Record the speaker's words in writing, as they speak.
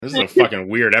This is a fucking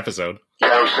weird episode.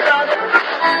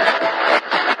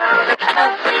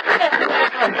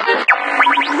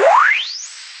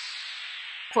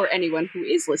 For anyone who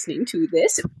is listening to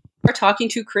this, we're talking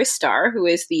to Chris Starr, who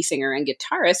is the singer and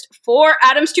guitarist for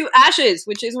Atoms to Ashes,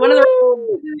 which is one of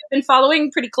the we've been following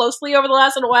pretty closely over the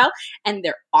last little while, and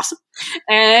they're awesome.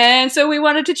 And so we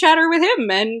wanted to chatter with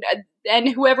him and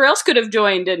whoever else could have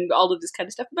joined and all of this kind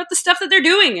of stuff about the stuff that they're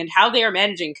doing and how they are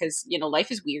managing, because, you know,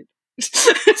 life is weird.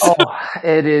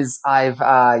 It is.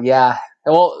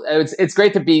 Well, it's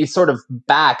great to be sort of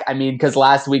back. I mean, because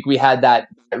last week we had that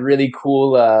really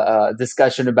cool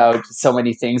discussion about so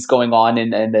many things going on in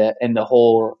the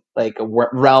whole like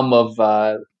realm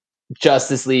of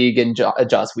Justice League and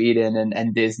Joss Whedon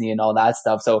and Disney and all that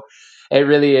stuff. So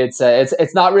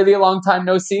it's not really a long time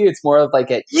no see. It's more of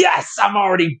like yes, I'm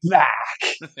already back.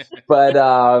 But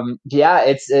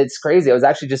it's crazy. I was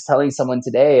actually just telling someone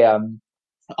today.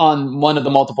 On one of the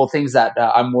multiple things that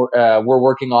we're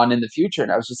working on in the future.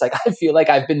 And I was just like, I feel like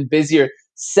I've been busier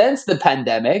since the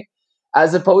pandemic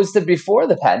as opposed to before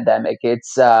the pandemic.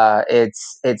 It's a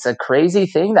crazy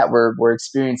thing that we're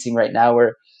experiencing right now,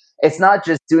 where it's not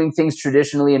just doing things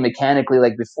traditionally and mechanically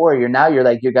like before. You're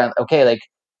going, okay, like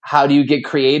how do you get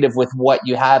creative with what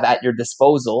you have at your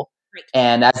disposal? Right.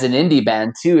 And as an indie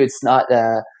band too, it's not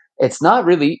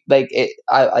really like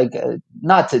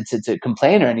not to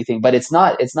complain or anything, but it's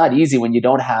not easy when you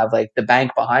don't have like the bank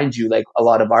behind you, like a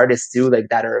lot of artists do, like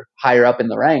that are higher up in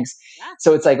the ranks. Yeah.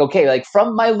 So it's like, okay, like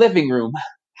from my living room,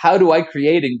 how do I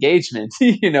create engagement,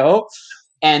 you know?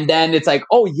 And then it's like,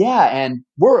 oh yeah, and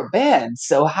we're a band.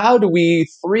 So how do we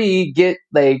three get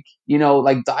like, you know,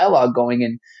 like dialogue going?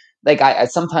 And like, I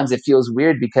sometimes it feels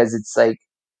weird because it's like,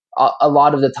 a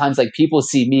lot of the times, like people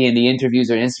see me in the interviews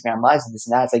or Instagram lives and this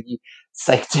and that. It's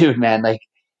like, dude, man, like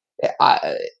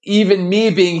even me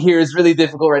being here is really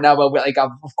difficult right now. But like,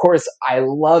 of course, I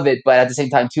love it. But at the same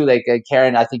time, too, like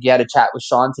Karen, I think you had a chat with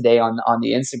Sean today on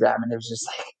the Instagram, and it was just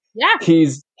like, yeah,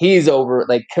 he's over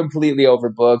like completely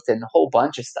overbooked and a whole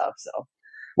bunch of stuff. So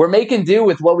we're making do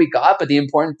with what we got. But the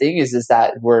important thing is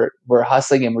that we're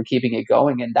hustling and we're keeping it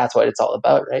going, and that's what it's all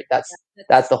about, right?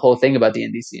 That's the whole thing about the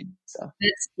indie scene. So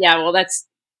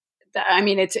I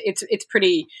mean, it's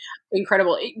pretty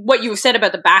incredible. What you said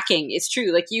about the backing is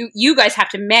true. Like you guys have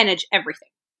to manage everything.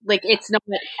 Like it's not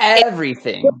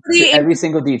everything, every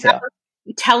single detail.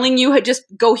 Telling you just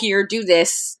go here, do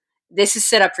this. This is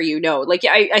set up for you. No, like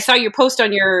I saw your post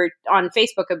on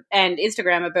Facebook and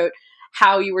Instagram about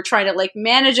how you were trying to like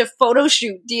manage a photo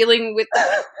shoot, dealing with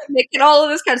making all of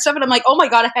this kind of stuff, and I'm like, oh my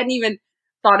god, I hadn't even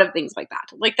thought of things like that.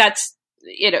 Like that's,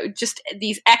 you know, just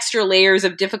these extra layers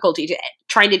of difficulty to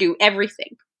trying to do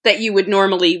everything that you would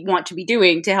normally want to be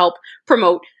doing to help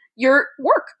promote your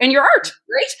work and your art,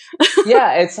 right?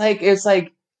 Yeah, it's like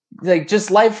just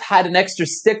life had an extra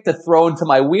stick to throw into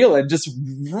my wheel and just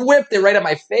whipped it right at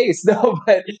my face. No,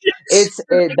 but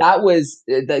that was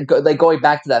like going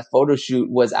back to that photo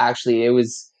shoot was actually, it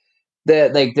was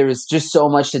there was just so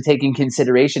much to take in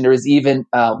consideration. There was even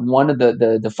one of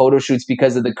the photo shoots,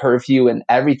 because of the curfew and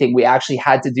everything, we actually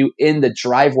had to do in the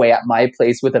driveway at my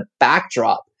place with a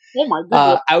backdrop. Oh my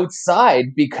goodness.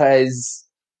 Outside, because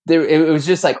it was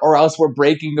just like, or else we're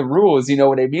breaking the rules, you know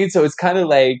what I mean? So it's kind of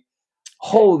like,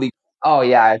 holy, oh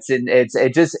yeah,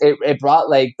 it brought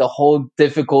like the whole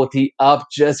difficulty up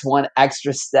just one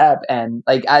extra step. And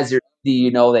like, as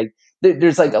you know, like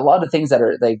there's like a lot of things that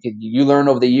are like you learn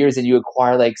over the years and you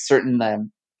acquire like certain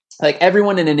like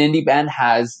everyone in an indie band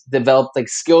has developed like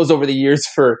skills over the years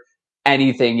for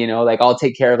anything, you know, like I'll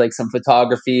take care of like some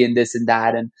photography and this and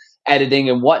that and editing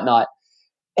and whatnot.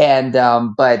 And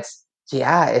but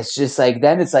yeah, it's just like,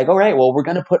 then it's like, all right, well, we're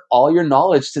going to put all your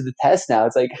knowledge to the test now.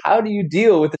 It's like, how do you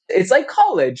deal with it? It's like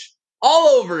college all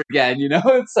over again, you know?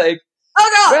 It's like,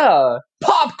 oh no, yeah,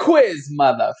 pop quiz,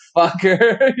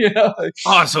 motherfucker. You know?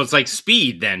 Oh, so it's like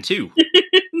speed then too.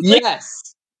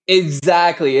 Yes,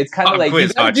 exactly. It's kind of like,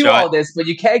 quiz, you gotta do all this, but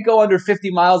you can't go under 50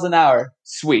 miles an hour.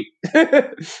 Sweet.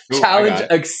 Challenge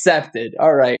accepted.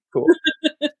 All right, cool.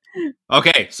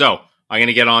 Okay, so I'm going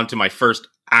to get on to my first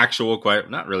actual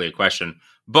question. Not really a question,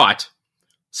 but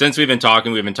since we've been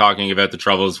talking about the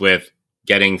troubles with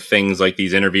getting things like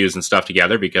these interviews and stuff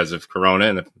together because of Corona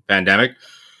and the pandemic.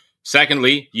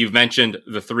 Secondly, you've mentioned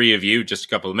the three of you just a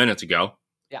couple of minutes ago.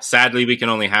 Yeah. Sadly, we can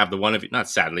only have the one of you. Not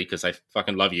sadly, because I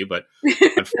fucking love you, but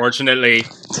unfortunately...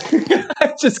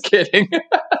 I'm just kidding.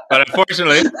 But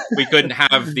unfortunately, we couldn't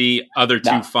have the other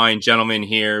two fine gentlemen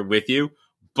here with you.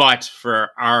 But for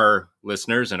our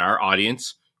listeners and our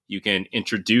audience, you can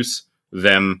introduce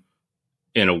them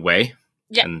in a way.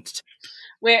 Yeah.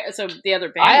 Where? So the other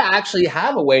band. I actually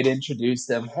have a way to introduce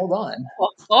them. Hold on.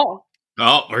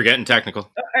 Oh, we're getting technical.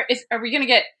 Are we gonna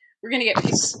get? We're gonna get.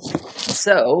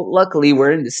 So luckily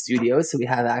we're in the studio, so we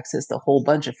have access to a whole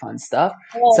bunch of fun stuff.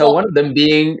 Oh. So one of them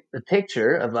being the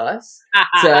picture of us.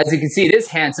 So as you can see, this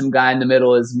handsome guy in the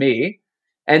middle is me.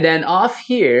 And then off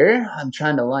here, I'm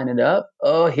trying to line it up.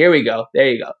 Oh, here we go. There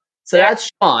you go. So that's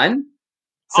Sean.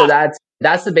 So that's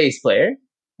the bass player.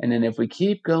 And then if we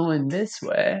keep going this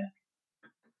way,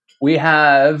 we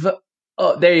have,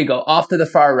 oh, there you go. Off to the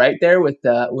far right there with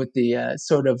the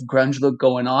sort of grunge look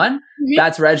going on. Mm-hmm.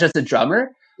 That's Reg as the drummer.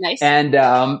 Nice. And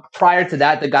prior to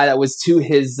that, the guy that was to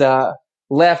his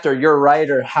left or your right,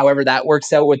 or however that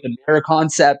works out with the mirror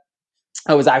concept,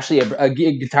 was actually a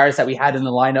guitarist that we had in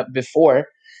the lineup before.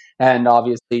 And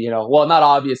obviously, well, not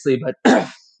obviously, but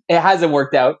it hasn't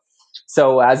worked out.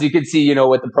 So as you can see,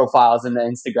 with the profiles and the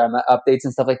Instagram updates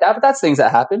and stuff like that, but that's things that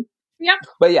happen. Yeah.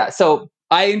 But yeah, so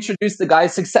I introduced the guy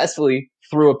successfully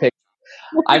through a picture.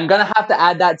 I'm going to have to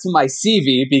add that to my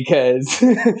CV because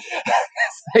it's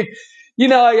like,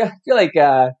 I feel like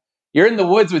you're in the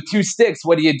woods with two sticks.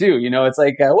 What do? It's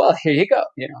like, well, here you go.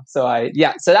 So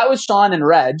so that was Sean and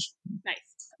Reg. Nice.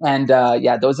 And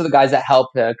those are the guys that help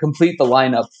complete the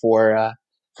lineup for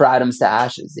Atoms to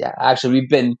Ashes. Yeah, actually, we've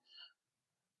been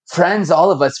friends,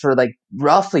 all of us, for like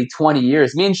roughly 20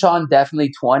 years. Me and Sean,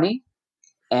 definitely 20.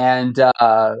 And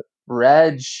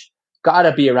Reg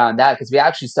gotta be around that because we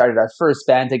actually started our first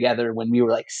band together when we were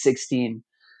like 16.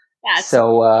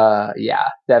 So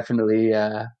definitely.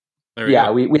 We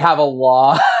have a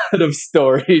lot of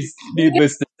stories,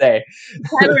 needless to say.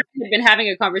 Tyler and I had been having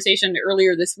a conversation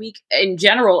earlier this week in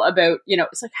general about,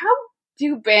 it's like, how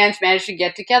do bands manage to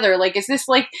get together? Like, is this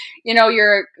like,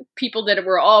 your people that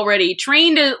were already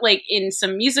trained like in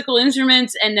some musical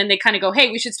instruments and then they kind of go, hey,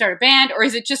 we should start a band? Or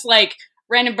is it just like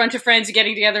random bunch of friends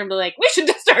getting together and be like, we should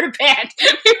just start a band?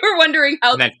 We were wondering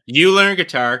how. And then you learn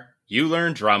guitar, you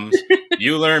learn drums,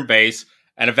 you learn bass,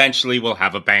 and eventually we'll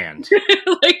have a band.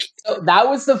 So that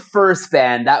was the first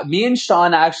band that me and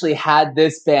Sean actually had.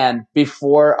 This band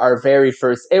before our very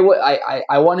first. I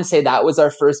want to say that was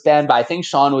our first band, but I think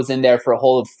Sean was in there for a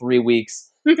whole of 3 weeks.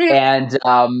 And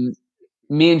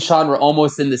me and Sean were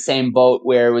almost in the same boat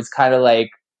where it was kind of like,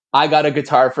 I got a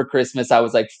guitar for Christmas. I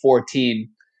was like 14.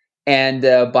 And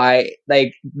by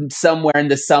like somewhere in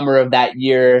the summer of that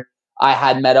year, I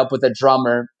had met up with a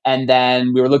drummer, and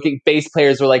then we were looking. Bass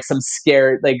players were like some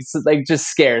scared, like just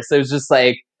scarce. So it was just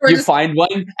like find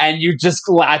one and you just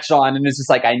latch on, and it's just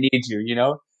like, I need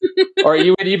you, Or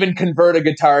you would even convert a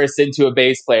guitarist into a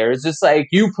bass player. It's just like,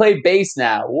 you play bass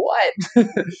now. What?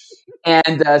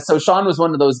 And so Sean was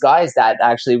one of those guys that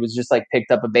actually was just like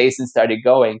picked up a bass and started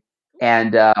going.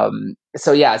 And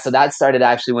so that started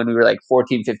actually when we were like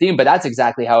 14, 15. But that's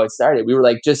exactly how it started. We were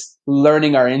like just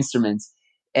learning our instruments.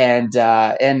 And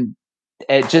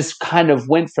it just kind of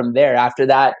went from there. After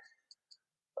that,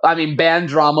 I mean, band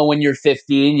drama when you're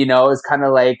 15, is kind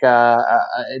of like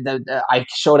I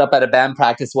showed up at a band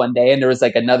practice one day and there was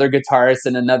like another guitarist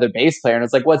and another bass player. And I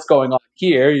was like, what's going on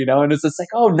here? And it's just like,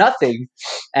 oh, nothing.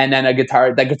 And then the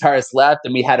guitarist left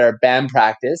and we had our band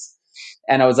practice.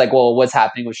 And I was like, well, what's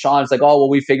happening with Sean? It's like, oh, well,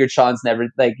 we figured Sean's never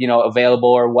available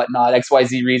or whatnot,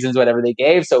 XYZ reasons, whatever they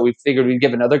gave. So we figured we'd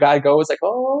give another guy a go. It's like,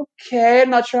 oh, okay, I'm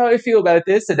not sure how I feel about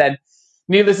this. And then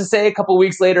needless to say, a couple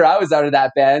weeks later, I was out of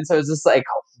that band. So I was just like,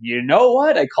 oh, you know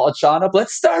what? I called Sean up.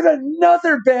 Let's start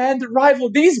another band to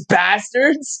rival these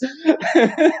bastards.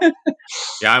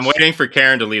 Yeah, I'm waiting for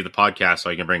Karen to leave the podcast so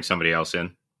I can bring somebody else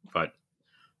in. But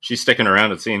she's sticking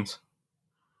around, it seems.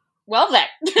 Well, then.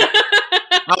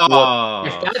 Oh,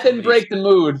 if that didn't break the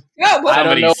mood, I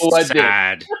don't know what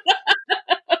did.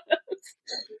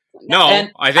 No,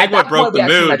 I think what broke the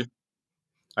mood.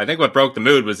 I think what broke the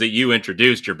mood was that you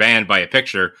introduced your band by a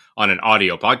picture on an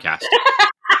audio podcast.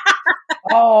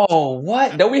 Oh,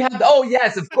 what? No, we have. Oh,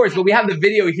 yes, of course. But we have the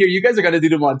video here. You guys are going to do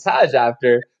the montage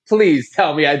after. Please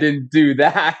tell me I didn't do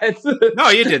that. No,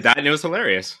 you did that, and it was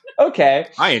hilarious. Okay,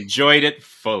 I enjoyed it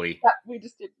fully. Yeah, we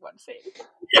just did one thing.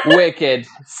 Wicked.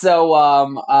 So,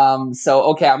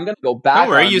 okay, I'm gonna go back. Don't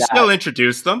worry, you still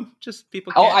introduced them. Just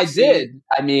people. Oh, I did.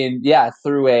 I mean, yeah,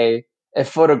 through a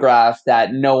photograph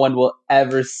that no one will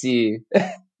ever see.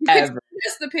 Ever.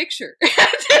 Just the picture. We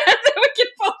can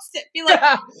post it. Be like,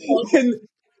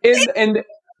 and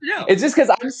no. It's just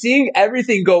because I'm seeing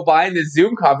everything go by in the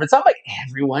Zoom conference. I'm like,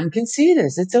 everyone can see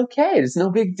this. It's okay. It's no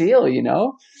big deal,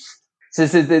 So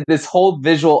this whole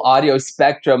visual audio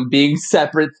spectrum being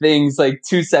separate things, like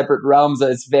two separate realms,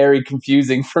 is very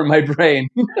confusing for my brain.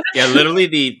 Yeah, literally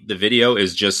the video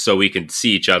is just so we can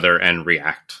see each other and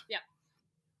react. Yeah.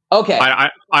 Okay.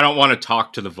 I don't want to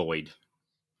talk to the void.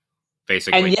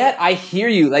 basically. And yet I hear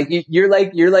you. Like you're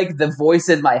like the voice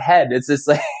in my head. It's just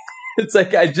like it's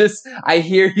like I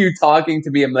hear you talking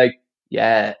to me. I'm like,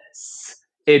 yes,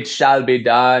 it shall be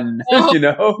done. Oh. You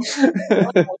know.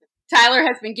 Tyler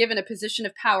has been given a position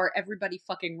of power. Everybody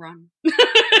fucking run.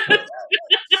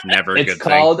 Never a It's good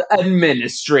called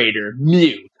administrator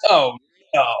mute. Oh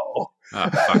no. thing. Oh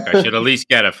fuck! I should at least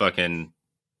get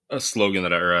a slogan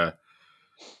that or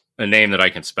a name that I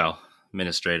can spell.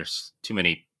 Administrators. Too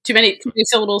many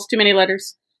syllables, too many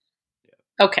letters.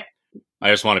 Okay. I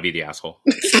just want to be the asshole.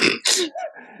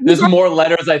 There's more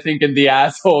letters, I think, in the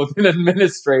asshole than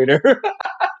administrator.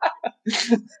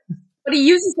 But he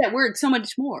uses that word so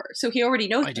much more, so he already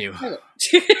knows. I do.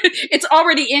 It's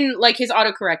already in like his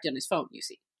autocorrect on his phone. You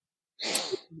see,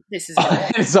 this is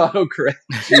it's autocorrect.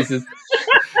 Jesus,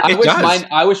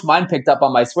 I wish mine picked up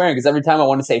on my swearing because every time I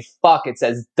want to say "fuck," it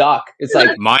says "duck." It's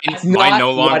like mine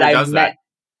no longer does that.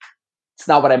 It's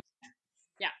not what I meant.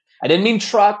 Yeah, I didn't mean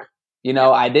truck. You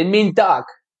know, I didn't mean duck.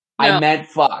 No. I meant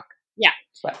fuck. Yeah,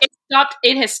 but.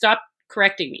 It has stopped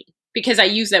correcting me because I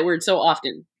use that word so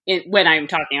often when I'm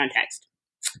talking on text.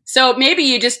 So maybe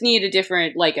you just need a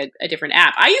different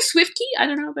app. I use SwiftKey. I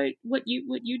don't know about what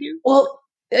you do. Well,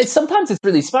 sometimes it's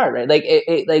really smart, right? Like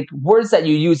like words that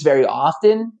you use very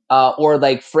often, or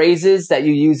like phrases that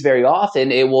you use very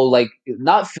often. It will like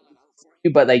not.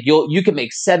 But like you can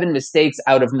make 7 mistakes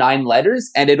out of 9 letters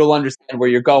and it'll understand where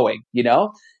you're going, you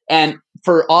know? And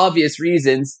for obvious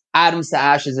reasons, atoms to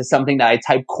ashes is something that I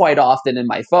type quite often in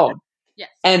my phone. Yes.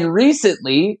 And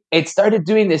recently it started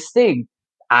doing this thing.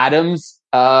 Atoms,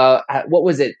 what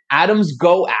was it? Atoms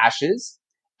go ashes,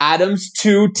 atoms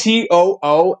to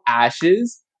TOO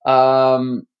ashes,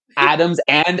 atoms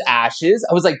and ashes.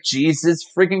 I was like, Jesus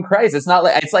freaking Christ.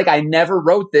 It's like I never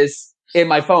wrote this in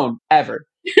my phone ever.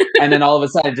 And then all of a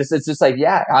sudden, it's just like,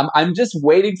 yeah, I'm just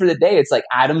waiting for the day. It's like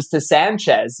Adams to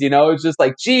Sanchez, you know. It's just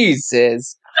like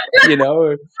Jesus, you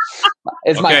know.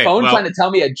 Is my phone trying to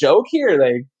tell me a joke here?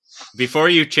 Like, before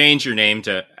you change your name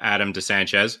to Adam to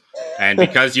Sanchez, and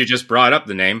because you just brought up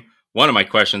the name, one of my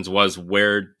questions was,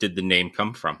 where did the name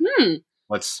come from?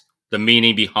 What's the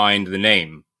meaning behind the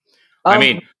name? I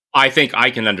mean, I think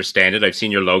I can understand it. I've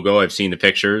seen your logo, I've seen the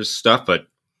pictures, stuff, but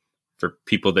for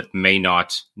people that may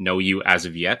not know you as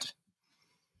of yet?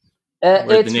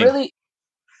 It's really,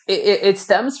 it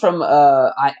stems from,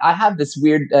 I have this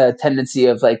weird tendency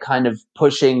of like kind of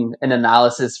pushing an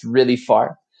analysis really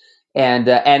far. And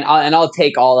I'll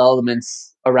take all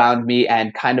elements around me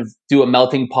and kind of do a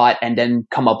melting pot and then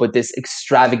come up with this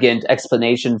extravagant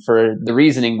explanation for the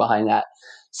reasoning behind that.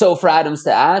 So for Atoms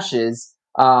to Ashes,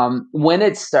 when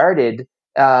it started,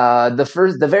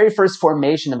 the very first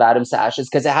formation of Atoms to Ashes,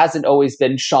 because it hasn't always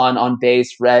been Sean on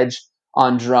bass, Reg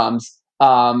on drums.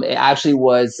 It actually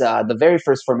was the very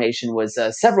first formation was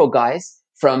several guys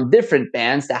from different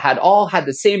bands that had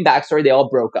the same backstory. They all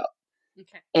broke up,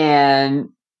 and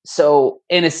so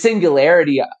in a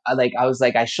singularity,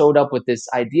 I showed up with this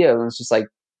idea, and it was just like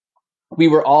we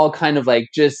were all kind of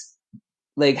like just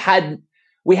like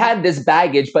we had this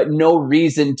baggage, but no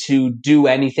reason to do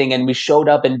anything. And we showed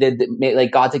up and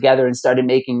got together and started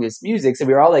making this music. So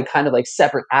we were all like kind of like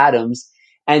separate atoms.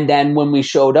 And then when we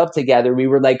showed up together, we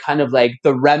were like kind of like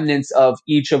the remnants of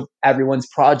each of everyone's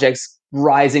projects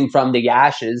rising from the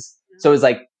ashes. So it was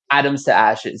like Atoms to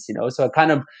Ashes, you know? So it kind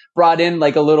of brought in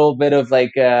like a little bit of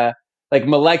like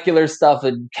molecular stuff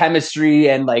and chemistry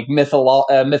and like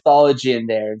mythology in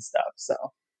there and stuff. So.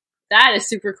 That is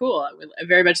super cool. I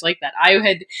very much like that. I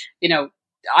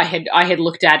had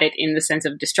looked at it in the sense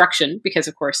of destruction because,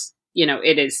 of course, you know,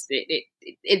 it is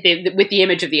with the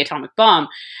image of the atomic bomb,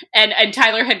 and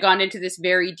Tyler had gone into this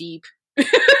very deep.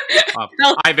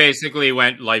 I basically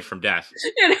went life from death.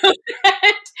 You know,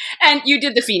 and you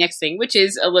did the Phoenix thing, which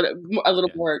is a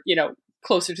little more, you know,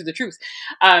 closer to the truth.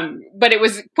 But it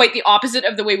was quite the opposite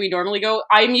of the way we normally go.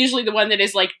 I'm usually the one that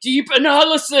is like deep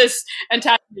analysis, and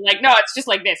Tyler's like, no, it's just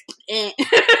like this.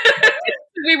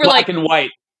 We were black and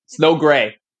white. It's no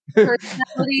gray.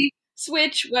 Personality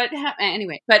switch. What happened?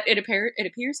 Anyway, but it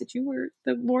appears that you were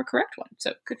the more correct one.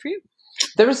 So good for you.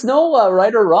 There's no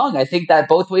right or wrong. I think that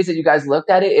both ways that you guys looked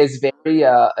at it is very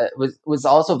was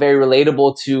also very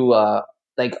relatable to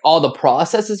like all the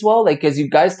process as well. Like as you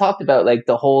guys talked about, like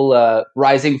the whole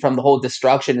rising from the whole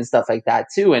destruction and stuff like that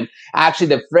too. And actually,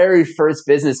 the very first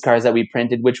business cards that we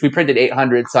printed, which we printed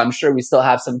 800, so I'm sure we still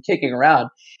have some kicking around.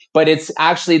 But it's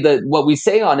actually what we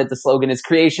say on it. The slogan is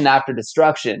creation after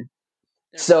destruction.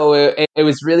 So it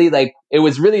was really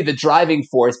the driving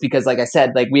force because, like I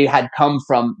said, like we had come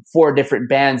from 4 different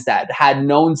bands that had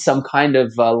known some kind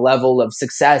of level of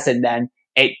success, and then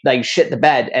it like shit the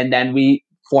bed, and then we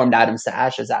formed Atoms to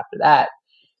Ashes after that.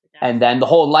 And then the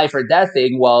whole life or death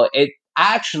thing, well, it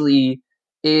actually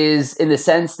is in the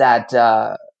sense that,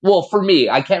 well, for me,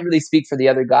 I can't really speak for the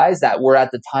other guys that were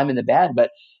at the time in the band, but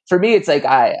for me, it's like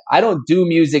I don't do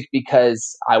music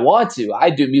because I want to. I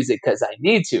do music because I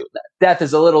need to. Death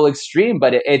is a little extreme,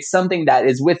 but it's something that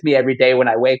is with me every day when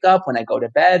I wake up, when I go to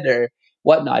bed or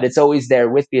whatnot. It's always there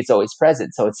with me. It's always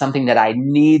present. So it's something that I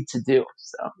need to do.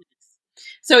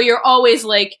 So you're always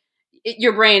like,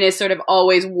 your brain is sort of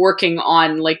always working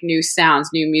on like new sounds,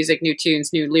 new music, new tunes,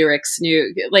 new lyrics,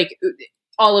 new, like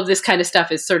all of this kind of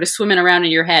stuff is sort of swimming around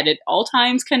in your head at all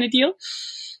times kind of deal.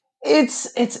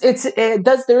 It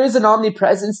does, there is an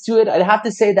omnipresence to it. I'd have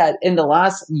to say that in the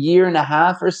last year and a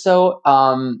half or so,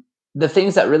 the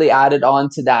things that really added on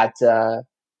to that,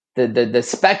 the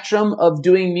spectrum of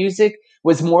doing music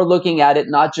was more looking at it,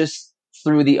 not just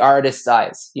through the artist's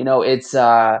eyes. You know, it's,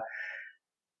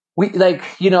 we like,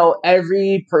 you know,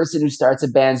 every person who starts a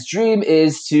band's dream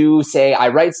is to say, I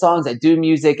write songs, I do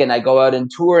music, and I go out and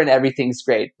tour and everything's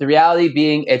great. The reality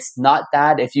being, it's not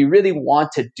that. If you really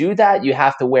want to do that, you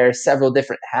have to wear several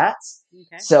different hats.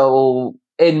 Okay. So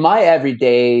in my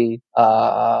everyday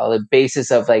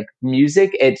basis of like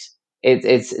music, it's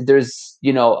there's,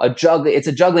 you know, it's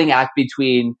a juggling act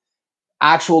between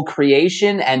actual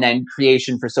creation and then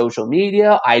creation for social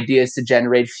media, ideas to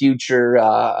generate future,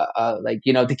 like,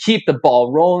 you know, to keep the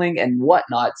ball rolling and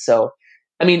whatnot. So,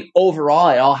 I mean, overall,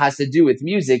 it all has to do with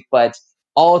music, but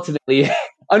ultimately,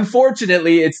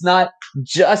 unfortunately, it's not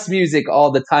just music all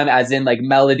the time, as in like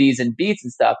melodies and beats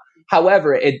and stuff.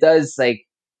 However, it does like,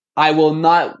 I will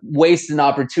not waste an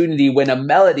opportunity when a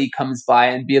melody comes by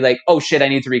and be like, oh shit, I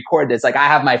need to record this. Like I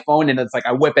have my phone and it's like,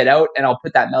 I whip it out and I'll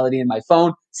put that melody in my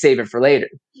phone, save it for later.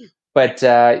 But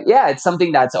yeah, it's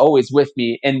something that's always with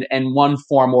me in one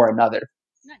form or another.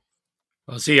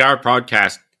 Well, see, our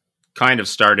podcast kind of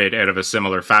started out of a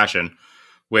similar fashion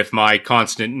with my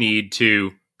constant need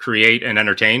to create and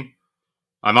entertain.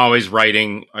 I'm always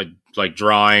writing, I like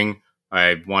drawing.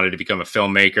 I wanted to become a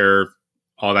filmmaker,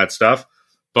 all that stuff.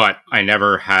 But I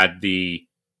never had the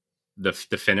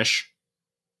finish.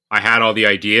 I had all the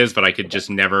ideas, but I could just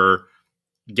never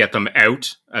get them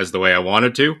out as the way I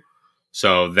wanted to.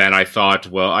 So then I thought,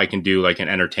 well, I can do like an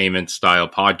entertainment style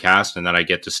podcast, and then I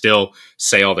get to still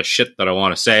say all the shit that I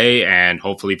want to say, and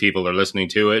hopefully people are listening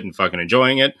to it and fucking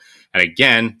enjoying it. And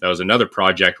again, that was another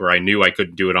project where I knew I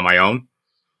couldn't do it on my own.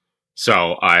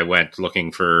 So I went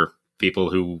looking for people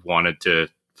who wanted to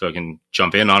fucking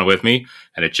jump in on it with me,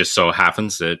 and it just so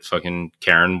happens that fucking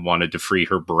Karen wanted to free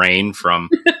her brain from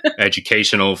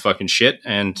educational fucking shit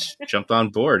and jumped on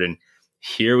board, and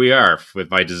here we are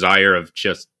with my desire of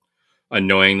just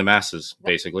annoying the masses,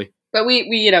 basically. But we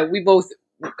you know,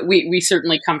 we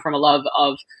certainly come from a love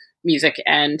of music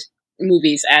and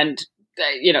movies and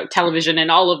you know, television and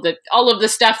all of the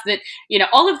stuff that, you know,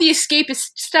 all of the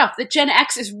escapist stuff that Gen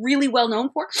X is really well known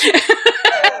for.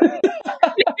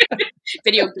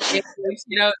 Video games,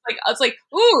 you know, like I was like,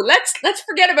 ooh, let's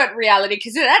forget about reality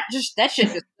because that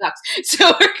shit just sucks.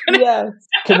 So we're gonna yeah.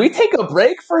 Can we take a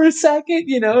break for a second?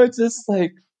 You know, it's just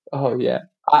like, oh yeah,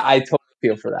 I totally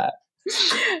feel for that.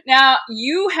 Now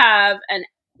you have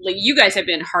you guys have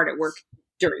been hard at work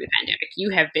during the pandemic.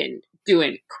 You have been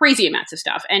doing crazy amounts of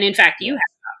stuff, and in fact, you have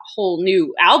a whole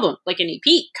new album, like an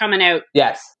EP, coming out.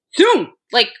 Yes. Soon.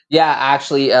 Like, yeah,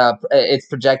 actually, it's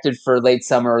projected for late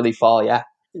summer, early fall. Yeah.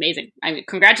 Amazing. I mean,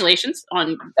 congratulations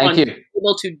on being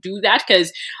able to do that,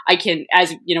 because I can,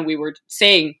 as you know, we were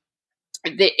saying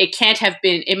that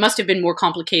it must have been more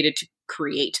complicated to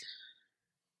create.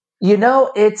 You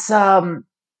know, it's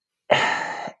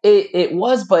it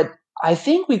was, but I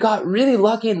think we got really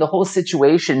lucky in the whole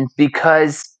situation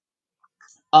because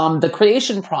the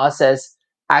creation process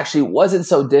actually wasn't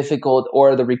so difficult,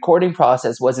 or the recording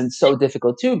process wasn't so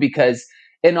difficult too, because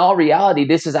in all reality,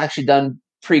 this was actually done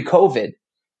pre-COVID.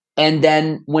 And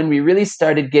then when we really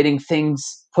started getting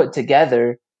things put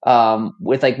together,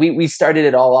 with like, we started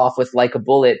it all off with Like a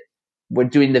Bullet. We're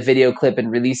doing the video clip and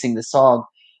releasing the song.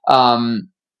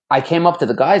 I came up to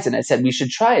the guys and I said, we should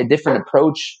try a different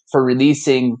approach for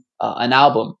releasing an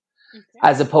album. Okay.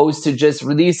 As opposed to just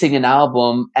releasing an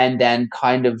album and then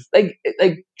kind of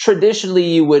like traditionally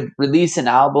you would release an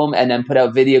album and then put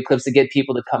out video clips to get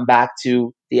people to come back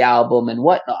to the album and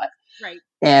whatnot. Right.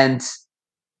 And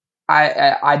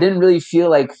I didn't really feel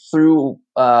like through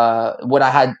what I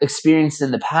had experienced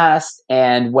in the past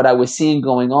and what I was seeing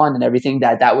going on and everything,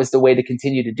 that was the way to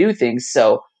continue to do things.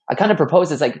 So I kind of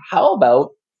proposed, it's like, how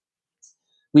about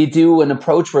we do an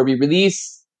approach where we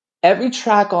release every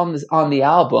track on the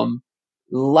album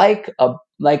like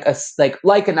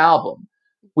an album,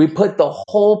 we put the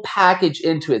whole package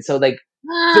into it. So like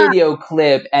Ah, video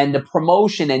clip and the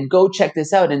promotion and go check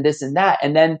this out and this and that.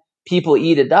 And then people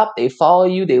eat it up. They follow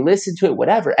you, they listen to it,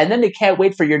 whatever. And then they can't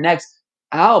wait for your next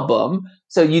album.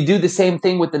 So you do the same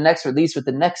thing with the next release, with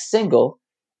the next single.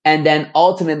 And then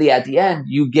ultimately at the end,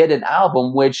 you get an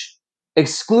album, which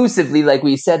exclusively, like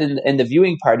we said in the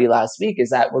viewing party last week, is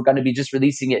that we're going to be just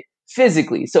releasing it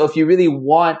physically. So if you really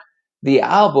want the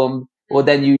album, well,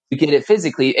 then you get it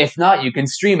physically. If not, you can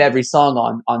stream every song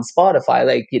on Spotify,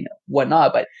 like,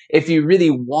 whatnot. But if you really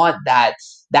want that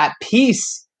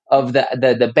piece of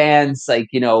the band's, like,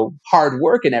 hard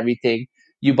work and everything,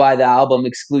 you buy the album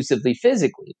exclusively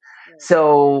physically.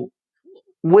 So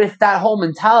with that whole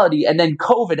mentality, and then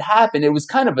COVID happened, it was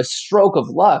kind of a stroke of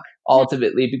luck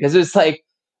ultimately, because it was like,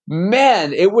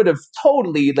 man, it would have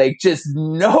totally like just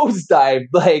nosedived,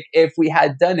 like, if we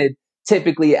had done it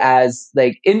typically as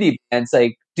like indie bands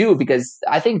like do. Because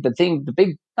I think the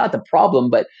big, not the problem,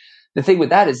 but the thing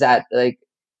with that is that, like,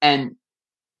 and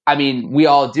I mean, we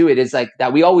all do it, is like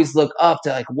that we always look up to,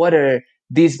 like, what are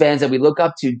these bands that we look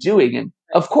up to doing? And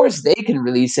of course they can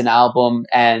release an album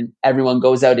and everyone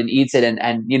goes out and eats it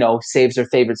and saves their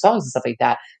favorite songs and stuff like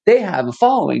that. They have a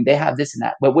following, they have this and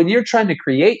that. But when you're trying to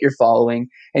create your following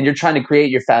and you're trying to create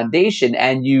your foundation,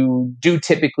 and you do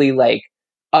typically like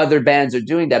other bands are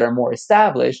doing that are more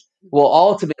established, well,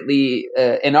 ultimately,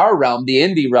 in our realm, the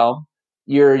indie realm,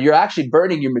 you're actually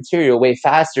burning your material way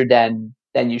faster than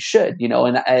you should,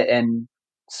 and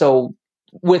so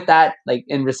with that, like,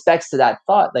 in respects to that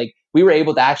thought, like, we were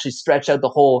able to actually stretch out the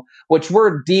whole, which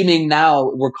we're deeming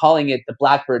now, we're calling it the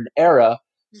Blackbird era,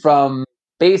 from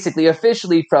basically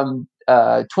officially from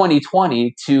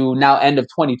 2020 to now end of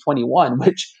 2021,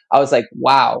 which I was like,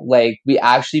 wow, like, we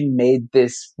actually made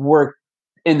this work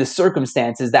in the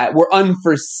circumstances that were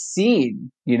unforeseen,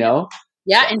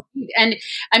 yeah, So. and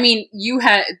I mean, you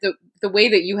had the way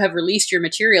that you have released your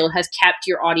material has kept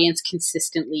your audience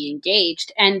consistently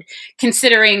engaged. And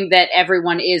considering that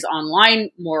everyone is online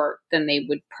more than they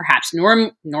would perhaps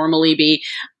normally be,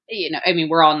 I mean,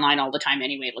 we're online all the time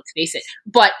anyway, let's face it.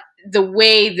 But the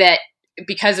way that,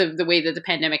 because of the way that the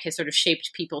pandemic has sort of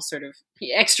shaped people's sort of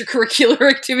extracurricular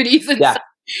activities and stuff,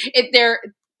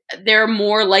 they're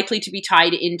more likely to be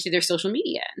tied into their social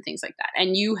media and things like that.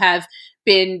 And you have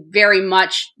been very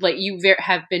much like,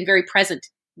 have been very present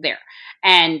there.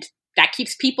 And that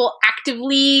keeps people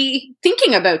actively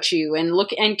thinking about you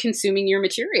and consuming your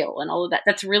material and all of that.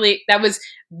 That was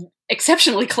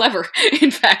exceptionally clever. In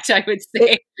fact, I would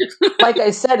say. Like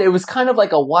I said, it was kind of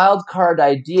like a wild card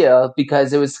idea,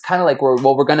 because it was kind of like,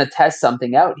 we're going to test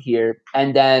something out here.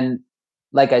 And then,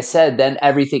 like I said, then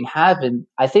everything happened.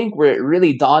 I think where it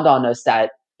really dawned on us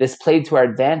that this played to our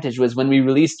advantage was when we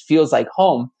released Feels Like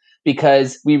Home,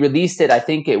 because we released it, I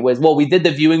think it was, we did the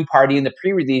viewing party and the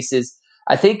pre-releases.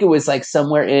 I think it was like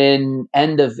somewhere in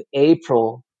end of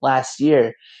April last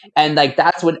year. And like,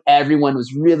 that's when everyone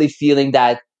was really feeling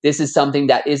that this is something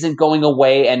that isn't going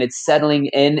away, and it's settling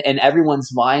in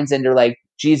everyone's minds. And they're like,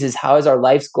 Jesus, how is our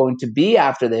life going to be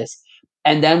after this?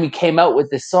 And then we came out with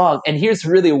this song. And here's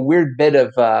really a weird bit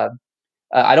of,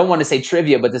 I don't want to say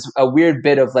trivia, but this a weird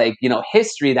bit of, like,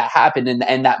 history that happened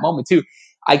in that moment too.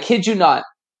 I kid you not,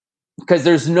 because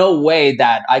there's no way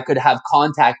that I could have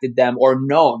contacted them or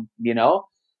known,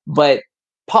 but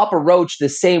Papa Roach, the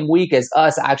same week as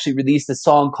us, actually released a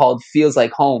song called Feels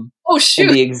Like Home. Oh, in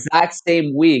shoot. the exact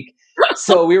same week.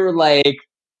 So we were like,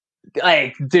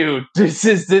 dude, this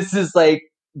is like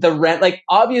the rent. Like,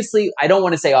 obviously, I don't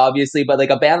want to say obviously, but like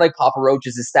a band like Papa Roach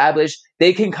is established.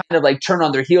 They can kind of like turn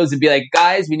on their heels and be like,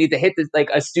 guys, we need to hit this, like,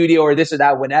 a studio or this or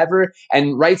that, whenever,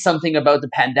 and write something about the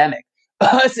pandemic.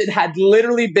 Us, it had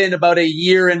literally been about a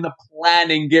year in the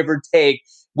planning, give or take,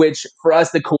 which for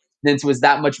us, the coincidence was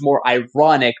that much more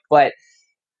ironic. But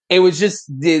it was just,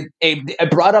 it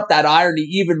brought up that irony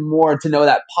even more to know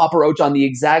that Papa Roach on the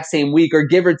exact same week, or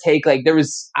give or take, like, there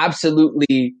was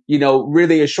absolutely,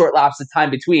 really a short lapse of time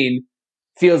between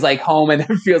Feels Like Home and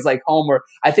Feels Like Home. Or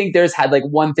I think theirs had like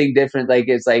one thing different, like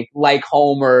it's like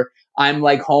home, or I'm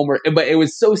like home, but it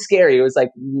was so scary. It was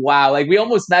like, wow, like we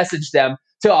almost messaged them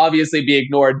to obviously be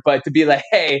ignored, but to be like,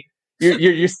 hey,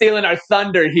 you're stealing our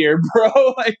thunder here,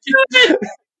 bro. Like,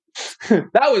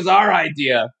 that was our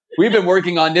idea. We've been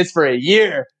working on this for a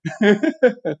year.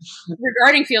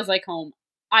 Regarding Feels Like Home,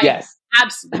 I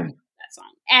absolutely love that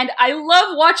song. And I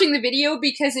love watching the video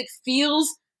because it feels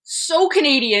so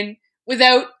Canadian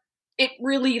without it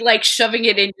really like shoving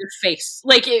it in your face.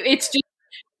 Like, it's just,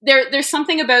 there's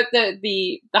something about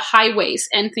the highways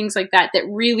and things like that that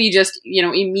really just,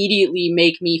 immediately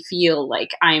make me feel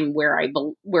like I'm where I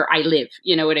live.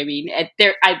 You know what I mean?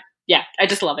 I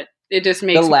just love it. it just The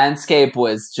makes landscape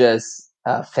was just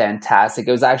fantastic.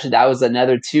 It was actually, that was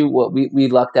another too, what we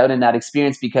lucked out in that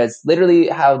experience, because literally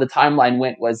how the timeline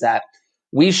went was that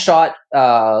we shot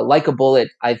Like a Bullet,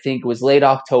 I think it was late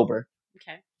October.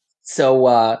 okay.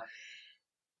 So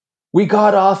we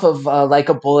got off of Like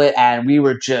a Bullet and we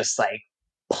were just like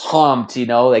pumped, you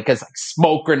know, like, cause like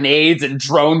smoke grenades and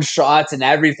drone shots and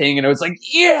everything. And it was like,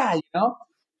 yeah, you know?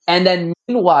 And then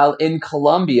meanwhile in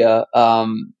Colombia,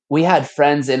 we had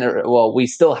friends we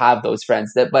still have those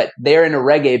friends but they're in a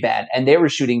reggae band and they were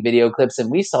shooting video clips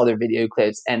and we saw their video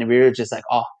clips and we were just like,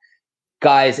 oh,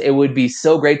 guys, it would be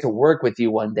so great to work with you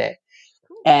one day.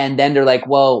 And then they're like,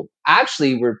 well,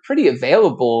 actually, we're pretty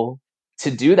available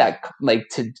to do that, like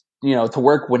to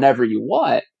work whenever you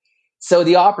want. So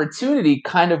the opportunity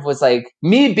kind of was like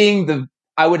me being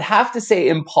I would have to say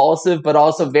impulsive, but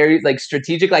also very like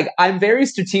strategic. Like I'm very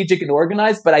strategic and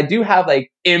organized, but I do have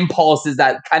like impulses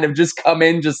that kind of just come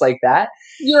in just like that.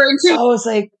 You're into So I was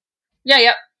like,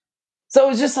 yeah. so it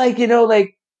was just like,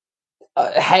 like,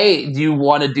 hey, do you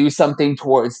want to do something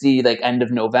towards the like end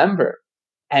of November?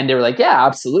 And they were like, yeah,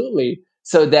 absolutely.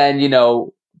 So then,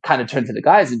 kind of turn to the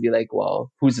guys and be like,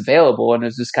 well, who's available? And it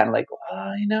was just kind of like,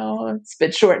 it's a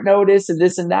bit short notice and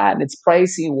this and that, and it's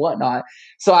pricey and whatnot.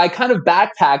 So I kind of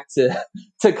backpacked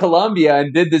to Colombia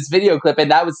and did this video clip. And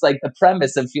that was like the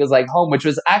premise of Feels Like Home, which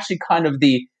was actually kind of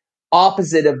the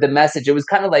opposite of the message. It was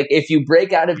kind of like, if you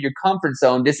break out of your comfort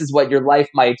zone, this is what your life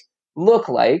might look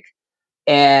like.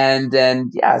 And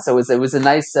then, yeah, so it was a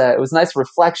nice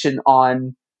reflection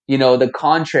on, the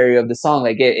contrary of the song.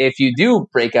 Like if you do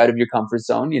break out of your comfort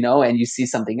zone, and you see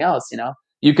something else,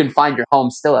 you can find your home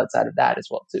still outside of that as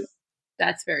well too.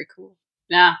 That's very cool.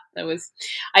 Yeah,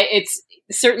 it's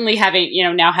certainly having,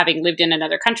 now having lived in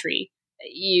another country,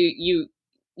 you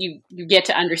get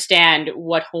to understand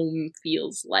what home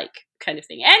feels like, kind of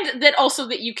thing. And that also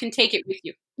that you can take it with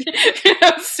you.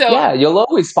 So yeah, you'll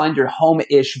always find your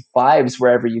home-ish vibes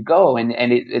wherever you go. And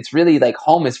it's really like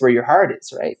home is where your heart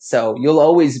is, right? So you'll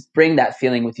always bring that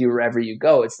feeling with you wherever you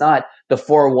go. It's not the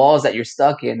four walls that you're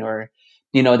stuck in or,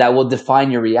 that will define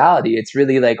your reality. It's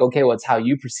really like, okay, well, it's how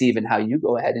you perceive and how you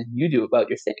go ahead and you do about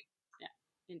your thing. Yeah,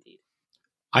 indeed.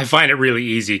 I find it really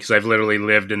easy because I've literally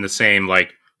lived in the same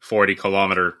like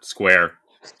 40-kilometer square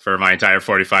for my entire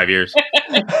 45 years.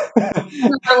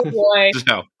 Oh boy.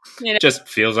 So, just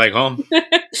feels like home.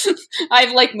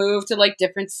 I've like moved to like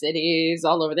different cities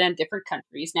all over them, different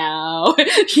countries now.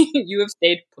 You have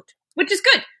stayed put, which is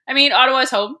good. I mean,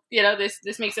 Ottawa's home.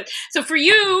 This makes it. So for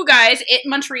you guys,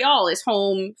 Montreal is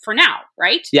home for now,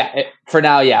 right? Yeah, for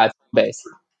now, yeah, it's base.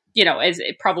 As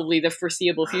probably the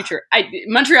foreseeable future.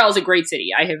 Montreal is a great city.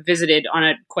 I have visited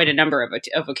on quite a number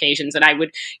of occasions, and I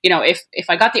would, if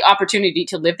I got the opportunity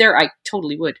to live there, I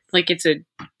totally would. Like it's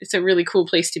a really cool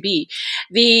place to be.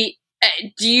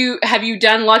 Have you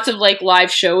done lots of like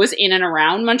live shows in and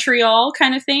around Montreal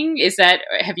kind of thing?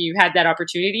 Have you had that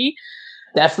opportunity?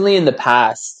 Definitely in the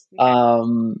past.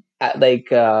 From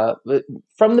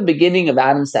the beginning of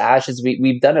Atoms to Ashes,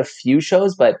 we've done a few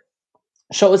shows, but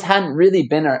shows hadn't really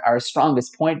been our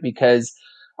strongest point because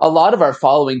a lot of our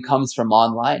following comes from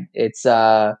online. It's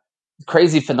a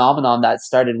crazy phenomenon that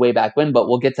started way back when, but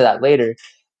we'll get to that later.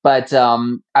 But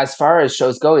as far as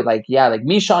shows go, like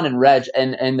me, Sean, and Reg,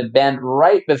 and the band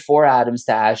right before Atoms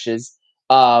to Ashes,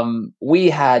 we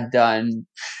had done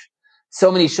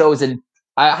so many shows, and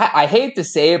I hate to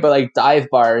say it, but like dive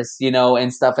bars,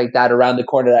 and stuff like that around the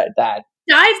corner. That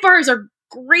dive bars are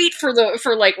great for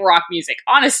like rock music,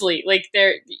 honestly. Like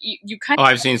you kind of. Oh,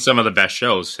 I've seen some of the best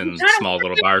shows in small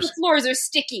little bars. The floors are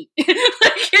sticky.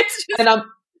 It's just... And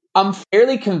I'm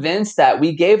fairly convinced that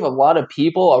we gave a lot of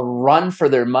people a run for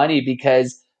their money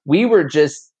because we were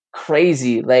just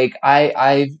crazy. Like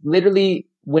I literally,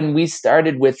 when we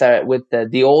started with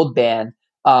the old band,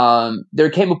 there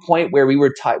came a point where we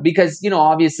were because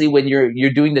obviously when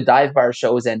you're doing the dive bar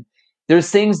shows and there's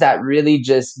things that really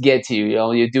just get to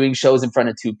you. You're doing shows in front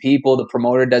of 2 people. The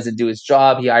promoter doesn't do his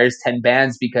job. He hires 10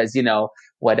 bands because,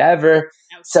 whatever.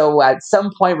 So at some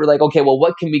point we're like, okay, well,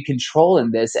 what can we control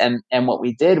in this? And what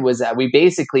we did was that we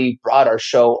basically brought our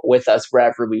show with us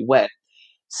wherever we went.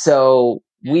 So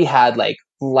we had like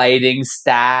lighting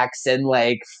stacks and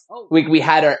like we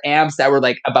had our amps that were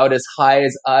like about as high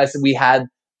as us. We had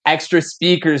extra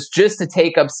speakers just to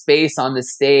take up space on the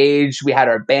stage. We had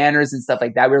our banners and stuff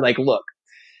like that. We were like, look,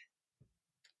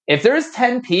 if there's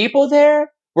 10 people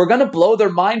there, we're going to blow their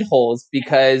mind holes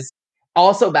because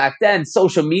also back then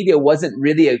social media it was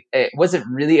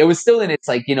still in its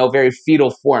like, very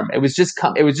fetal form. It was just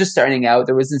starting out.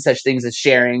 There wasn't such things as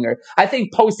sharing, or I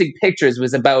think posting pictures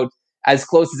was about as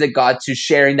close as it got to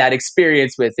sharing that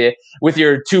experience with it with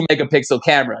your 2 megapixel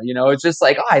camera. It's just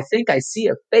like, oh, I think I see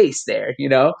a face there,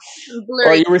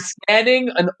 or you were scanning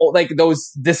like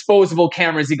those disposable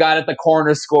cameras you got at the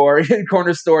corner store,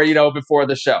 before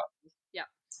the show. Yeah.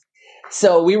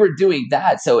 So we were doing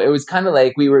that. So it was kind of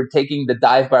like we were taking the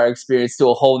dive bar experience to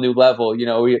a whole new level.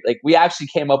 We actually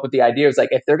came up with the idea. It was like,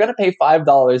 if they're going to pay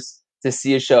 $5 to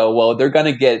see a show, well, they're going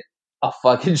to get a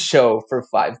fucking show for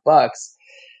 $5.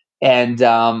 And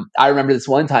I remember this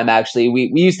one time, actually,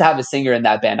 we used to have a singer in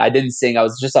that band. I didn't sing. I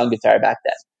was just on guitar back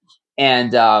then.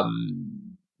 And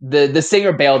the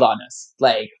singer bailed on us.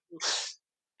 Like,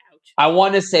 I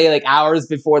want to say like hours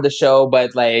before the show,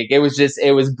 but like it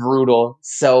was brutal.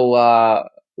 So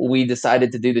we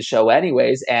decided to do the show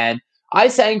anyways. And I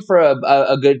sang for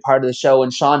a good part of the show,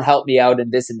 and Sean helped me out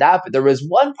and this and that. But there was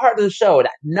one part of the show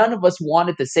that none of us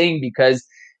wanted to sing because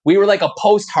we were like a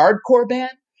post-hardcore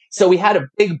band. So we had a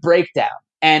big breakdown.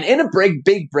 And in a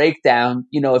big breakdown,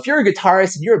 if you're a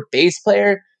guitarist and you're a bass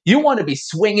player, you want to be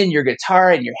swinging your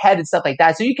guitar and your head and stuff like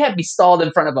that. So you can't be stalled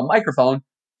in front of a microphone.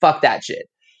 Fuck that shit.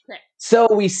 Right. So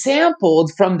we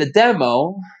sampled from the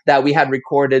demo that we had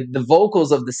recorded the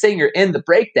vocals of the singer in the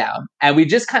breakdown. And we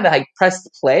just kind of like pressed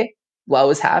play while it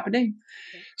was happening.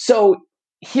 Okay. So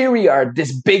here we are,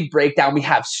 this big breakdown. We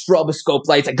have stroboscope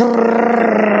lights like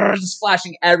just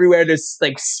flashing everywhere. There's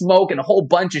like smoke and a whole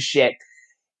bunch of shit.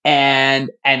 And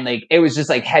like it was just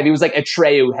like heavy. It was like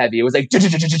Atreyu heavy. It was like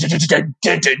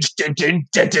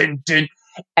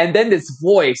and then this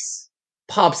voice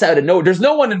pops out of nowhere. There's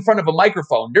no one in front of a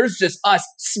microphone. There's just us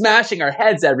smashing our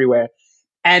heads everywhere.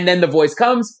 And then the voice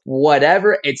comes,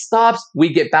 whatever, it stops.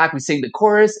 We get back, we sing the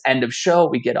chorus, end of show,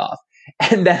 we get off.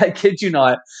 And then, I kid you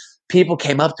not, people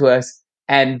came up to us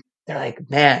and they're like,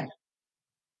 man,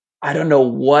 I don't know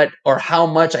what or how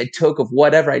much I took of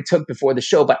whatever I took before the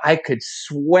show, but I could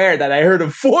swear that I heard a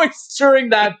voice during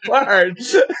that part.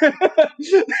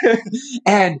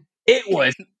 And it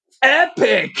was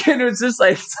epic. And it was just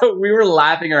like, so we were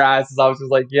laughing our asses. I was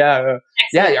just like, yeah.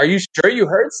 Are you sure you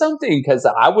heard something? Because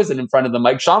I wasn't in front of the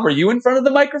mic. Sean, were you in front of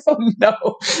the microphone? No.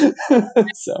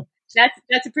 So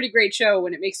that's a pretty great show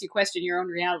when it makes you question your own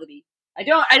reality. I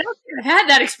don't think I've had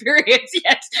that experience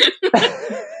yet.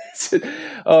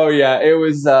 Oh yeah, it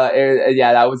was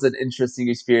that was an interesting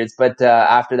experience. But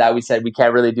after that, we said we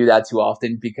can't really do that too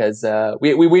often because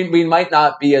we might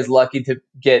not be as lucky to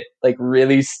get like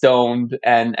really stoned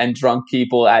and drunk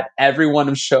people at every one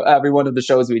of the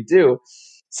shows we do.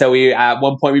 So we at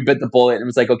one point we bit the bullet and it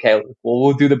was like, okay,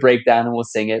 we'll do the breakdown and we'll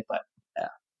sing it, but.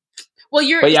 Well,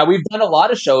 we've done a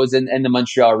lot of shows in the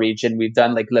Montreal region. We've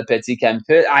done like Le Petit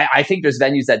Campus. I think there's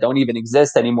venues that don't even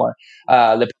exist anymore.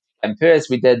 Le Petit Campus.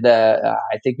 We did I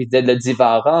think we did Le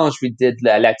Divan Orange. We did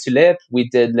La Tulipe. We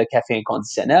did Le Café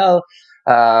Inconditionnel.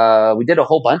 We did a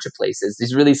whole bunch of places.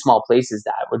 These really small places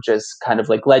that were just kind of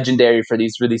like legendary for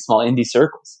these really small indie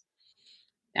circles.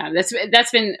 Yeah,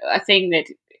 that's been a thing that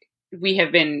we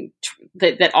have been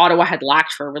that Ottawa had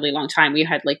lacked for a really long time. We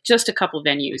had like just a couple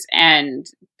venues, and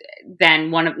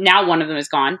then one of them is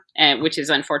gone, which is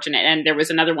unfortunate. And there was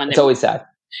another one. It's always sad.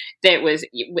 That was,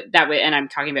 and I'm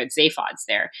talking about Zaphod's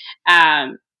there.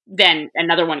 Then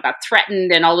another one got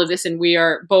threatened, and all of this. And we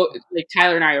are both, like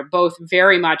Tyler and I, are both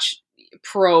very much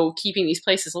pro keeping these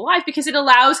places alive because it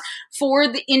allows for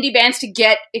the indie bands to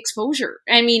get exposure.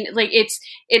 I mean, like it's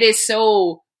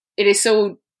so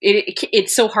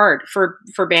hard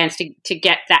for bands to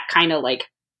get that kind of like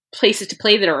places to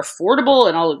play that are affordable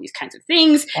and all of these kinds of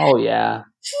things. Oh yeah.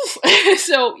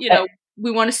 So,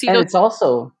 we want to see and those. It's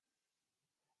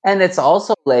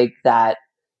also like that,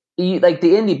 like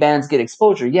the indie bands get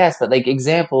exposure. Yes. But like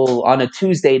example, on a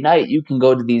Tuesday night, you can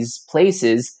go to these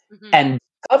places and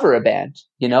cover a band,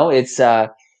 it's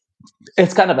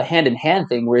kind of a hand in hand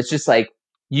thing where it's just like,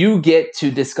 you get to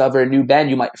discover a new band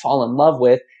you might fall in love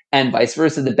with, and vice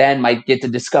versa. The band might get to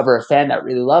discover a fan that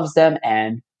really loves them,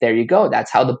 and there you go.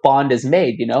 That's how the bond is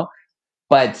made,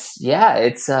 But yeah,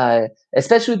 it's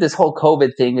especially with this whole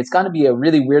COVID thing, it's going to be a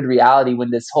really weird reality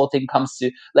when this whole thing comes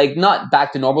to like not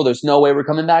back to normal. There's no way we're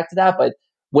coming back to that. But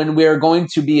when we're going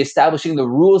to be establishing the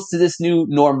rules to this new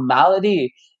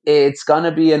normality, it's going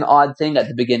to be an odd thing at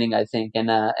the beginning, I think.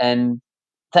 And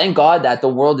thank God that the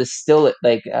world is still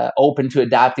like open to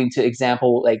adapting to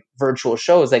example like virtual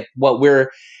shows. Like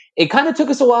it kind of took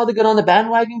us a while to get on the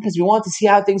bandwagon because we wanted to see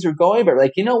how things were going. But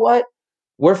like, you know what?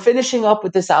 We're finishing up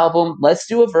with this album. Let's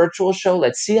do a virtual show.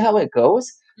 Let's see how it goes.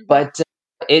 But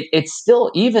it's still,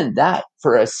 even that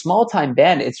for a small time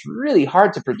band, it's really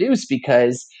hard to produce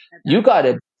because you got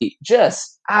to be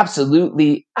just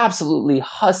absolutely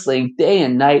hustling day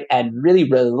and night and really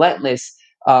relentless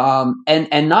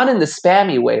and not in the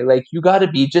spammy way. Like, you got to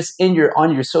be just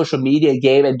on your social media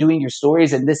game and doing your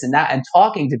stories and this and that and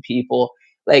talking to people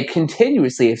like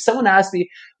continuously. If someone asks me,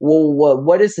 well,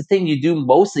 what is the thing you do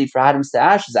mostly for Atoms to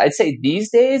Ashes? I'd say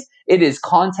these days it is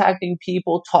contacting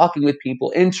people, talking with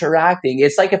people, interacting.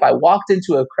 It's like if I walked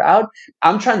into a crowd,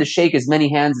 I'm trying to shake as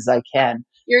many hands as I can,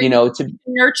 to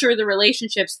nurture the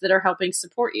relationships that are helping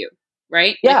support you,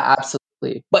 right? Yeah,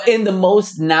 absolutely. But in the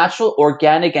most natural,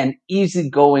 organic, and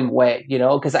easygoing way,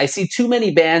 because I see too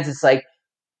many bands. It's like,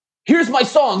 here's my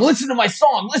song. Listen to my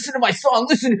song. Listen to my song.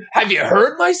 Listen. Have you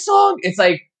heard my song? It's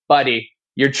like, buddy,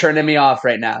 you're turning me off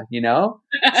right now,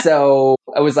 So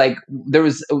I was like,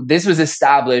 this was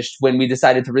established when we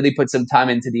decided to really put some time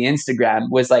into the Instagram,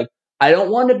 was like, I don't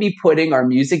want to be putting our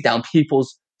music down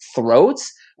people's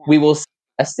throats. We will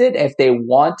suggest it. If they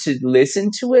want to listen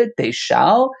to it, they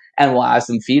shall, and we'll ask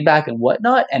them feedback and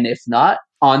whatnot. And if not,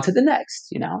 on to the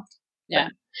next, Yeah.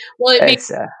 Well,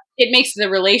 it makes the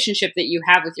relationship that you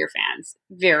have with your fans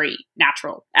very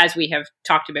natural, as we have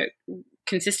talked about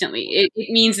consistently.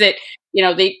 It means that,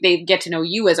 they get to know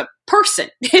you as a person,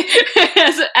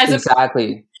 as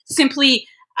exactly. Simply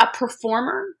a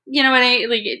performer,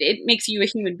 it makes you a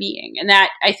human being. And that,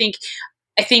 I think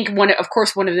one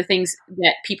of the things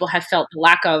that people have felt the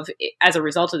lack of as a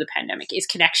result of the pandemic is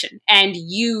connection. And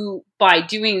you, by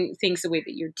doing things the way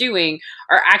that you're doing,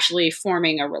 are actually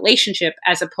forming a relationship,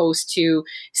 as opposed to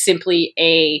simply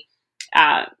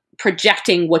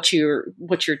projecting what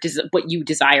you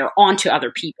desire onto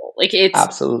other people. Like, it's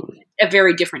absolutely a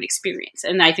very different experience.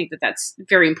 And I think that that's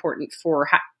very important for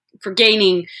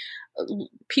gaining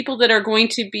people that are going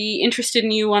to be interested in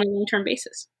you on a long-term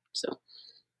basis. So.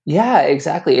 Yeah,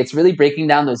 exactly. It's really breaking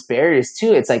down those barriers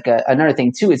too. It's like another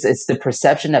thing too. It's the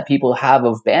perception that people have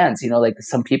of bands. Like,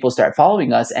 some people start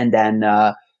following us and then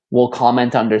will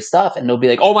comment on their stuff and they'll be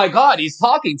like, "Oh my God, he's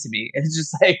talking to me." And it's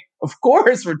just like, of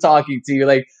course we're talking to you.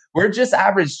 Like, we're just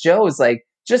average Joes, like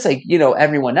just like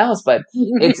everyone else. But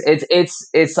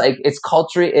it's like it's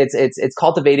culture. It's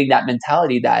cultivating that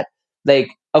mentality that, like,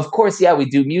 of course, yeah, we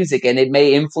do music and it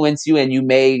may influence you and you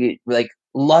may like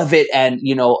love it and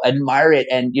admire it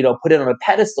and put it on a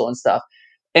pedestal and stuff.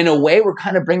 In a way, we're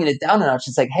kind of bringing it down a notch.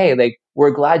 It's like, hey, like,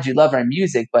 we're glad you love our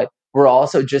music, but we're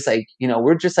also just like,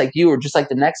 we're just like you, we're just like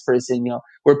the next person.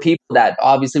 We're people that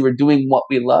obviously we're doing what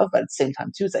we love, but at the same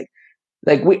time too, it's like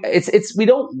we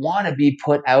don't want to be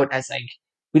put out as like,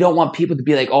 we don't want people to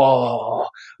be like, "Oh,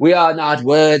 we are not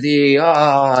worthy."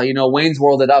 Wayne's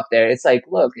World it up there. It's like,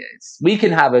 look, we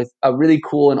can have a really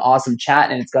cool and awesome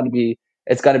chat, and it's gonna be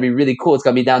really cool. It's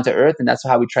gonna be down to earth, and that's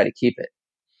how we try to keep it.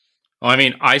 Well, I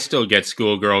mean, I still get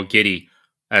schoolgirl giddy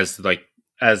as the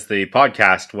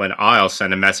podcast when I'll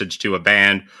send a message to a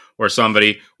band or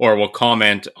somebody, or will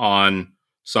comment on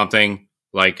something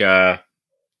like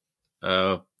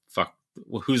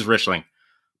who's Rishling?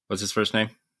 What's his first name?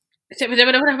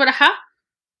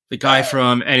 The guy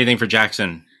from Anything for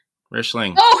Jackson.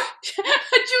 Rishling. Oh,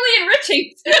 Julian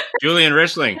Richings. Julian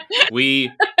Rishling.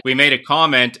 We made a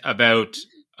comment about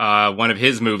one of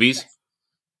his movies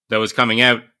that was coming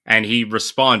out, and he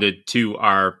responded to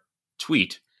our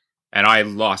tweet, and I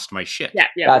lost my shit. Yeah.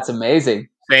 That's amazing.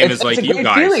 It's like you guys. It's a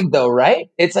great feeling, though, right?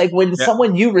 It's like when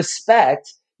someone you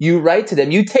respect, you write to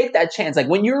them, you take that chance. Like,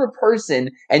 when you're a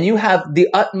person and you have the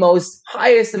utmost,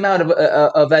 highest amount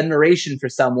of admiration for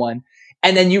someone,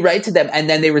 and then you write to them and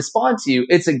then they respond to you,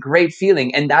 it's a great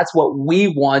feeling. And that's what we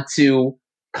want to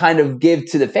kind of give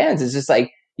to the fans. It's just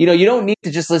like, you don't need to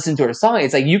just listen to our song.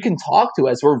 It's like, you can talk to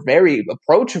us. We're very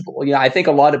approachable. I think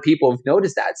a lot of people have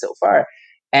noticed that so far.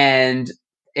 And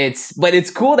but it's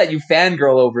cool that you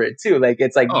fangirl over it too. Like,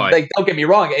 it's like, don't get me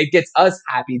wrong, it gets us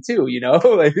happy too,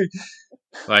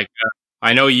 Like,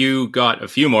 I know you got a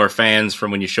few more fans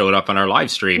from when you showed up on our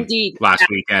live stream last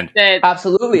weekend.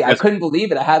 Absolutely. I couldn't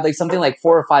believe it. I had like something like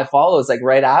 4 or 5 follows like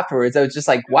right afterwards. I was just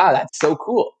like, wow, that's so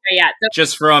cool. Yeah.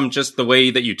 Just from the way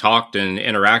that you talked and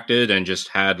interacted and just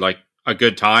had like a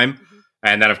good time. Mm-hmm.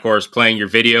 And then, of course, playing your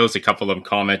videos, a couple of them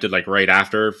commented like right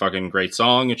after, fucking great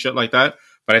song and shit like that.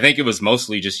 But I think it was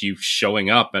mostly just you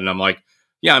showing up. And I'm like,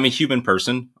 yeah, I'm a human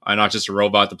person. I'm not just a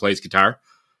robot that plays guitar.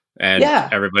 And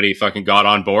everybody fucking got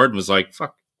on board and was like,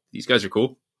 fuck, these guys are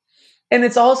cool. And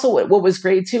it's also what was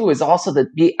great too is also to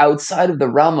be outside of the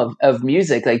realm of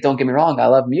music. Like, don't get me wrong, I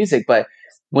love music, but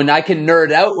when I can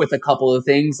nerd out with a couple of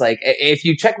things, like if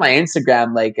you check my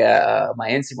Instagram, like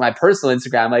my personal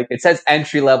Instagram, like it says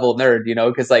entry level nerd,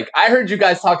 because like I heard you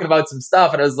guys talking about some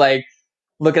stuff and I was like,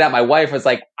 looking at my wife, I was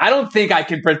like, I don't think I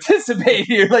can participate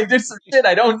here. Like, there's some shit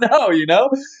I don't know,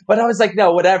 but I was like,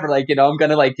 no, whatever. Like, I'm going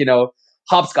to like,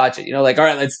 hopscotch it, like, all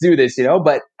right, let's do this,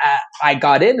 but I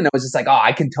got in and I was just like, oh,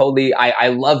 I can totally, I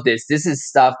love this. This is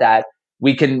stuff that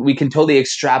we can totally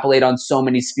extrapolate on so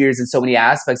many spheres and so many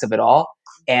aspects of it all.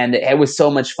 And it was so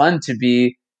much fun to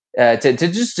be, to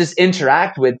just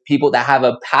interact with people that have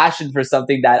a passion for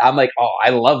something that I'm like, oh, I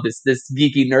love this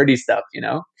geeky, nerdy stuff, you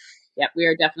know? Yeah, we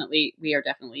are definitely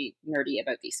nerdy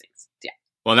about these things. Yeah.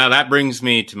 Well, now that brings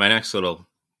me to my next little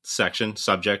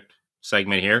subject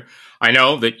segment here. I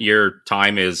know that your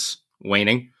time is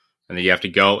waning and that you have to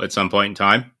go at some point in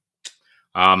time.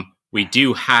 We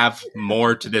do have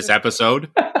more to this episode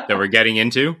that we're getting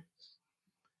into,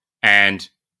 and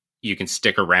you can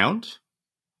stick around.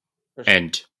 Sure.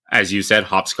 And as you said,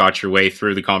 hopscotch your way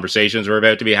through the conversations we're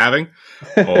about to be having,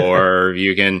 or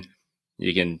you can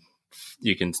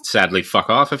sadly fuck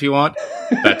off if you want.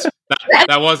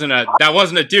 That wasn't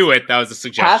a do it. That was a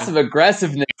suggestion. Passive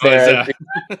aggressiveness there.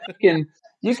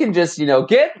 You can just,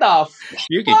 get the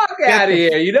fuck out of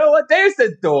here. You know what? There's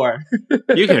the door.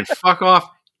 You can fuck off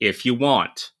if you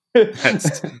want.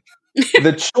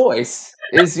 The choice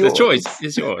is yours. The choice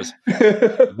is yours.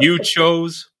 You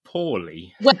chose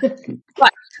poorly.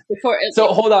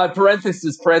 So hold on,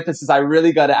 parenthesis. I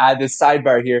really got to add this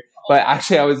sidebar here. But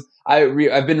actually,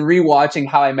 I've been rewatching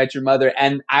How I Met Your Mother,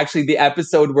 and actually the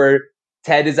episode where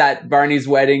Ted is at Barney's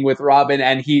wedding with Robin,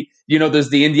 and he, there's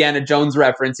the Indiana Jones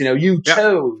reference. You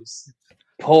chose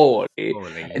poorly.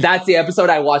 That's the episode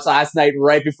I watched last night,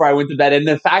 right before I went to bed. And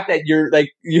the fact that you're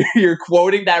you're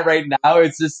quoting that right now,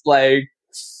 it's just like,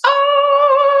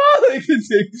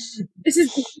 this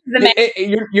is the man.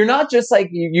 You're not just like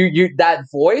you that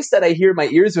voice that I hear in my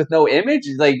ears with no image.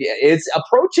 Like it's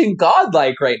approaching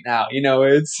godlike right now.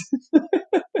 It's. Don't tell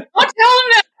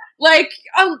him that. Like,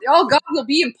 oh God, will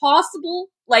be impossible.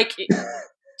 Like,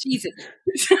 Jesus.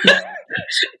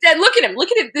 Dad, look at him.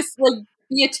 Look at this like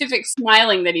beatific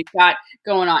smiling that he's got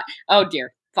going on. Oh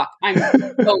dear, fuck, I'm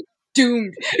so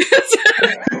doomed.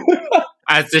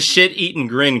 As the shit-eating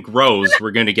grin grows,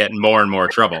 we're going to get in more and more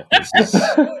trouble. This is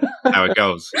how it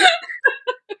goes.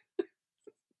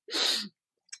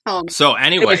 So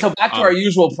anyway, so back to our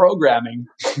usual programming.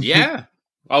 Yeah.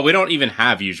 Well, we don't even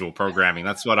have usual programming.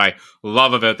 That's what I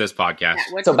love about this podcast.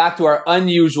 Yeah, so back to our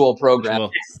unusual program.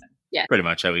 Yeah, pretty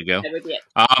much how we go. That would be it.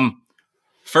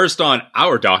 First on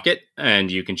our docket, and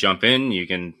you can jump in. You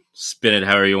can spin it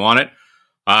however you want it.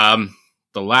 The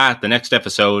next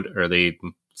episode, or the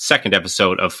second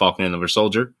episode of Falcon and the Winter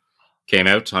Soldier, came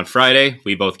out on Friday.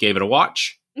 We both gave it a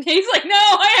watch. He's like, no,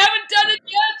 I haven't done it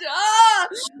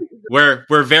yet.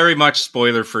 We're very much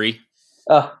spoiler free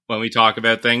when we talk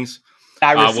about things.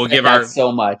 I respect that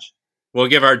so much. We'll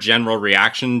give our general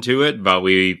reaction to it, but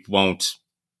we won't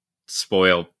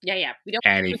spoil. Yeah. We don't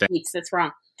anything. That's wrong.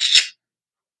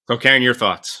 So, Karen, your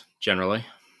thoughts generally?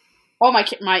 Oh my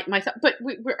thought, but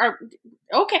we're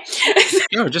okay.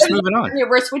 No, just moving on.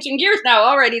 We're switching gears now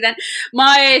already. Then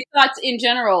my thoughts in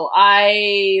general.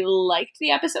 I liked the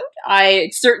episode. I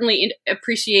certainly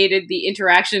appreciated the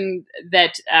interaction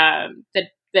that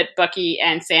Bucky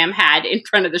and Sam had in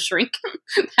front of the shrink.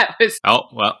 That was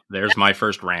there's my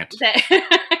first rant. See,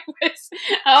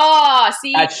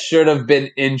 that should have been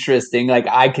interesting. Like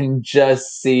I can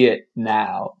just see it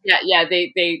now. Yeah.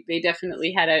 They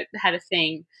definitely had a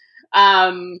thing.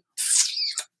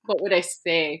 What would I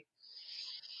say?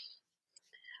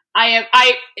 I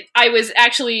was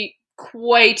actually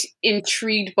quite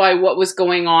intrigued by what was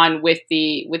going on with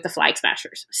the Flag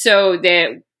Smashers. So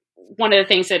one of the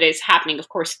things that is happening, of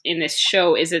course, in this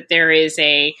show is that there is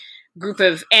a group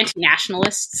of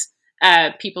anti-nationalists,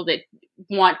 people that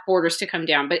want borders to come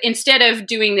down, but instead of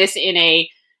doing this in a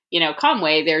calm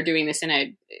way, they're doing this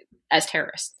as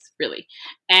terrorists. Really,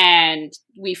 and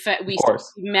we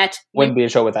met. Wouldn't be a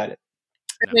show without it.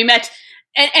 We met,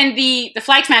 and the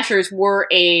Flag Smashers were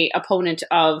a opponent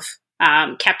of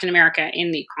Captain America in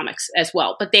the comics as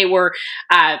well. But they were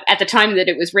at the time that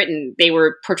it was written, they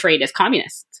were portrayed as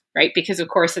communists, right? Because of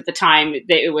course at the time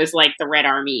it was like the Red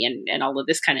Army and all of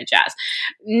this kind of jazz.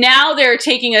 Now they're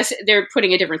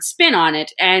putting a different spin on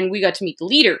it, and we got to meet the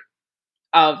leader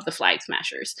of the Flag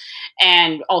Smashers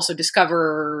and also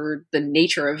discover the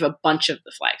nature of a bunch of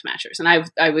the Flag Smashers. And I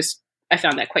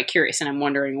found that quite curious, and I'm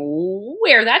wondering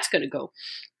where that's going to go.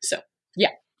 So,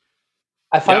 yeah.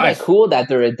 I find that cool that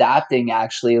they're adapting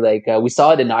actually. Like we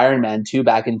saw it in Iron Man 2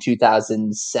 back in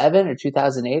 2007 or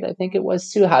 2008, I think it was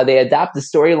too, how they adapt the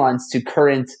storylines to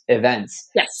current events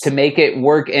to make it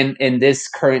work in this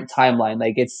current timeline.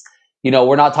 Like it's,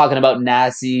 we're not talking about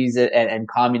Nazis and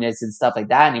communists and stuff like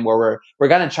that anymore. We're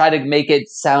going to try to make it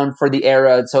sound for the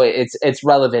era, so it's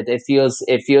relevant. It feels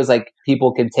like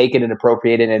people can take it and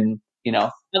appropriate it and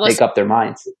make up their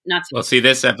minds. Well, see,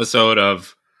 this episode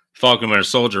of Falcon Winter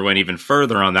Soldier went even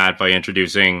further on that by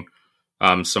introducing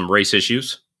some race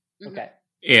issues Okay.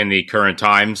 in the current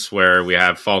times, where we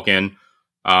have Falcon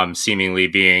seemingly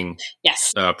being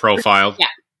Yes. profiled Yeah.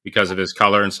 because of his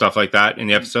color and stuff like that in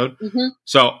the episode. Mm-hmm.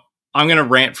 So I'm going to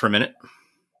rant for a minute.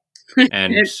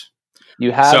 And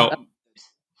You have so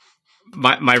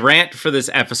my rant for this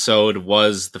episode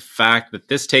was the fact that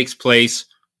this takes place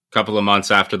a couple of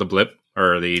months after the blip,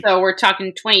 So we're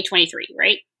talking 2023,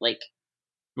 right? Like,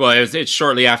 well, it's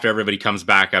shortly after everybody comes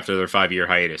back after their 5-year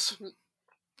hiatus. Mm-hmm.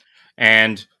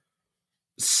 And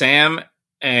Sam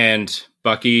and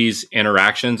Bucky's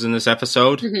interactions in this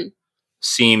episode mm-hmm.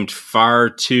 seemed far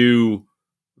too,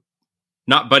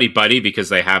 not buddy-buddy because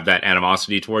they have that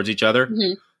animosity towards each other,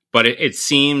 Mm-hmm. but it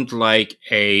seemed like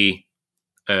a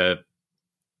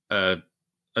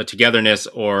togetherness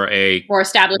or a more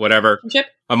established whatever,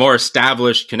 relationship. a more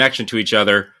established connection to each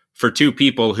other for two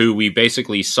people who we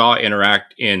basically saw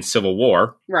interact in Civil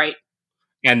War, Right.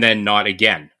 and then not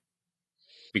again.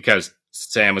 Because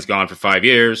Sam was gone for 5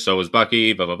 years, so was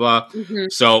Bucky, blah, blah, blah. Mm-hmm.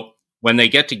 So when they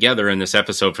get together in this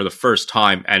episode for the first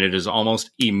time, and it is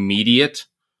almost immediate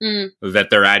that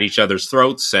they're at each other's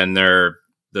throats, and they're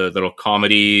the little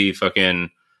comedy fucking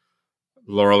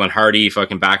Laurel and Hardy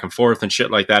fucking back and forth and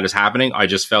shit like that is happening, I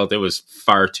just felt it was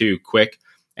far too quick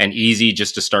and easy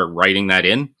just to start writing that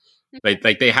in.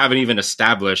 Like they haven't even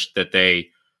established that they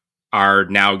are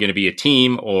now going to be a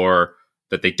team or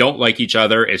that they don't like each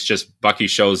other. It's just Bucky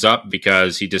shows up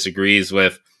because he disagrees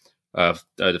with a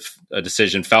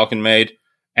decision Falcon made,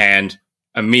 and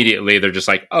immediately they're just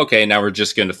like, okay, now we're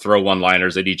just going to throw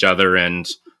one-liners at each other and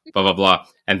blah, blah, blah.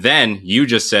 And then you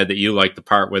just said that you liked the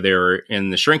part where they were in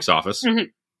the shrink's office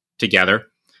together.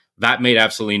 That made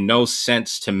absolutely no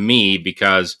sense to me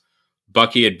because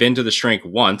Bucky had been to the shrink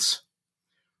once.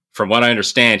 From what I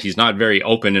understand, he's not very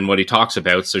open in what he talks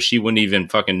about, so she wouldn't even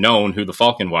fucking known who the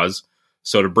Falcon was.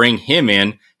 So to bring him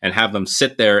in and have them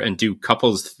sit there and do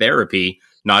couples therapy,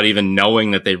 not even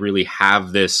knowing that they really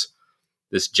have this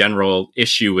general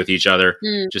issue with each other,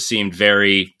 just seemed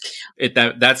very...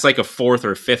 That's like a 4th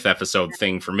or 5th episode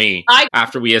thing for me,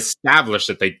 after we established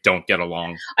that they don't get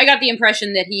along. I got the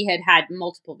impression that he had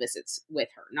multiple visits with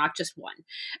her, not just one.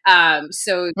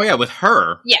 So, oh yeah, with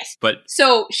her. Yes. But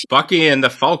so Bucky and the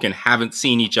Falcon haven't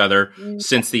seen each other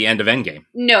since the end of Endgame.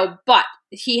 No, but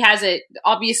he has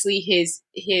obviously his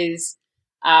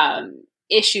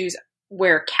issues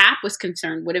where Cap was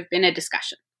concerned would have been a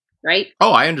discussion. Right?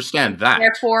 Oh, I understand that.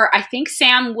 Therefore, I think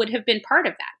Sam would have been part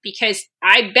of that because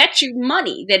I bet you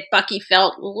money that Bucky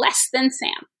felt less than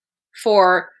Sam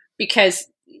because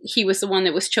he was the one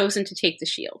that was chosen to take the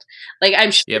shield. Like, I'm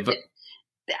sure. Yeah, but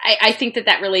I think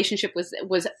that relationship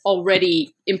was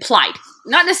already implied,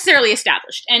 not necessarily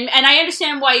established. And I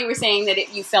understand why you were saying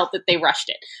that you felt that they rushed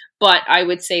it, but I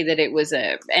would say that it was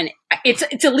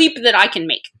it's a leap that I can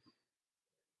make.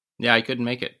 Yeah, I couldn't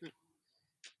make it.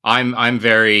 I'm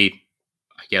very,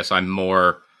 I guess I'm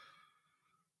more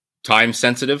time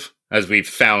sensitive, as we've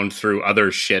found through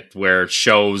other shit where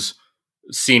shows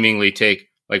seemingly take,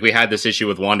 like we had this issue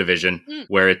with WandaVision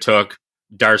where it took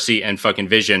Darcy and fucking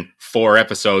Vision 4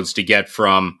 episodes to get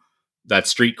from that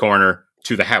street corner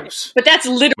to the house. But that's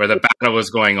literally where the battle was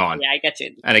going on. Yeah, I get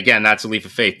you. And again, that's a leap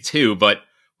of faith too, but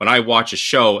when I watch a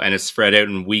show and it's spread out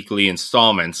in weekly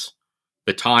installments,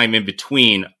 the time in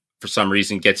between for some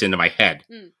reason gets into my head,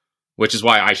 which is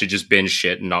why I should just binge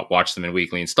shit and not watch them in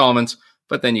weekly installments.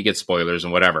 But then you get spoilers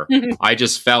and whatever. I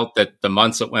just felt that the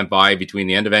months that went by between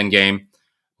the end of Endgame,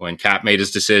 when Cap made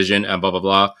his decision and blah, blah,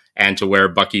 blah, and to where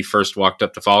Bucky first walked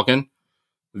up to Falcon,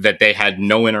 that they had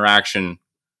no interaction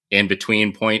in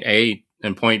between point A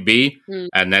and point B,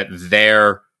 and that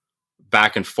their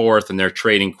back and forth and their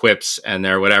trading quips and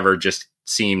their whatever just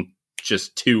seemed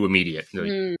just too immediate.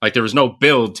 Like there was no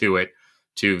build to it,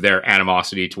 to their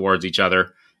animosity towards each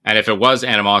other. And if it was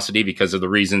animosity because of the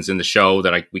reasons in the show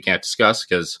that we can't discuss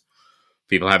because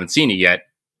people haven't seen it yet,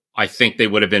 I think they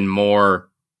would have been more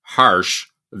harsh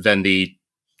than the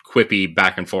quippy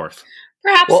back and forth.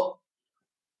 Perhaps. Well,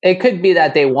 it could be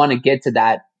that they want to get to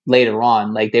that later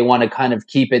on. Like they want to kind of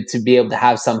keep it to be able to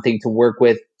have something to work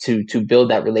with to build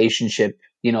that relationship,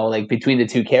 like between the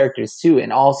two characters too.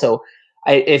 And also,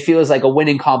 it feels like a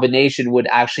winning combination would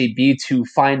actually be to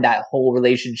find that whole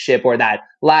relationship or that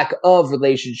lack of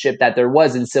relationship that there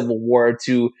was in Civil War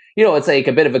to, it's like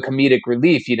a bit of a comedic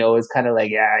relief, it's kind of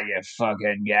like, yeah, you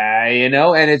fucking guy,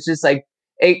 and it's just like,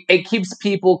 it keeps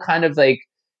people kind of like,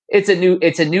 it's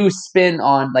a new spin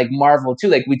on like Marvel too.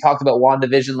 Like we talked about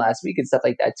WandaVision last week and stuff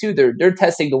like that too. They're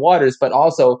testing the waters, but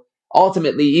also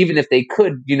ultimately, even if they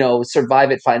could, survive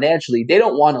it financially, they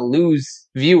don't want to lose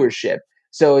viewership.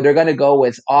 So they're going to go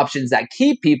with options that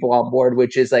keep people on board,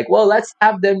 which is like, well, let's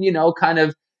have them, kind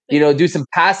of, do some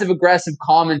passive aggressive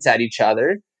comments at each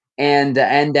other. And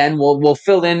then we'll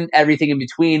fill in everything in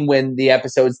between when the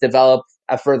episodes develop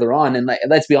further on. And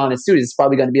let's be honest too, it's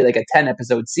probably going to be like a 10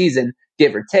 episode season,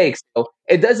 give or take. So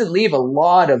it doesn't leave a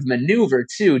lot of maneuver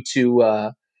too,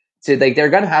 to like, they're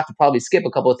going to have to probably skip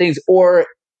a couple of things or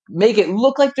make it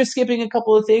look like they're skipping a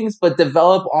couple of things, but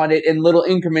develop on it in little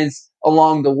increments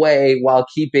along the way while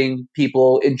keeping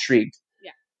people intrigued.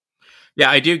 Yeah,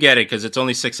 I do get it because it's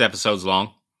only 6 episodes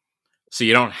long. So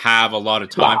you don't have a lot of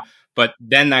time. Wow. But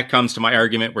then that comes to my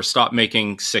argument where stop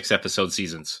making 6 episode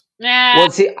seasons. Well,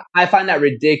 see, I find that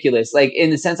ridiculous. Like, in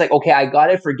the sense, like, okay, I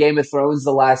got it for Game of Thrones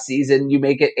the last season. You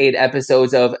make it 8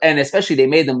 episodes of, and especially they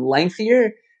made them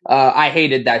lengthier. I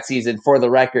hated that season, for the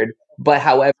record. But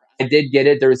however, I did get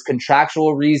it. There was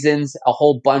contractual reasons, a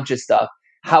whole bunch of stuff.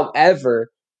 However,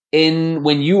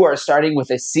 when you are starting with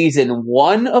a season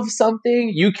 1 of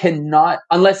something, you cannot,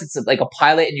 unless it's like a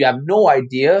pilot and you have no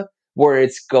idea where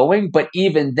it's going. But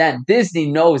even then,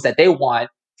 Disney knows that they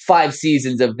want 5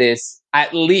 seasons of this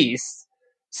at least.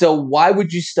 So why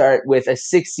would you start with a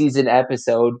 6-season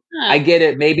episode? I get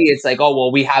it. Maybe it's like, oh,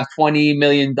 well, we have $20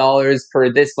 million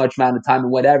for this much amount of time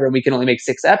and whatever, and we can only make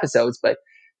 6 episodes. But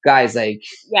guys, like...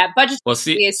 Yeah, budget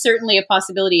is certainly a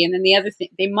possibility. And then the other thing,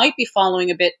 they might be following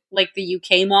a bit like the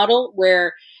UK model,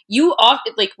 where you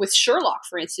often, like with Sherlock,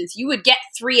 for instance, you would get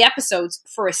 3 episodes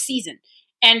for a season,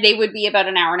 and they would be about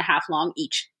an hour and a half long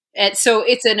each. And so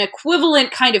it's an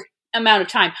equivalent kind of amount of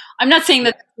time. I'm not saying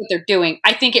that that's what they're doing.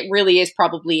 I think it really is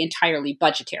probably entirely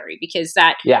budgetary, because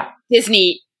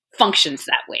Disney functions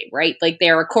that way, right? Like,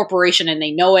 they're a corporation and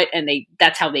they know it, and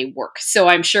that's how they work. So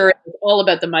I'm sure it's all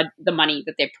about the money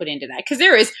that they put into that, because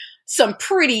there is some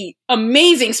pretty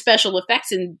amazing special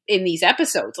effects in these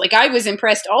episodes. Like, I was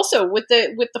impressed also with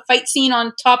the fight scene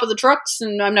on top of the trucks,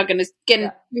 and I'm not going to get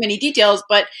into too many details,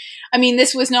 but I mean,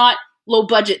 this was not low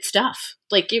budget stuff.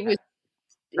 Like, it was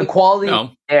the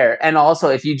quality there. And also,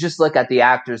 if you just look at the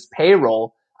actors'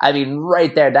 payroll, I mean,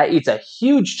 right there, that eats a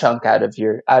huge chunk out of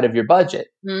your budget,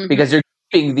 because you're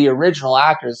keeping the original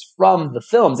actors from the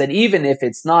films. And even if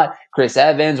it's not Chris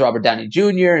Evans, Robert Downey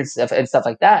Jr. and stuff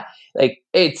like that, like,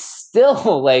 it's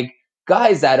still like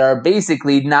guys that are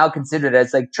basically now considered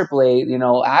as like AAA,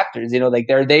 actors. Like,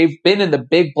 they've been in the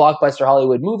big blockbuster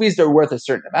Hollywood movies. They're worth a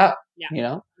certain amount.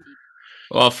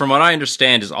 Well, from what I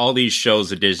understand, is all these shows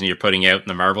that Disney are putting out in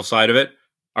the Marvel side of it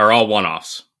are all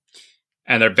one-offs.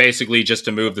 And they're basically just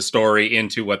to move the story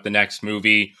into what the next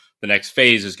movie, the next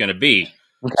phase is going to be.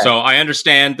 Okay. So I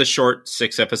understand the short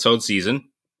 6-episode season,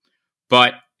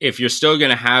 but if you're still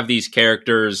going to have these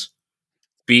characters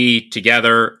be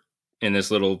together in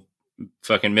this little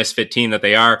fucking misfit team that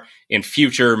they are in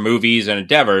future movies and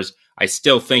endeavors, I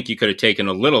still think you could have taken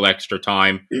a little extra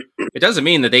time. It doesn't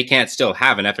mean that they can't still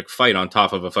have an epic fight on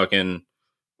top of a fucking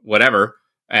whatever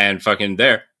and fucking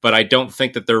there. But I don't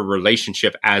think that their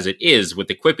relationship as it is with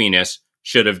the quippiness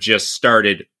should have just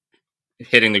started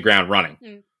hitting the ground running.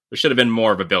 There should have been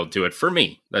more of a build to it for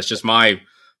me. That's just my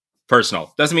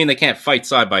personal. Doesn't mean they can't fight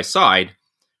side by side.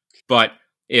 But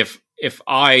if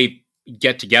I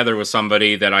get together with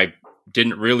somebody that I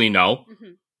didn't really know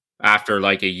after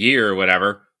like a year or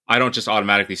whatever, I don't just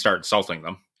automatically start insulting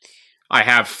them. I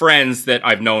have friends that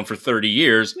I've known for 30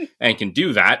 years and can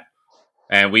do that.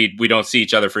 And we don't see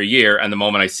each other for a year. And the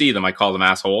moment I see them, I call them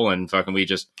asshole, and fucking we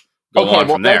just go on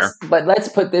from there. But let's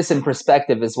put this in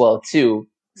perspective as well, too.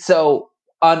 So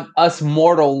on us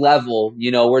mortal level,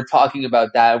 we're talking about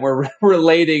that. And we're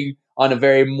relating on a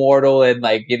very mortal and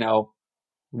no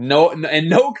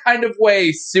kind of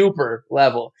way super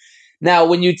level. Now,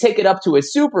 when you take it up to a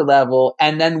super level,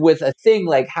 and then with a thing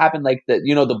like happened, like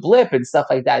the blip and stuff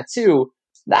like that too,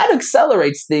 that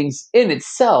accelerates things in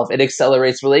itself. It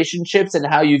accelerates relationships and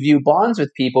how you view bonds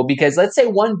with people. Because let's say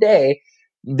one day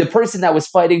the person that was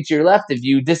fighting to your left of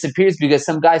you disappears because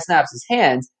some guy snaps his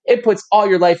hands. It puts all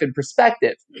your life in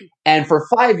perspective. And for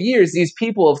 5 years, these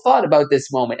people have thought about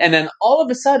this moment, and then all of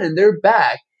a sudden they're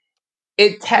back.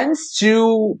 It tends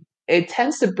to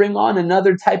bring on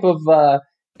another type of.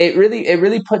 It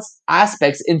really puts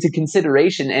aspects into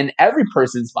consideration in every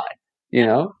person's mind,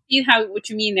 See what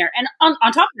you mean there. And on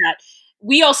top of that,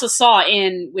 we also saw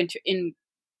in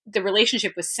the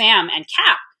relationship with Sam and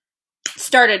Cap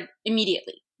started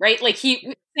immediately, right? Like,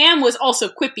 Sam was also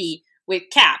quippy with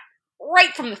Cap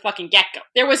right from the fucking get-go.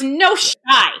 There was no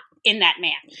shy in that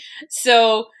man.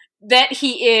 So that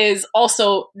he is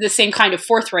also the same kind of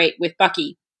forthright with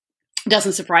Bucky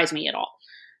doesn't surprise me at all.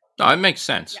 No, it makes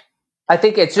sense. Yeah. I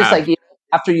think it's just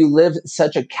after you live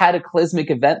such a cataclysmic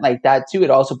event like that too, it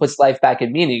also puts life back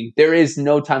in meaning. There is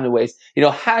no time to waste.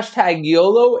 Hashtag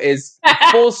YOLO is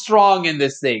full strong in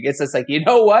this thing. It's just like, you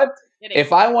know what?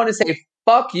 If I want to say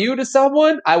fuck you to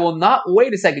someone, I will not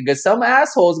wait a second, because some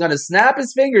asshole is going to snap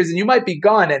his fingers and you might be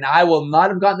gone, and I will not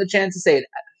have gotten the chance to say that.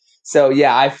 So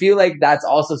yeah, I feel like that's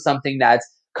also something that's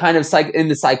kind of in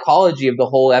the psychology of the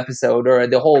whole episode, or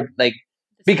the whole, like,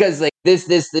 because like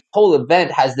this whole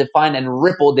event has defined and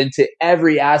rippled into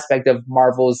every aspect of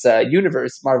Marvel's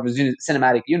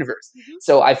cinematic universe. Mm-hmm.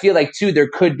 So I feel like too, there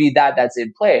could be that's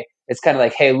in play. It's kind of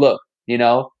like, hey, look,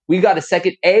 we got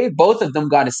both of them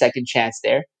got a second chance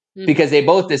there, mm-hmm. because they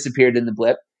both disappeared in the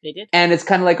blip. They did. And it's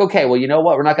kind of like, okay, well, you know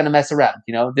what? We're not going to mess around.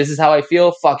 This is how I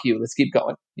feel. Fuck you. Let's keep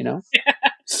going.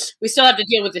 We still have to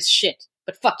deal with this shit,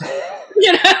 but fuck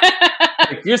you.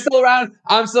 Like, you're still around.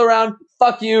 I'm still around.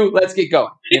 Fuck you. Let's get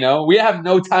going. We have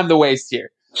no time to waste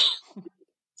here.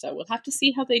 So we'll have to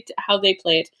see how they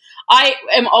play it. I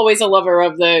am always a lover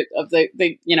of the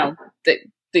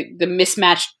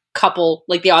mismatched couple,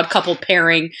 like the odd couple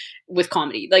pairing with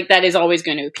comedy. Like, that is always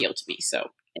going to appeal to me. So.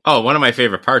 Oh, one of my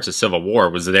favorite parts of Civil War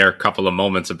was their couple of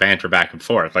moments of banter back and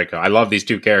forth. Like, I love these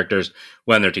two characters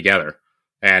when they're together,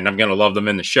 and I'm going to love them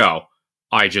in the show.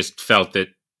 I just felt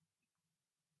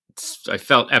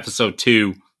episode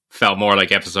 2 felt more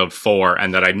like episode 4,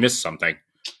 and that I'd missed something,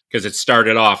 because it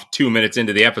started off 2 minutes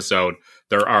into the episode.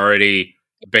 They're already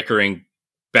bickering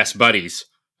best buddies.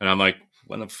 And I'm like,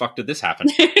 when the fuck did this happen?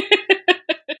 I'm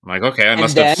like, okay, I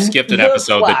must have skipped an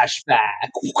episode.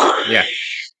 Flashback. Yeah.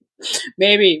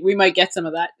 Maybe we might get some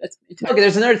of that. Okay,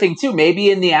 there's another thing too.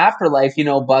 Maybe in the afterlife,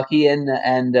 Bucky and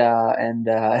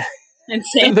the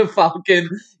Falcon,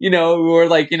 were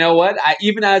like, you know what?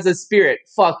 Even as a spirit,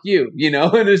 fuck you,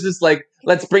 And it's just like,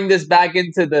 let's bring this back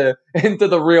into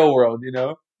the real world,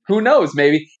 Who knows?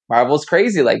 Maybe Marvel's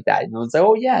crazy like that. It's like,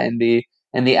 oh yeah, in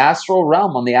the astral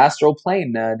realm, on the astral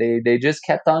plane, they just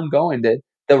kept on going.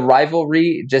 The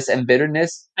rivalry and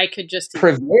bitterness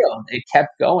prevailed. It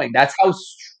kept going. That's how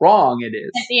strong it is.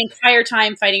 And the entire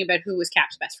time fighting about who was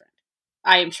Cap's best friend.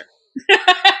 I am sure.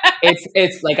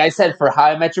 It's like I said for How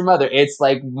I Met Your Mother. It's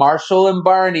like Marshall and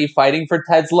Barney fighting for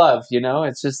Ted's love.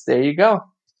 It's just, there you go.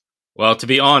 Well, to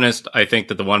be honest, I think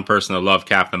that the one person that loved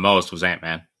Cap the most was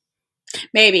Ant-Man.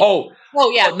 Maybe. Oh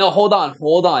yeah. No, hold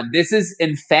on. This is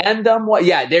in fandom. What?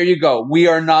 Yeah, there you go. We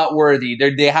are not worthy.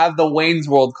 They have the Wayne's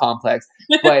World complex.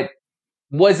 But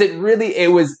was it really?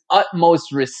 It was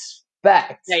utmost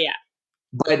respect. Yeah.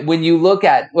 But when you look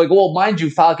at, like, well, mind you,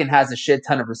 Falcon has a shit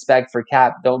ton of respect for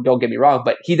Cap. Don't get me wrong,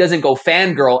 but he doesn't go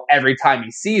fangirl every time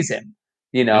he sees him.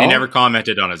 And he never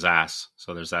commented on his ass.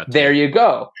 So there's that. There you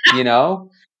go.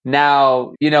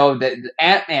 Now, the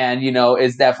Ant-Man,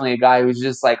 is definitely a guy who's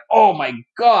just like, oh my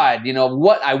God,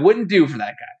 what I wouldn't do for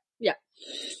that guy. Yeah.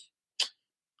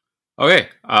 Okay.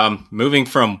 Moving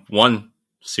from one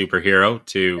superhero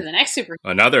to the next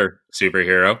another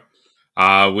superhero.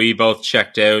 We both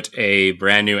checked out a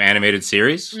brand new animated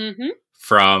series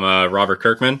from Robert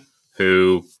Kirkman,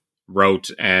 who wrote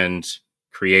and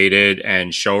created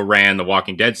and show ran the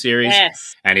Walking Dead series.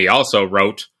 Yes. And he also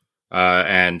wrote,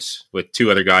 and with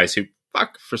two other guys who,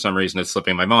 for some reason it's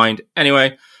slipping my mind.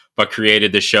 Anyway, but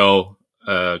created the show,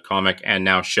 comic, and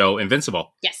now show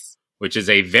Invincible. Yes. Which is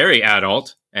a very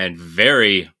adult and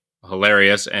very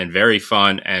hilarious and very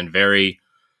fun and very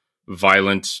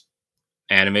violent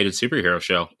animated superhero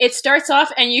show. It starts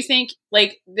off and you think,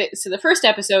 like, so the first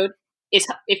episode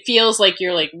it feels like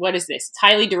you're like, what is this? It's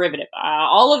highly derivative.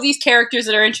 All of these characters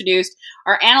that are introduced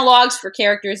are analogs for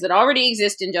characters that already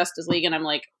exist in Justice League, and I'm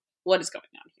like, what is going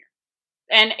on here?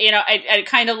 And I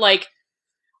kind of like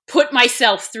put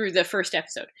myself through the first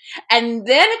episode, and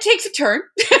then it takes a turn,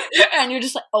 and you're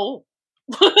just like, oh.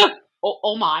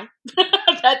 oh my,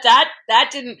 that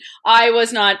didn't, I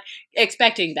was not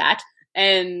expecting that.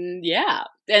 And yeah.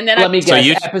 And then let me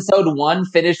guess, episode 1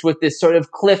 finished with this sort of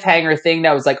cliffhanger thing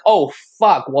that was like, oh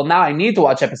fuck, well now I need to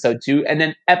watch episode 2. And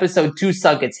then episode 2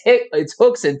 sunk its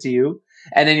hooks into you.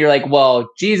 And then you're like, well,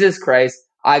 Jesus Christ,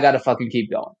 I gotta fucking keep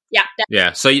going. Yeah.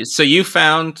 Yeah. So you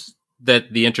found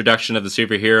that the introduction of the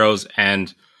superheroes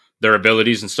and their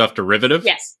abilities and stuff derivative?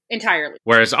 Yes, entirely.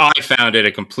 Whereas I found it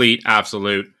a complete,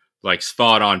 absolute, like,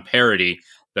 spot on parody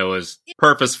that was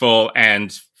purposeful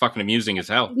and fucking amusing as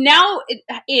hell. Now,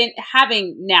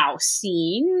 having now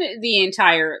seen the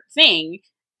entire thing,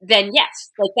 then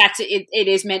yes, like that's it. It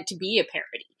is meant to be a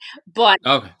parody, but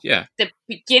the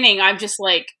beginning, I'm just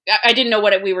like, I didn't know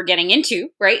what we were getting into,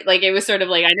 right? Like, it was sort of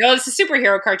like, I know it's a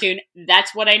superhero cartoon.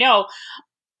 That's what I know.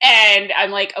 And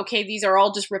I'm like, okay, these are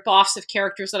all just rip-offs of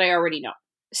characters that I already know.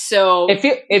 So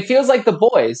it feels like The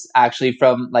Boys, actually,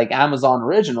 from like Amazon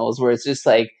Originals, where it's just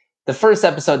like the first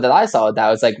episode that I saw, that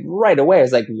was like right away. It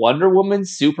was like Wonder Woman,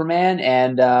 Superman,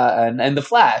 and the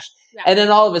Flash, yeah. and then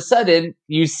all of a sudden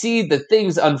you see the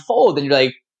things unfold, and you're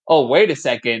like, oh, wait a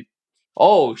second,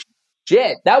 oh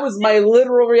shit! That was my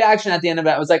literal reaction at the end of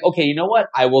it. I was like, okay, you know what?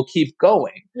 I will keep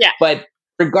going. Yeah. But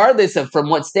regardless of from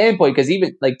what standpoint, because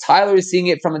even like Tyler is seeing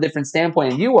it from a different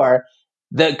standpoint, and you are.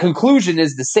 The conclusion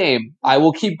is the same. I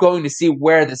will keep going to see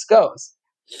where this goes.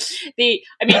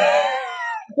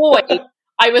 Boy,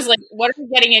 I was like, what are we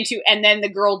getting into? And then the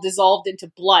girl dissolved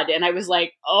into blood. And I was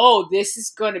like, oh, this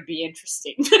is going to be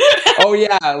interesting. Oh,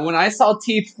 yeah. When I saw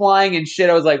teeth flying and shit,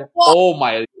 I was like, oh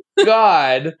my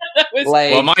God.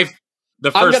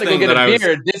 The first I'm going to go get a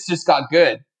beer. This just got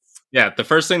good. Yeah, the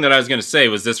first thing that I was going to say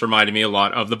was this reminded me a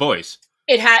lot of The Boys.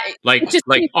 It had like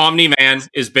Omni-Man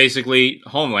is basically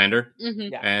Homelander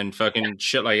mm-hmm. and fucking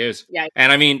shit like this. Yeah.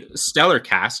 And I mean, stellar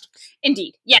cast.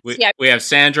 Indeed. Yes. We have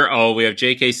Sandra Oh, we have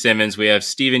J.K. Simmons, we have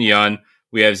Stephen Yeun,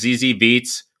 we have ZZ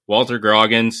Beetz, Walter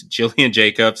Goggins, Jillian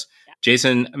Jacobs,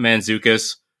 Jason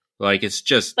Mantzoukas. Like, it's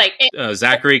just like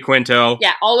Zachary Quinto.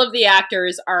 Yeah, all of the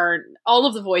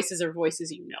voices are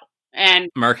voices you know. And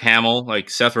Mark Hamill, like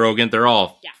Seth Rogen, they're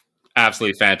all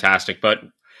absolutely fantastic. But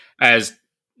as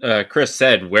Chris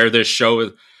said, where this show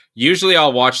is, usually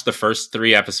I'll watch the first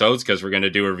 3 episodes because we're going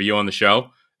to do a review on the show,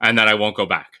 and then I won't go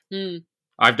back.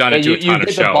 I've done it to a ton of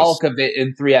shows. You get the bulk of it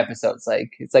in 3 episodes.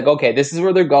 Like, it's like, okay, this is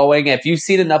where they're going. If you've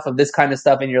seen enough of this kind of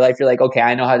stuff in your life, you're like, okay,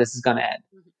 I know how this is going to end.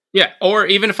 Yeah, or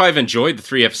even if I've enjoyed the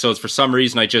 3 episodes, for some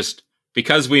reason,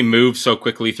 because we move so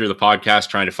quickly through the podcast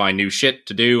trying to find new shit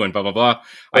to do and blah, blah, blah,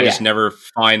 I just never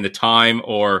find the time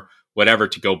or whatever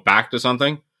to go back to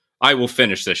something. I will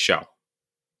finish this show.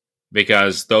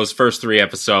 Because those first 3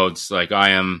 episodes, like, I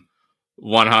am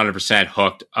 100%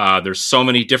 hooked. There's so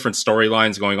many different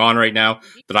storylines going on right now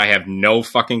that I have no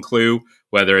fucking clue,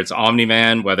 whether it's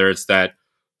Omni-Man, whether it's that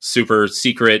super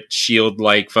secret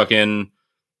shield-like fucking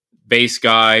base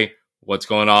guy, what's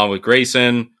going on with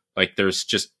Grayson. Like, there's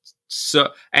just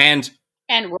so... And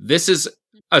this is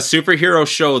a superhero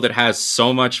show that has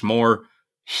so much more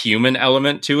human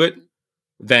element to it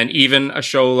than even a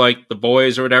show like The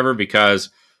Boys or whatever, because...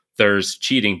 There's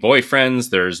cheating boyfriends,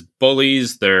 there's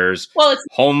bullies, there's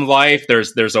home life,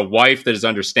 there's a wife that is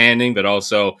understanding but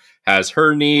also has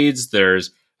her needs,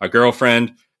 there's a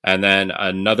girlfriend, and then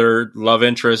another love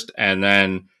interest, and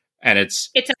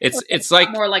it's like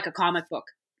more like a comic book.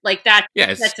 Like that. Yeah,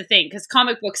 that's the thing, because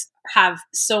comic books have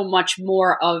so much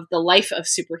more of the life of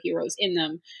superheroes in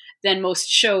them than most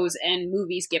shows and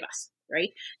movies give us, right?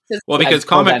 Well, because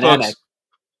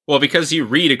because you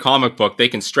read a comic book, they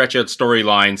can stretch out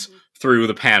storylines through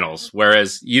the panels.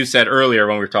 Whereas you said earlier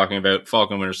when we were talking about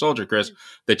Falcon Winter Soldier, Chris,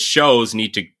 that shows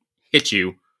need to hit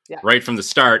you right from the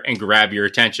start and grab your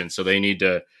attention. So they need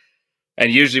to...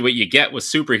 And usually what you get with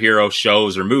superhero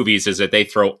shows or movies is that they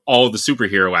throw all the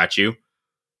superhero at you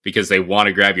because they want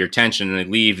to grab your attention and they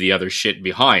leave the other shit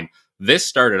behind. This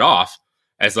started off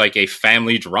as like a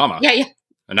family drama. Yeah.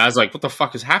 And I was like, what the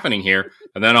fuck is happening here?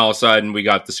 And then all of a sudden we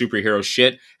got the superhero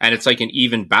shit, and it's like an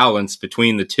even balance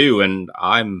between the two. And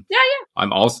I'm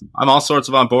all sorts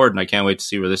of on board, and I can't wait to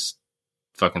see where this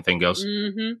fucking thing goes.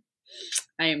 Mm-hmm.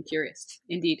 I am curious,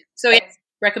 indeed. So yes,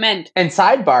 recommend. And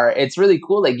sidebar, it's really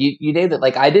cool. Like you named it.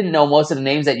 Like, I didn't know most of the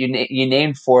names that you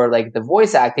named for like the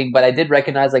voice acting, but I did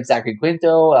recognize like Zachary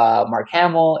Quinto, Mark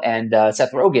Hamill, and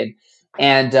Seth Rogen.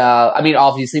 And I mean,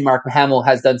 obviously, Mark Hamill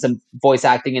has done some voice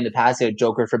acting in the past,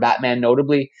 Joker for Batman,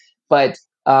 notably. But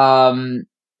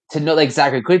to know like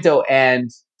Zachary Quinto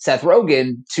and Seth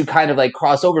Rogen to kind of like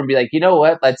cross over and be like, you know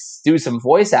what, let's do some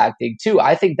voice acting too.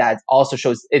 I think that also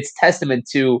shows it's testament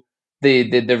to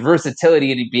the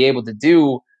versatility and to be able to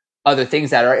do other things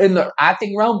that are in the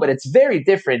acting realm, but it's very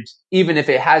different, even if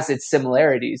it has its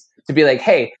similarities. To be like,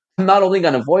 hey, I'm not only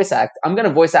going to voice act, I'm going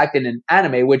to voice act in an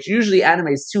anime, which usually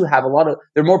animes too have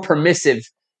they're more permissive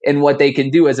in what they can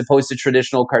do as opposed to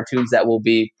traditional cartoons that will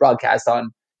be broadcast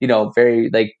on, very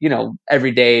like,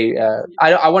 everyday,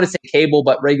 I want to say cable,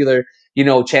 but regular,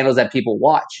 channels that people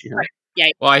watch. Right. Yeah.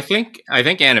 Well, I think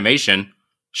animation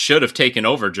should have taken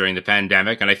over during the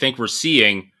pandemic. And I think we're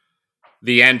seeing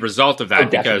the end result of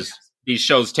that because these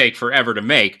shows take forever to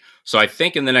make. So I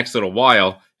think in the next little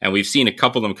while, and we've seen a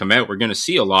couple of them come out, we're going to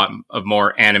see a lot of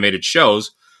more animated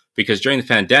shows, because during the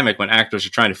pandemic, when actors are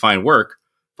trying to find work,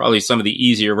 probably some of the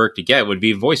easier work to get would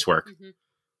be voice work. Mm-hmm.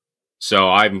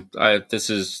 So this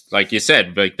is, like you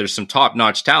said, like there's some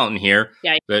top-notch talent here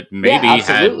that maybe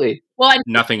had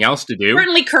nothing else to do.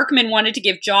 Certainly Kirkman wanted to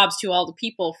give jobs to all the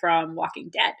people from Walking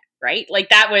Dead, right? Like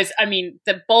that was, I mean,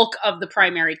 the bulk of the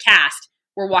primary cast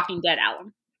or Walking Dead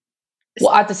alum.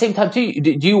 Well, at the same time, too,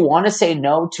 do you want to say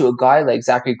no to a guy like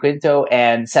Zachary Quinto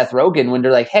and Seth Rogen when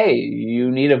they're like, "Hey, you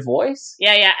need a voice"?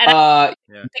 Yeah. And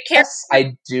Yeah. Yes,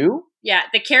 I do. Yeah,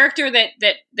 the character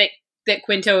that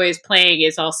Quinto is playing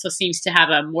is also seems to have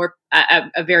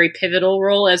a very pivotal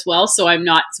role as well. So I'm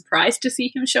not surprised to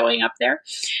see him showing up there.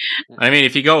 I mean,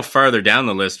 if you go farther down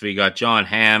the list, we got John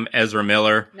Hamm, Ezra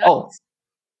Miller. Nice. Oh,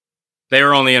 They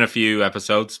were only in a few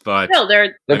episodes, but No,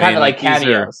 they're kind of like these are-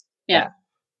 cameos. Yeah.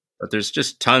 But there's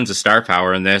just tons of star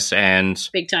power in this, and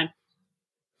big time.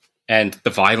 the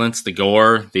violence, the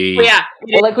gore, the Well, yeah,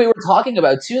 Well, like we were talking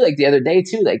about too, like the other day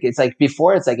too, like it's like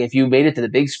before, it's like if you made it to the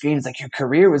big screen, it's like your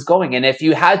career was going, and if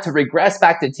you had to regress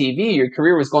back to TV, your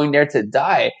career was going there to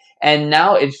die. And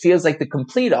now it feels like the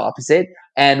complete opposite,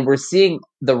 and we're seeing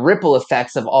the ripple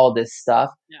effects of all this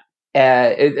stuff.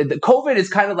 Yeah. The COVID is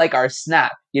kind of like our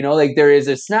snap, like there is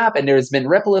a snap and there's been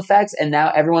ripple effects, and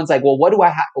now everyone's like, well, what do I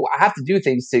have to do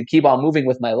things to keep on moving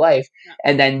with my life? Yeah.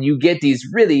 And then you get these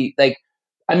really like,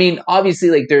 I mean, obviously,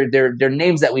 like they're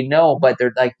names that we know, but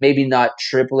they're like maybe not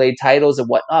AAA titles and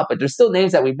whatnot, but they're still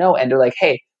names that we know, and they're like,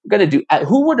 hey, we're gonna do.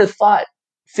 Who would have thought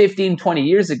 15, 20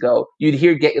 years ago you'd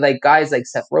hear like guys like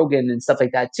Seth Rogen and stuff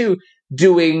like that too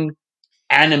doing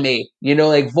anime,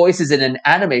 like voices in an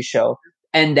anime show.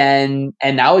 And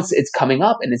now it's coming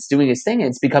up and it's doing its thing and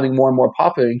it's becoming more and more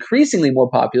popular, increasingly more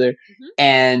popular. Mm-hmm.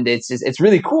 And it's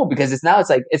really cool because it's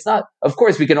not, of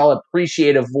course we can all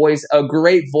appreciate a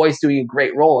great voice doing a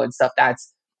great role and stuff.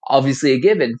 That's obviously a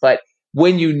given. But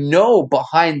when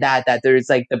behind that there's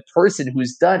like the person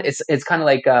who's done, it's kind of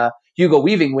like, Hugo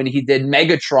Weaving when he did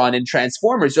Megatron in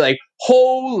Transformers. You're like,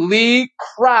 holy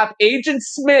crap, Agent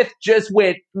Smith just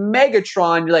went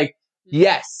Megatron. You're like,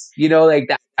 yes, like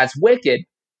that's wicked.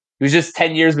 He was just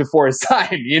 10 years before his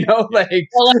time, like.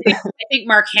 Well, I think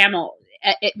Mark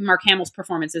Hamill's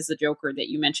performance as the Joker that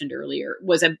you mentioned earlier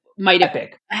is a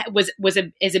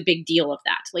big deal of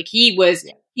that. Like he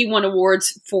won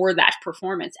awards for that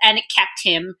performance, and it kept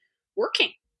him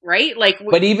working, right? Like,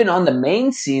 but even on the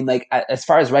main scene, like as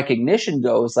far as recognition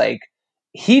goes, like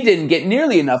he didn't get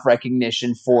nearly enough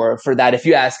recognition for that, if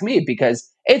you ask me, because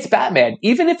it's Batman.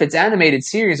 Even if it's animated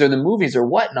series or the movies or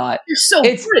whatnot,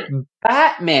 it's good.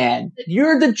 Batman.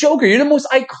 You're the Joker. You're the most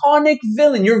iconic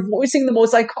villain. You're voicing the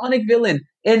most iconic villain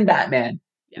in Batman.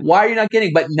 Yeah. Why are you not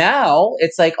getting? But now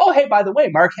it's like, oh, hey, by the way,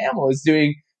 Mark Hamill is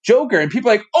doing Joker, and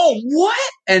people are like, oh,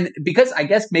 what? And because I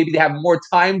guess maybe they have more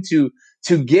time to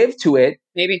give to it,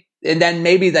 maybe. And then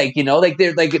maybe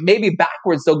they're like maybe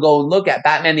backwards they'll go and look at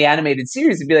Batman the Animated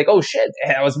Series and be like, oh shit,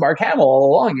 that was Mark Hamill all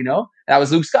along, that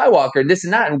was Luke Skywalker and this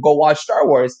and that, and go watch Star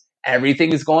Wars.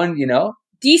 Everything is going,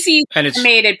 DC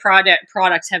animated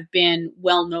products have been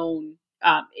well known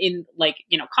in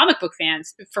comic book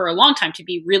fans for a long time to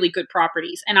be really good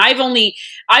properties, and I've only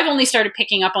started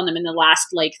picking up on them in the last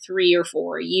 3 or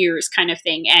 4 years, kind of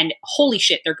thing. And holy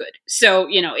shit, they're good. So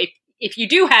if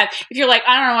you're like,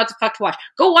 I don't know what the fuck to watch,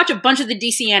 go watch a bunch of the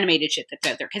DC animated shit that's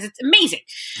out there because it's amazing.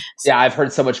 So, yeah, I've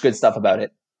heard so much good stuff about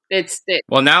it.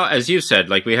 Well, now, as you said,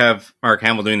 like we have Mark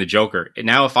Hamill doing the Joker.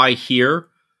 Now, if I hear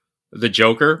the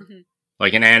Joker, mm-hmm.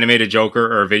 like an animated Joker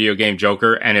or a video game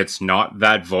Joker, and it's not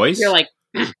that voice, you're like,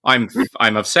 I'm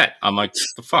upset. I'm like,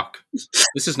 the fuck?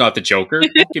 This is not the Joker.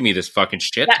 Don't give me this fucking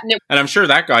shit. And I'm sure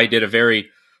that guy did a very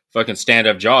fucking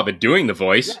stand-up job at doing the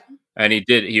voice, and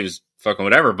he was fucking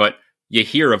whatever, but you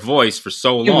hear a voice for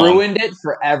so long. You ruined it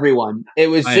for everyone. It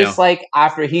was just like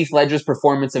after Heath Ledger's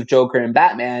performance of Joker and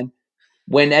Batman,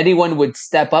 when anyone would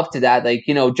step up to that, like,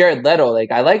 Jared Leto, like,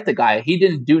 I like the guy. He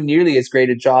didn't do nearly as great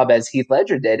a job as Heath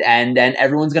Ledger did. And then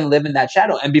everyone's going to live in that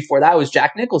shadow. And before that was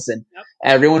Jack Nicholson. Yep.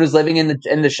 Everyone was living in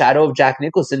the shadow of Jack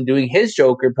Nicholson doing his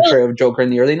portrayal of Joker in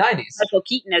the early 90s. Michael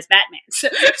Keaton as Batman. So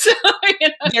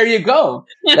There you go.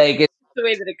 Like, the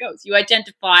way that it goes. You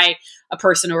identify a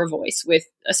person or a voice with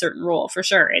a certain role for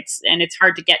sure. It's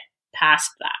hard to get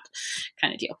past that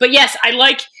kind of deal. But yes,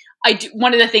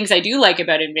 one of the things I do like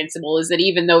about Invincible is that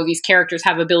even though these characters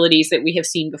have abilities that we have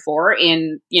seen before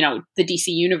in, the DC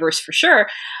universe for sure,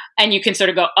 and you can sort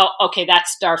of go, oh, okay,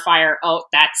 that's Starfire. Oh,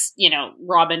 that's,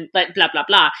 Robin, blah, blah,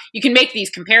 blah. You can make these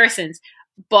comparisons,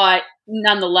 but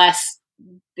nonetheless,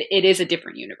 it is a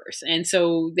different universe. And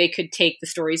so they could take the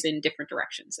stories in different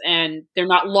directions, and they're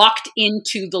not locked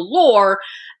into the lore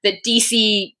that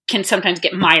DC can sometimes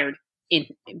get mired in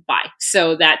by.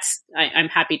 So I'm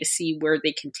happy to see where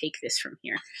they can take this from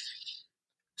here.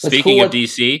 Speaking of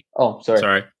DC. Oh,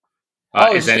 sorry.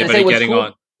 Is anybody getting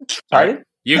on? Sorry?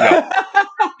 You go.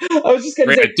 I was just going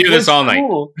to say, do this all night.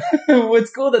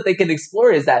 What's cool that they can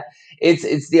explore is that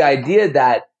it's the idea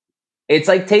that It's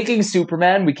like taking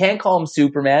Superman. We can't call him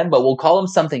Superman, but we'll call him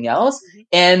something else.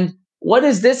 And what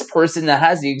is this person that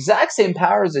has the exact same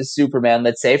powers as Superman,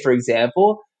 let's say, for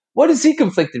example, what is he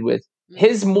conflicted with?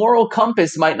 His moral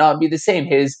compass might not be the same.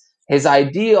 His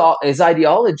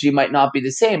ideology might not be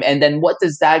the same. And then what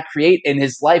does that create in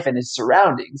his life and his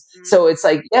surroundings? So it's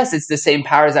like, yes, it's the same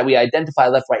powers that we identify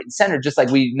left, right, and center, just like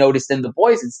we noticed in The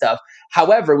Boys and stuff.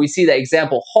 However, we see that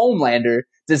example, Homelander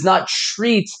does not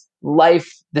treat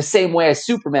life the same way as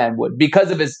Superman would because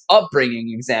of his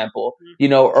upbringing, example,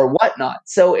 or whatnot.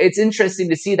 So it's interesting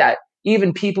to see that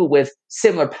even people with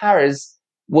similar powers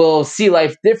will see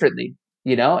life differently.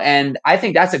 And I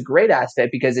think that's a great aspect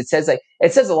because it says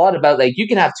a lot about like you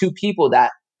can have two people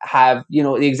that have,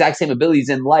 the exact same abilities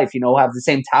in life, have the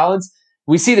same talents.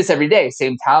 We see this every day,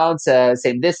 same talents,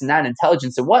 same this and that,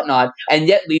 intelligence and whatnot, and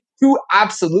yet lead two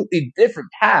absolutely different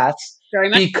paths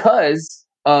because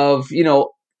of,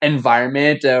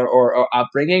 environment or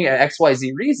upbringing and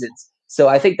XYZ reasons. So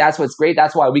I think that's what's great.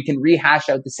 That's why we can rehash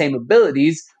out the same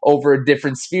abilities over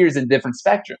different spheres and different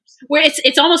spectrums. Where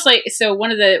it's almost like, so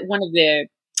one of the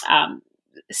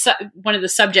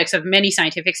subjects of many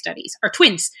scientific studies are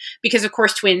twins, because of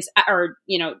course twins are,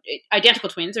 identical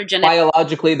twins are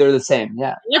biologically they're the same.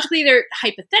 Yeah. Biologically they're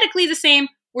hypothetically the same.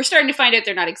 We're starting to find out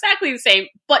they're not exactly the same,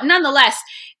 but nonetheless,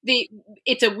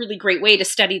 it's a really great way to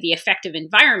study the effect of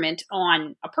environment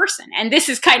on a person. And this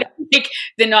is kind of like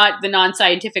the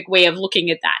non-scientific way of looking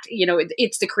at that.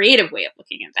 It's the creative way of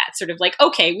looking at that. Sort of like,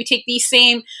 okay, we take these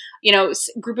same,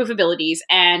 group of abilities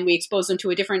and we expose them to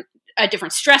a different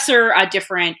stressor, a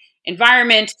different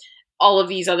environment, all of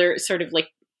these other sort of like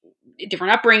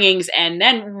different upbringings, and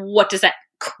then what does that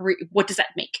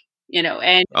make?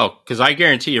 And because I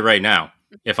guarantee you right now,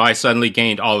 if I suddenly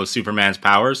gained all of Superman's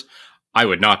powers, I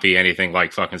would not be anything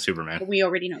like fucking Superman. We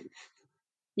already know.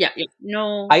 Yeah.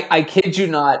 No. I kid you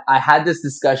not. I had this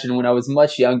discussion when I was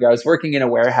much younger. I was working in a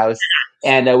warehouse,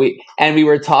 and we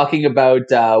were talking about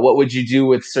what would you do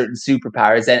with certain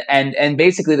superpowers, and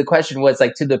basically the question was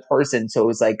like to the person. So it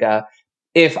was like,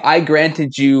 if I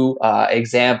granted you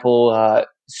example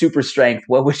super strength,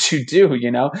 what would you do?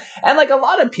 And like a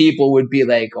lot of people would be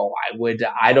like, oh, I would,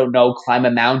 I don't know, climb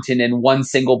a mountain in one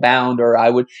single bound, or I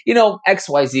would,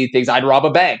 XYZ things. I'd rob a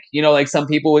bank. Like some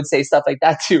people would say stuff like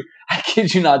that too. I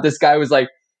kid you not. This guy was like,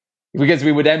 because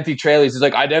we would empty trailers. He's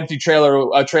like, I'd empty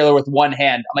a trailer with one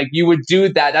hand. I'm like, you would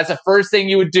do that. That's the first thing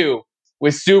you would do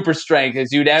with super strength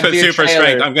is you'd empty a super trailer.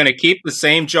 Strength. I'm going to keep the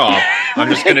same job. I'm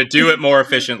just going to do it more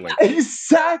efficiently.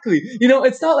 Exactly.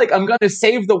 It's not like I'm going to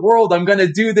save the world. I'm going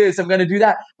to do this. I'm going to do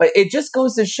that. But it just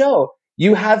goes to show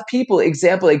you have people,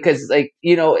 example, because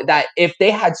that if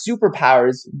they had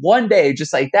superpowers one day,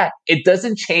 just like that, it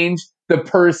doesn't change the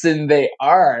person they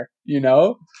are.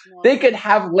 They could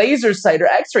have laser sight or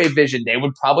X-ray vision. They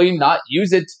would probably not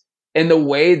use it in the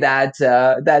way that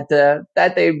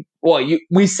they. Well,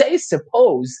 we say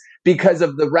suppose because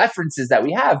of the references that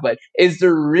we have, but is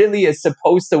there really a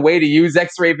supposed way to use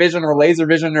X-ray vision or laser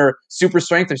vision or super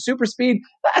strength or super speed?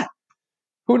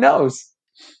 Who knows?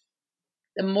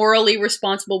 The morally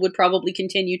responsible would probably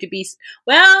continue to be,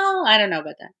 well, I don't know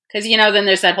about that. Because, then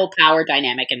there's that whole power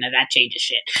dynamic and then that changes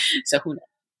shit. So who knows?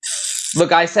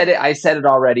 Look, I said it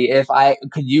already. If I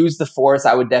could use the Force,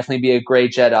 I would definitely be a gray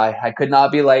Jedi. I could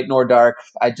not be light nor dark.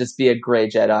 I'd just be a gray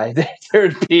Jedi.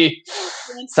 There'd be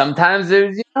sometimes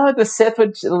the Sith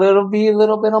would be a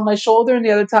little bit on my shoulder, and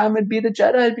the other time it'd be the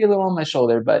Jedi. It'd be a little on my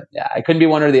shoulder, but yeah, I couldn't be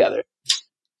one or the other.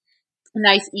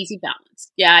 Nice, easy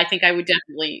balance. Yeah, I think I would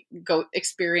definitely go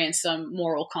experience some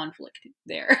moral conflict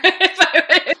there.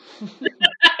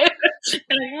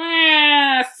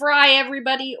 Fry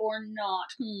everybody or not?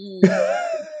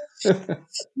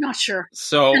 Not sure.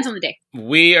 So depends on the day.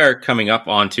 We are coming up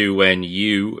onto when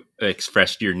you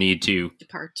expressed your need to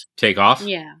depart, take off.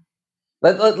 Yeah.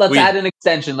 Let's add an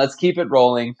extension. Let's keep it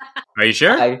rolling. Are you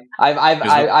sure? I've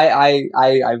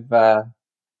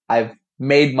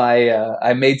made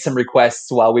I made some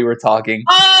requests while we were talking.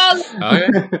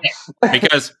 Okay.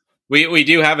 Because we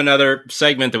do have another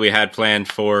segment that we had planned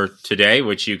for today,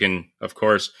 which you can, of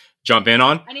course, jump in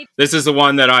on. This is the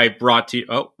one that I brought to you.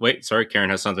 Oh, wait, sorry, Karen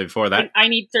has something before that. I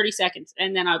need 30 seconds,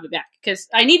 and then I'll be back, because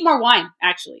I need more wine,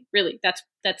 actually. Really, that's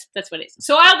what it is.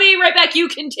 So I'll be right back. You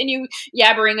continue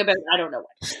yabbering about, I don't know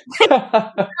what. What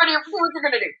you're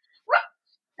going to do.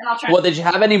 And I'll try. Well, did you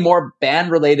have any more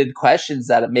band-related questions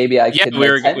that maybe I could? Yeah, we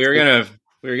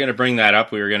were gonna bring that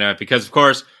up. We were gonna, because of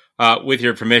course, with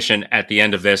your permission, at the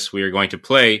end of this, we are going to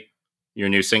play your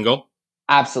new single.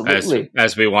 Absolutely.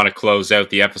 As we want to close out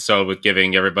the episode with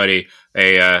giving everybody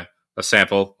a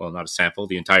sample. Well, not a sample,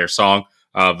 the entire song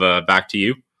of "Back to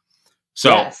You."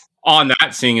 So, yes. on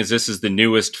that, seeing as this is the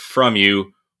newest from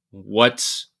you,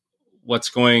 what's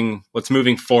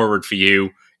moving forward for you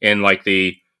in like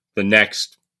the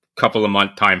next couple of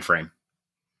month time frame?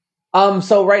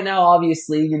 So right now,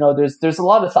 obviously, there's a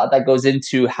lot of thought that goes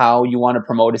into how you want to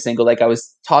promote a single. Like I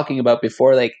was talking about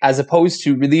before, like as opposed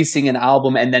to releasing an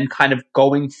album and then kind of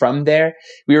going from there,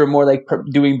 we were more like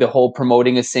doing the whole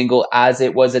promoting a single as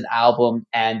it was an album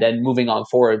and then moving on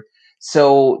forward.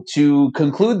 So to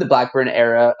conclude the Blackburn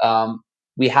era,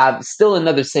 we have still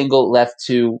another single left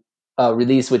to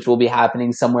release, which will be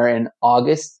happening somewhere in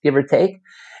August, give or take.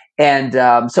 And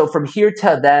so from here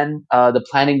to then, the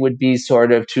planning would be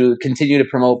sort of to continue to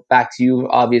promote back to you,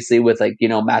 obviously, with like,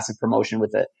 massive promotion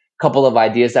with a couple of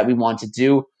ideas that we want to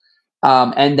do.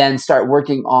 And then start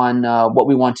working on what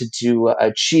we wanted to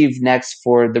achieve next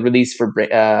for the release for,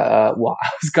 well, I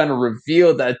was going to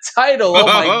reveal the title. Oh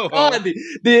my God, the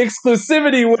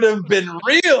exclusivity would have been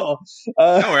real.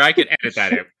 Don't worry, I can edit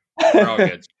that out. We're all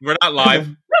good. We're not live.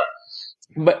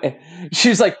 But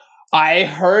she's like, I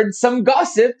heard some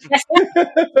gossip.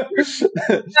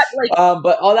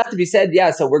 But all that to be said,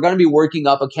 yeah, so we're going to be working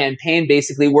up a campaign,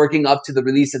 basically working up to the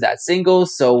release of that single.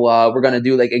 So we're going to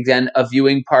do, like, again, a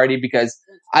viewing party because,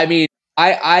 I mean,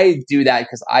 I do that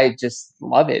because I just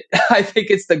love it. I think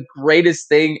it's the greatest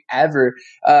thing ever.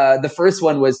 The first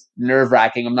one was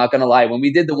nerve-wracking, I'm not going to lie. When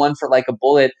we did the one for Like a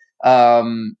Bullet,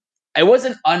 it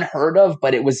wasn't unheard of,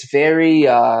 but it was very,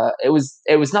 it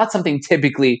was not something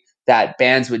typically that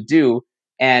bands would do.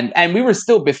 And we were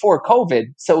still before COVID.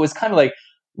 So it was kind of like,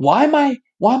 why am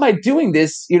I doing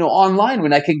this, online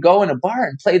when I can go in a bar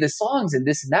and play the songs and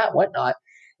this and that, whatnot.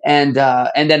 And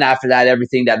then after that,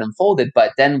 everything that unfolded,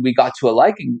 but then we got to a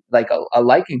liking, like a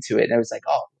liking to it. And I was like,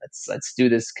 oh, let's do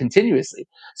this continuously.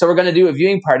 So we're going to do a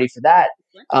viewing party for that.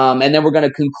 And then we're going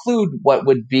to conclude what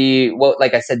would be,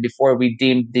 like I said before, we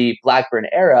deemed the Blackburn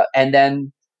era. And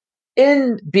then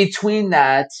in between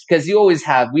that, because we always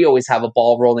have a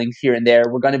ball rolling here and there,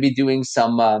 we're going to be doing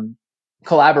some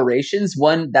collaborations.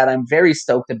 One that I'm very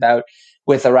stoked about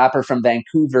with a rapper from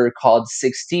Vancouver called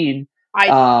 16. I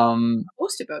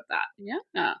post about that.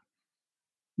 Yeah.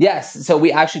 Yes. So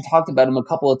we actually talked about him a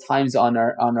couple of times on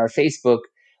our Facebook.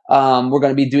 We're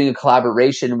going to be doing a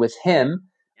collaboration with him.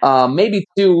 Maybe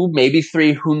 2, maybe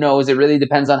 3, who knows? It really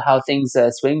depends on how things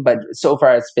swing. But so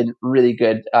far, it's been really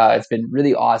good. It's been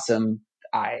really awesome.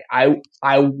 I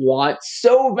want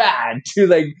so bad to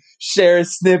like share a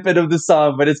snippet of the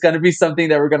song, but it's going to be something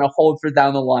that we're going to hold for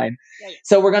down the line. Yeah.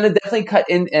 So we're going to definitely cut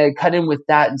in with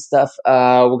that and stuff.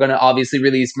 We're going to obviously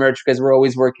release merch because we're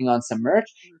always working on some merch.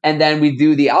 And then we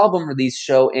do the album release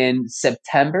show in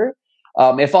September.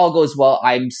 If all goes well,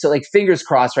 I'm still like fingers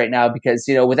crossed right now because,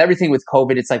 with everything with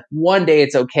COVID, it's like one day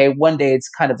it's okay. One day it's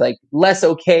kind of like less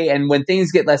okay. And when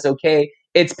things get less okay,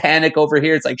 it's panic over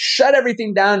here. It's like shut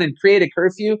everything down and create a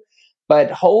curfew.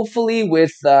 But hopefully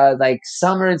with like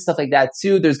summer and stuff like that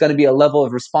too, there's going to be a level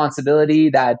of responsibility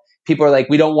that people are like,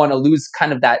 we don't want to lose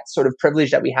kind of that sort of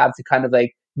privilege that we have to kind of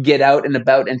like get out and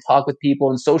about and talk with people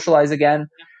and socialize again.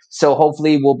 Yeah. So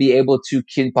hopefully we'll be able to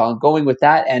keep on going with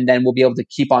that. And then we'll be able to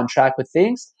keep on track with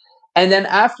things. And then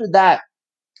after that,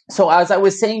 so as I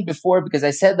was saying before, because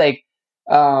I said like,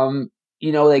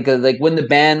 like when the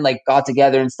band like got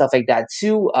together and stuff like that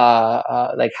too,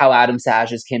 like how Adams to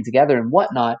Ashes came together and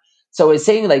whatnot. So I was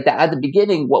saying like that at the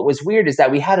beginning, what was weird is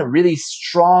that we had a really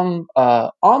strong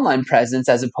online presence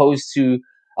as opposed to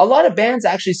a lot of bands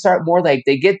actually start more like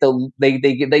they're like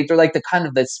the kind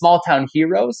of the small town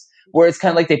heroes where it's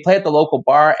kind of like they play at the local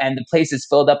bar and the place is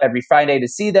filled up every Friday to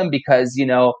see them because,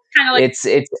 kind of like it's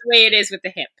the way it is with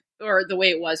the hip. Or the way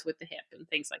it was with the hip and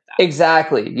things like that.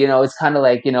 Exactly. It's kind of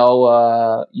like,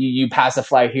 you pass a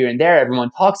flyer here and there.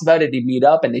 Everyone talks about it. They meet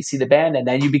up and they see the band. And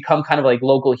then you become kind of like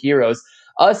local heroes.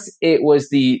 Us, it was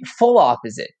the full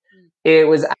opposite. It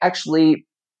was actually,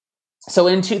 so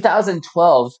in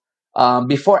 2012,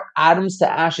 before Adams to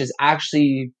Ashes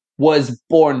actually was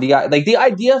born, the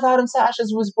idea of Adams to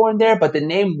Ashes was born there, but the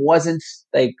name wasn't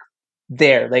like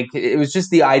there. Like it was just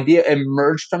the idea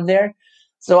emerged from there.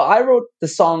 So I wrote the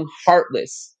song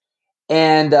Heartless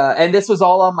and this was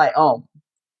all on my own.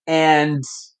 And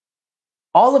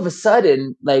all of a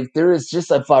sudden, like there is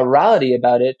just a virality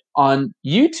about it on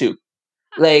YouTube.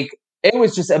 Like it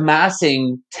was just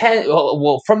amassing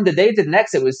from the day to the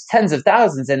next, it was tens of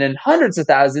thousands and then hundreds of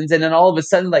thousands. And then all of a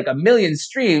sudden, like 1 million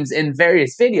streams in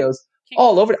various videos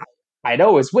all over. I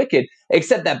know it's wicked,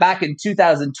 except that back in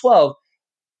 2012,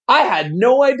 I had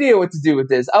no idea what to do with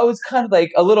this. I was kind of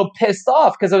like a little pissed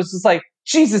off because I was just like,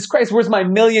 Jesus Christ, where's my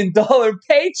 $1 million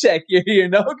paycheck here?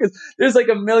 Because there's like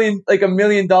 $1 million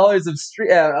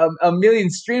of a million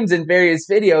streams in various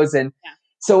videos. And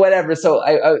So whatever. So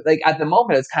I like at the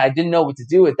moment, it's kind of, I didn't know what to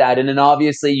do with that. And then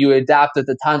obviously you adapt at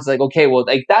the time. It's like, okay, well,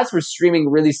 like that's where streaming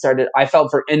really started. I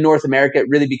felt for in North America, it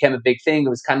really became a big thing. It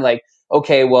was kind of like,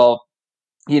 okay, well,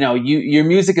 your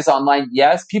music is online.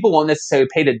 Yes, people won't necessarily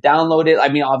pay to download it. I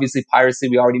mean, obviously piracy,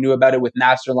 we already knew about it with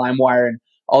Napster, LimeWire, and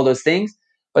all those things.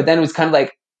 But then it was kind of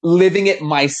like living it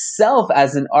myself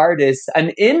as an artist,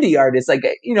 an indie artist. Like,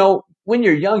 when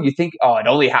you're young, you think, oh, it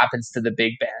only happens to the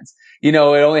big bands. It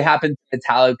only happens to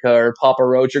Metallica or Papa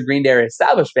Roach or Green Day or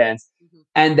established bands. Mm-hmm.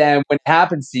 And then when it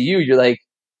happens to you, you're like,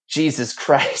 Jesus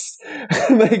Christ.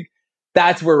 Like,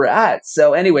 that's where we're at.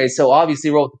 So anyway, so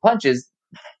obviously roll with the punches.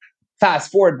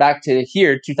 Fast forward back to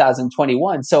here,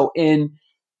 2021. So in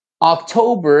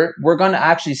October, we're going to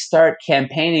actually start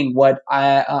campaigning what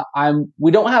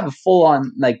we don't have a full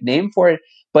on like name for it,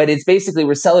 but it's basically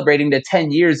we're celebrating the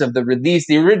 10 years of the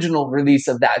original release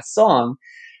of that song.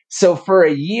 So for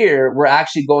a year, we're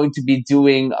actually going to be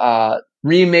doing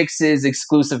remixes,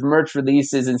 exclusive merch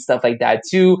releases and stuff like that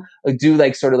too. Do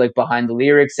like sort of like behind the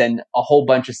lyrics and a whole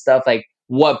bunch of stuff like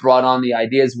what brought on the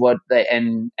ideas,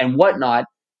 and whatnot.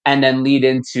 And then lead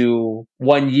into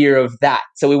 1 year of that.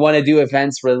 So we want to do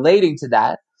events relating to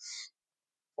that.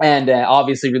 And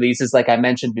obviously releases like I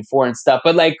mentioned before and stuff.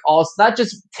 But like also not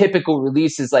just typical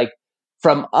releases like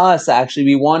from us, actually.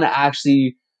 We want to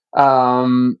actually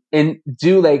and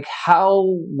do like how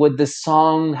would the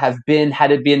song have been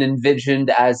had it been envisioned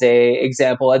as a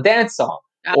dance song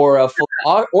or a full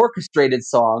orchestrated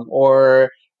song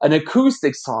or an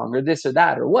acoustic song or this or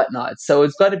that or whatnot. So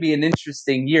it's got to be an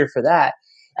interesting year for that.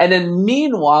 And then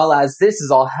meanwhile, as this is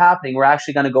all happening, we're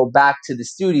actually going to go back to the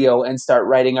studio and start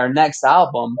writing our next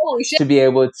album to be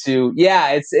able to,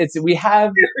 we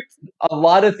have a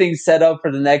lot of things set up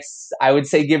for the next, I would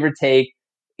say, give or take,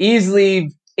 easily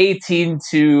 18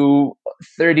 to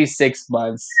 36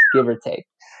 months, give or take.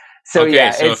 So,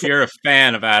 okay, so if you're a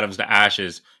fan of Atoms to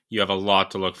Ashes, you have a lot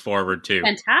to look forward to.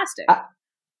 Fantastic.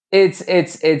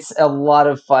 It's a lot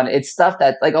of fun. It's stuff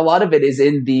that like a lot of it is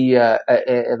in the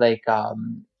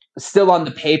still on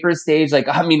the paper stage. Like,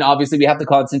 I mean, obviously we have to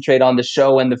concentrate on the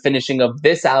show and the finishing of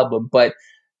this album, but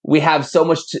we have so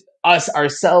much to us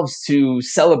ourselves to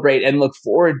celebrate and look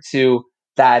forward to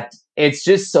that. It's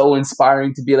just so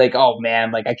inspiring to be like, oh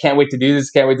man, like I can't wait to do this.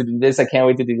 Can't wait to do this. I can't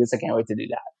wait to do this. I can't wait to do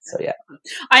that. So yeah.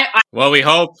 Well, we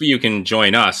hope you can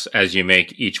join us as you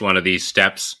make each one of these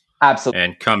steps. Absolutely.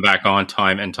 And come back on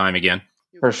time and time again.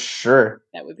 For sure.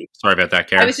 That would be. Sorry about that,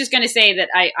 Karen. I was just going to say that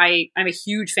I'm a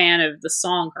huge fan of the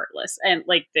song Heartless. And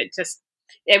like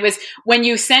it was when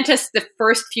you sent us the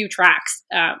first few tracks,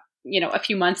 a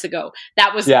few months ago,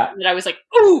 that was that I was like,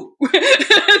 ooh,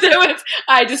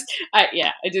 I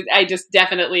just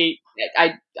definitely,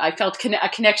 I felt a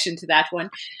connection to that one.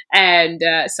 And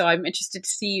so I'm interested to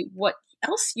see what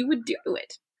else you would do to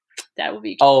it. That would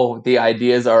be cool. Oh, the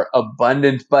ideas are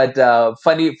abundant, but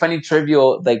funny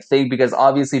trivial like thing, because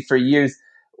obviously for years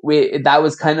that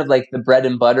was kind of like the bread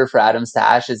and butter for Atoms to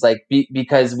Ashes, like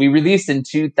because we released in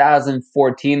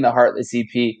 2014 the Heartless EP.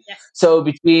 Yes. So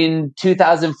between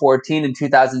 2014 and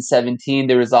 2017,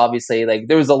 there was obviously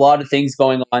there was a lot of things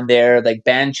going on there, like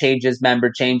band changes,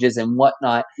 member changes, and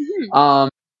whatnot. Mm-hmm.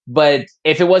 But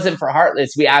if it wasn't for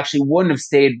Heartless, we actually wouldn't have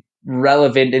stayed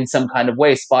relevant in some kind of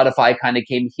way. Spotify kind of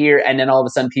came here, and then all of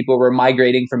a sudden people were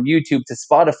migrating from YouTube to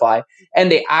Spotify,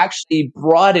 and they actually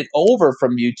brought it over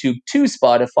from YouTube to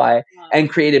Spotify and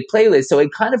created playlists. So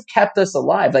it kind of kept us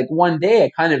alive. Like one day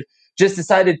I kind of just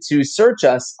decided to search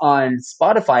us on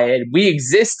Spotify and we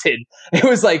existed. It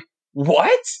was like,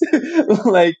 what?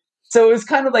 So it was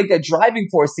kind of like a driving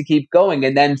force to keep going.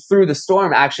 And then Through the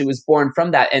Storm actually was born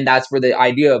from that. And that's where the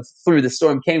idea of Through the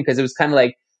Storm came, because it was kind of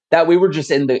like that we were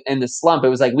just in the slump. It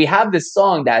was like, we have this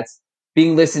song that's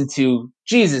being listened to,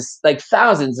 Jesus, like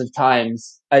thousands of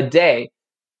times a day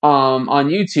on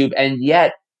YouTube, and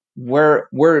yet we're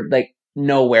like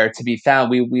nowhere to be found.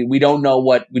 We don't know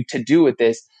what to do with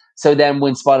this. So then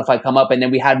when Spotify come up, and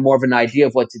then we had more of an idea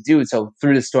of what to do. So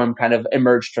Through the Storm kind of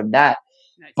emerged from that.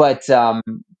 Nice. But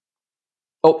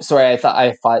oh, sorry, I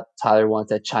thought Tyler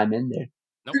wanted to chime in there.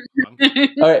 Nope.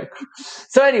 All right.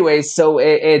 So anyway, so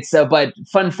it's but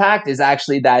fun fact is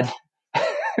actually that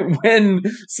when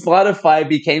Spotify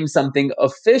became something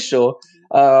official,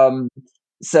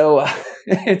 so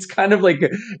it's kind of like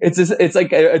it's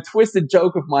like a twisted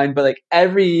joke of mine, but like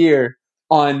every year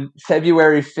on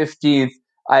February 15th,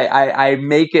 I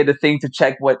make it a thing to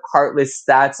check what Heartless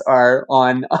stats are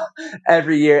on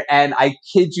every year, and I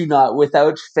kid you not,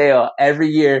 without fail, every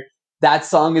year that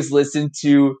song is listened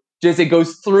to. Just it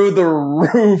goes through the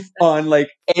roof on like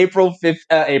February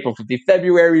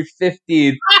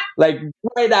 15th. like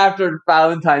right after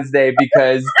Valentine's Day,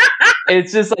 because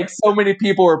it's just like so many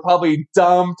people were probably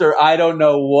dumped or I don't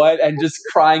know what, and just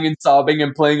crying and sobbing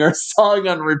and playing our song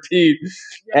on repeat.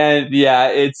 And yeah,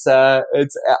 it's I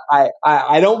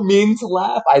don't mean to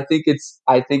laugh. I think it's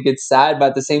sad, but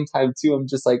at the same time too, I'm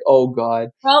just like, oh God.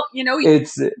 Well, you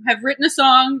have written a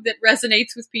song that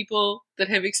resonates with people that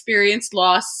have experienced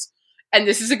loss, and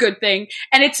this is a good thing.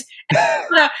 And it's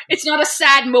not a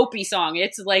sad mopey song.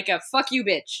 It's like a fuck you,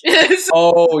 bitch.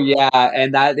 Oh yeah,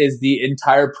 and that is the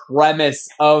entire premise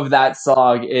of that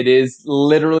song. It is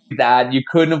literally that. You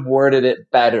couldn't have worded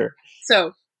it better.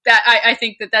 So that I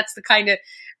think that's the kind of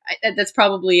that's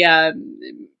probably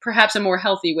perhaps a more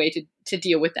healthy way to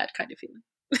deal with that kind of feeling.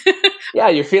 Yeah,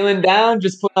 you're feeling down,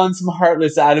 just put on some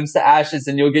Heartless Adams to Ashes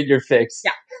and you'll get your fix.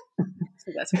 Yeah.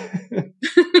 So that's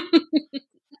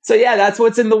So yeah, that's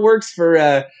what's in the works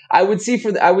for I would say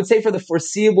for the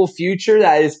foreseeable future.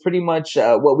 That is pretty much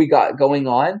what we got going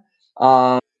on.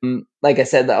 Like I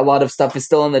said, a lot of stuff is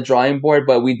still on the drawing board,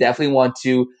 but we definitely want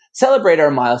to celebrate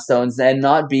our milestones and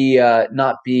not be how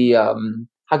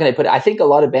can I put it? I think a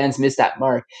lot of bands miss that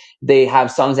mark. They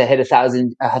have songs that hit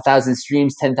 1,000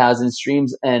 streams, 10,000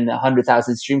 streams, and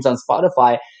 100,000 streams on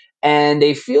Spotify, and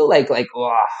they feel like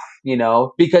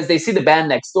because they see the band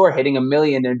next door hitting 1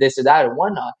 million or this or that or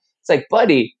whatnot. It's like,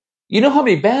 buddy, you know how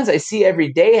many bands I see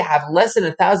every day have less than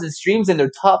 1,000 streams in their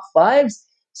top fives?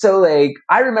 So like,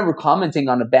 I remember commenting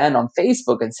on a band on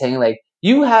Facebook and saying like,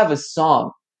 you have a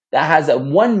song that has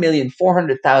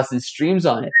 1,400,000 streams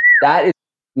on it. That is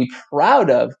to be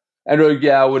proud of. And they're like,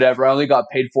 yeah, whatever. I only got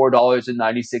paid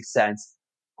 $4.96.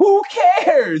 Who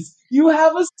cares? You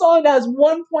have a song that has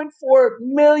 1.4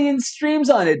 million streams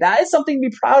on it. That is something to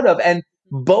be proud of, and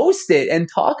boast it and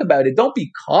talk about it. Don't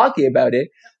be cocky about it,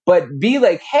 but be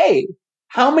like, hey,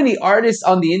 how many artists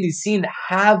on the indie scene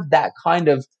have that kind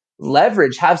of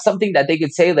leverage, have something that they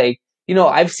could say like,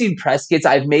 I've seen press kits,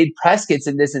 I've made press kits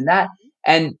and this and that.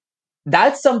 And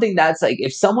that's something that's like,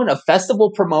 if someone, a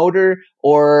festival promoter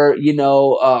or,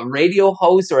 a radio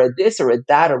host or a this or a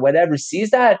that or whatever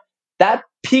sees that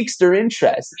piques their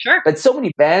interest. Sure. But so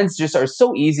many bands just are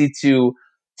so easy to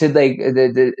like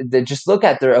the just look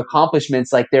at their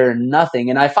accomplishments like they're nothing,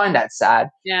 and I find that sad.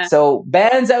 Yeah. So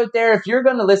bands out there, if you're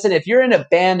going to listen, if you're in a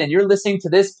band and you're listening to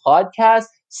this podcast,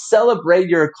 celebrate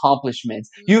your accomplishments.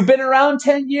 You've been around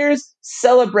 10 years,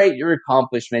 celebrate your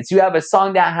accomplishments. You have a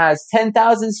song that has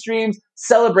 10,000 streams,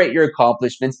 celebrate your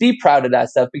accomplishments. Be proud of that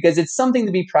stuff, because it's something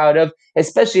to be proud of,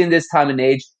 especially in this time and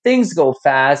age. Things go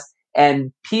fast,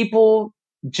 and people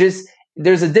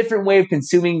there's a different way of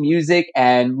consuming music.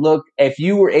 And look, if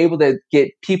you were able to get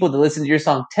people to listen to your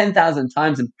song 10,000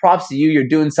 times, and props to you, you're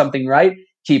doing something right.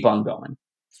 Keep on going.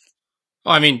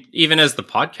 Well, I mean, even as the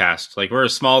podcast, like, we're a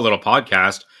small little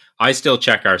podcast. I still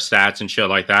check our stats and shit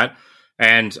like that.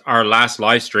 And our last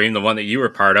live stream, the one that you were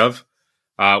part of,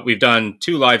 we've done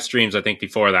 2 live streams, I think,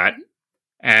 before that.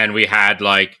 And we had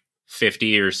like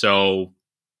 50 or so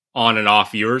on and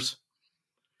off viewers.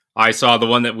 I saw the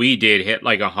one that we did hit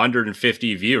like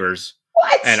 150 viewers.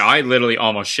 What? And I literally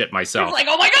almost shit myself. I was like,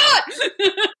 oh my God.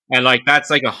 And like, that's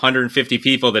like 150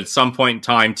 people that at some point in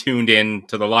time tuned in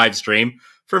to the live stream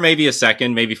for maybe a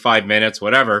second, maybe 5 minutes,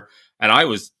 whatever. And I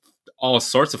was all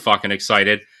sorts of fucking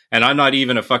excited. And I'm not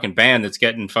even a fucking band that's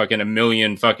getting fucking 1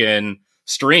 million fucking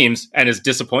streams and is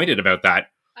disappointed about that.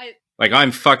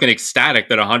 I'm fucking ecstatic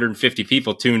that 150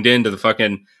 people tuned in to the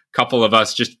fucking couple of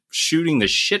us just shooting the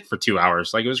shit for 2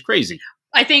 hours. Like, it was crazy.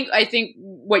 I think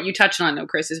what you touched on, though,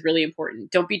 Chris, is really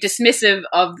important. Don't be dismissive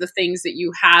of the things that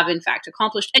you have, in fact,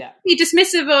 accomplished. And be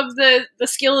dismissive of the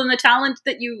skill and the talent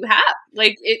that you have.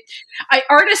 Like,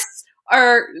 artists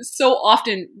are so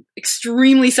often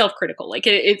extremely self-critical. Like,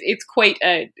 it's quite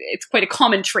a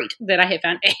common trait that I have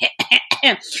found.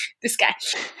 This guy.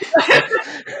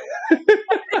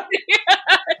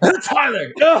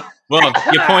 Tyler. Well,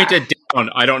 you pointed down.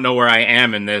 I don't know where I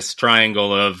am in this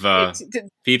triangle of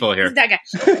people here. That guy.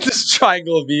 This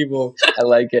triangle of evil. I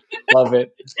like it. Love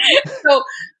it. So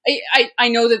I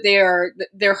know that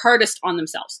they're hardest on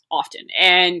themselves often,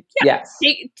 and yes.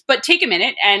 Take a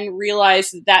minute and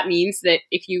realize that means that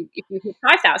if you hit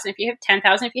 5,000, if you hit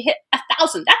 10,000, if you hit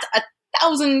 1,000, that's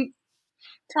 1,000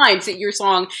 times that your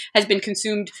song has been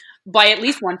consumed by at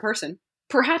least one person,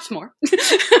 perhaps more.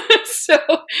 So,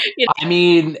 I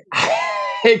mean,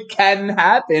 it can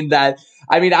happen that,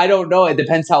 I don't know. It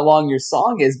depends how long your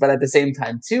song is, but at the same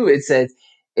time too,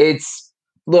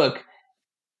 look,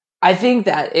 I think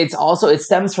that it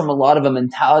stems from a lot of a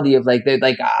mentality of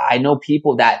I know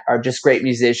people that are just great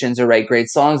musicians or write great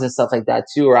songs and stuff like that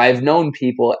too. Or I've known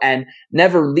people, and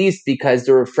never least because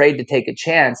they're afraid to take a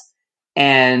chance.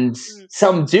 And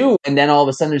some do, and then all of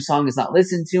a sudden their song is not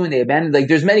listened to and they abandon. Like,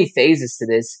 there's many phases to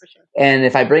this. For sure. And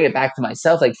if I bring it back to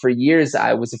myself, like for years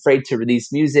I was afraid to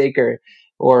release music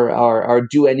or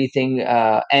do anything.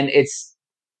 And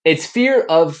it's fear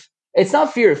of, it's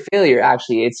not fear of failure,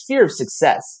 actually. It's fear of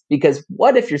success. Because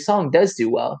what if your song does do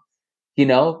well? You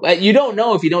know, you don't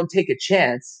know if you don't take a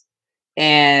chance.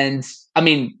 And I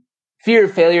mean, fear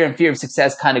of failure and fear of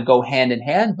success kind of go hand in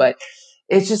hand, but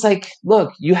it's just like,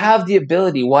 look, you have the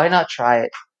ability. Why not try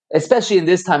it? Especially in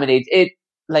this time and age.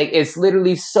 It's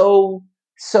literally so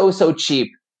cheap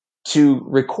to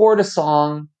record a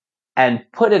song and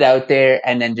put it out there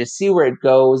and then just see where it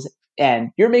goes. And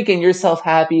you're making yourself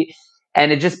happy.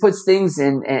 And it just puts things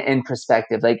in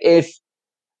perspective. Like if,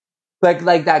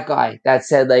 like that guy that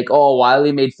said like, oh,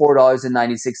 Wiley made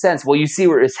 $4.96. Well, you see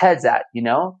where his head's at, you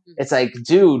know? It's like,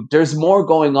 dude, there's more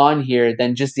going on here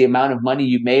than just the amount of money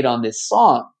you made on this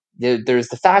song. There's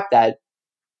the fact that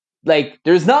like,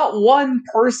 there's not one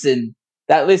person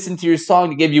that listened to your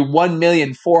song to give you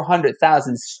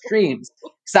 1,400,000 streams.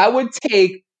 So that would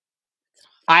take,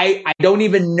 I don't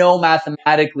even know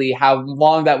mathematically how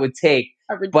long that would take,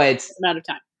 but amount of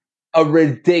time. A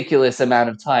ridiculous amount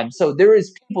of time. So there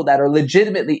is people that are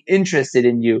legitimately interested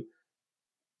in you.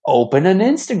 Open an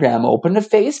Instagram, open a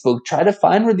Facebook, try to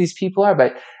find where these people are.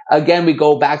 But again, we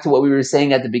go back to what we were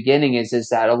saying at the beginning is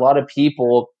that a lot of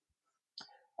people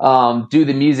do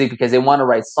the music because they want to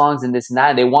write songs and this and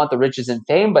that. And they want the riches and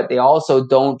fame, but they also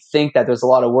don't think that there's a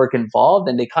lot of work involved.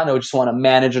 And they kind of just want a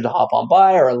manager to hop on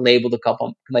by or a label to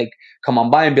come on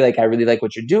by and be like, I really like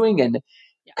what you're doing. And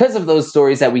because of those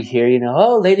stories that we hear, you know,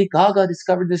 oh, Lady Gaga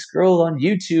discovered this girl on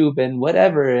YouTube and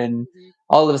whatever. And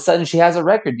all of a sudden she has a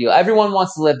record deal. Everyone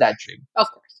wants to live that dream. Of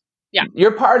course. Yeah.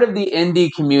 You're part of the indie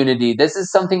community. This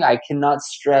is something I cannot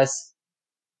stress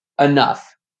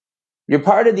enough. You're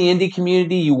part of the indie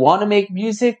community. You want to make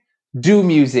music? Do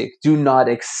music. Do not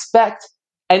expect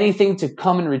anything to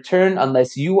come in return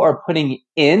unless you are putting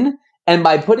in. And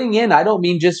by putting in, I don't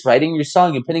mean just writing your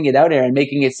song and putting it out there and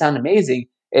making it sound amazing.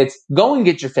 It's go and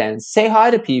get your fans. Say hi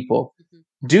to people.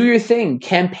 Do your thing.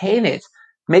 Campaign it.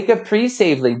 Make a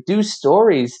pre-save link. Do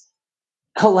stories.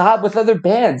 Collab with other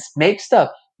bands. Make stuff.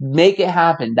 Make it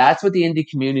happen. That's what the indie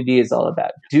community is all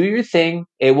about. Do your thing.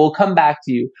 It will come back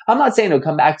to you. I'm not saying it'll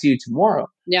come back to you tomorrow.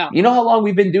 Yeah. You know how long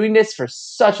we've been doing this? For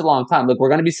such a long time. Look, we're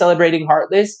going to be celebrating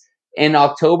Heartless in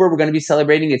October. We're going to be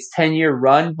celebrating its 10-year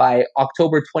run by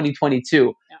October 2022.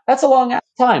 Yeah. That's a long ass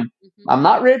time. I'm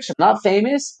not rich. I'm not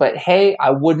famous. But hey, I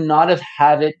would not have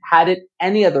had it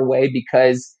any other way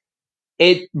because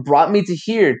it brought me to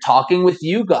here talking with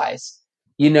you guys,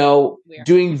 you know,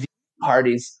 doing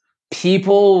parties.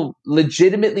 People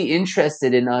legitimately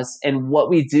interested in us and what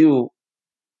we do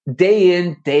day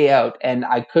in, day out. And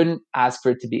I couldn't ask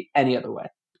for it to be any other way.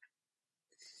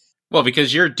 Well,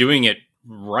 because you're doing it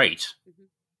right.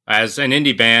 As an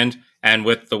indie band, and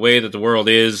with the way that the world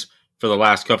is for the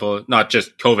last couple, not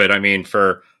just COVID, I mean,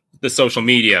 for the social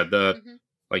media, the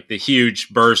huge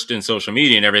burst in social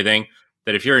media and everything,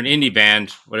 that if you're an indie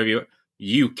band, whatever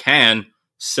you can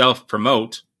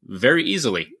self-promote very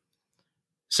easily.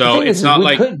 So it's not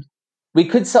like we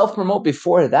could self-promote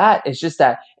before that. It's just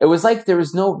that it was like there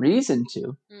was no reason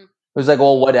to. It was like,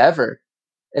 well, whatever.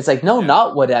 It's like, no,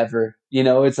 not whatever. You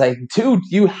know, it's like, dude,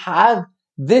 you have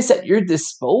this at your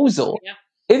disposal. Yeah.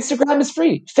 Instagram is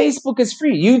free. Facebook is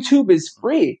free. YouTube is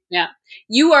free. Yeah.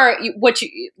 What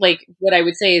I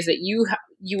would say is that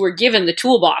you were given the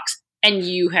toolbox and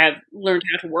you have learned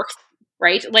how to work,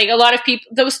 right? Like a lot of people,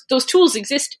 those tools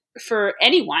exist for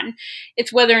anyone.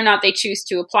 It's whether or not they choose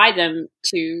to apply them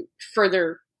to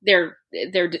further their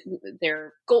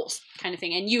goals, kind of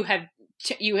thing. And you have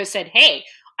said, hey,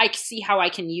 I see how I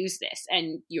can use this,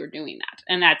 and you're doing that,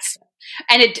 and that's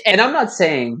and I'm not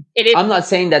saying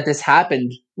that this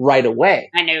happened right away.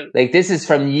 I know, like this is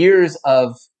from years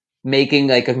of making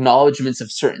like acknowledgments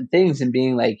of certain things and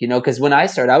being like, you know, because when I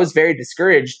started, I was very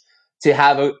discouraged to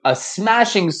have a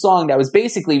smashing song that was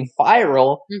basically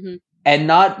viral and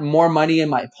not more money in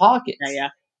my pockets. Yeah.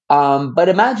 But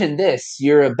imagine this: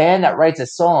 you're a band that writes a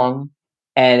song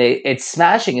and it's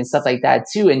smashing and stuff like that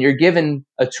too, and you're given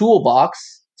a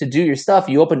toolbox to do your stuff.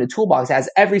 You open the toolbox, it has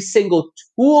every single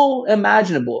tool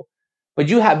imaginable, but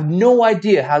you have no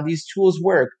idea how these tools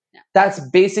work. Yeah. That's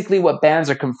basically what bands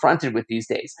are confronted with these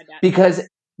days, because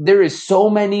there is so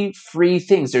many free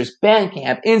things. There's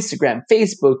Bandcamp, Instagram,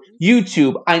 Facebook,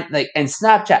 YouTube, and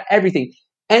Snapchat, everything.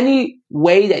 Any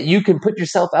way that you can put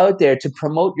yourself out there to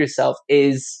promote yourself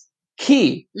is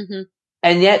key.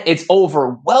 And yet it's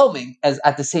overwhelming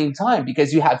at the same time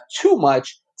because you have too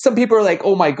much some people are like,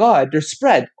 oh my God, they're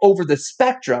spread over the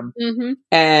spectrum. Mm-hmm.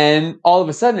 And all of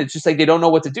a sudden, it's just like they don't know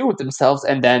what to do with themselves.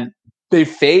 And then they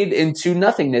fade into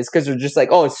nothingness because they're just like,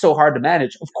 oh, it's so hard to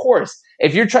manage. Of course,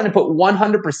 if you're trying to put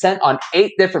 100% on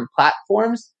 8 different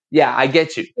platforms, yeah, I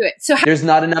get you. Do it. So there's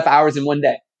not enough hours in one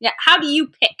day. Yeah. How do you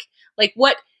pick? Like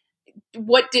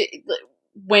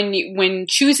when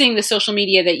choosing the social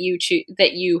media that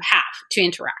you have to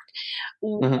interact,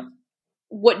 Mm-hmm.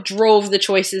 what drove the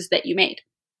choices that you made?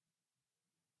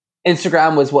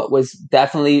 Instagram was what was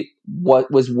definitely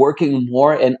what was working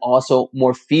more and also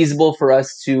more feasible for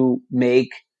us to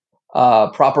make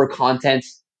proper content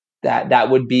that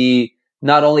would be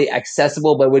not only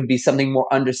accessible but would be something more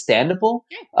understandable.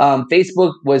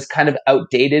 Facebook was kind of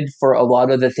outdated for a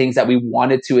lot of the things that we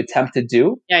wanted to attempt to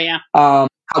do.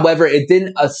 However, it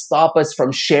didn't stop us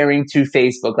from sharing to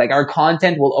Facebook. Like our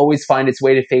content will always find its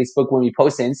way to Facebook when we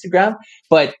post to Instagram,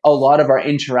 but a lot of our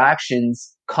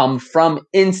interactions come from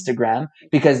Instagram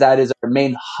because that is our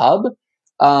main hub.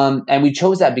 And we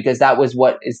chose that because that was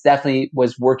what is definitely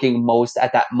was working most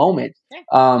at that moment.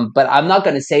 But I'm not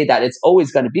going to say that it's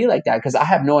always going to be like that because I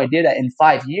have no idea that in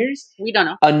 5 years, we don't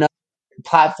know, another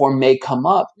platform may come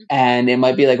up and it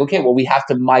might be like, okay, well, we have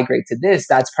to migrate to this.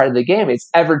 That's part of the game. It's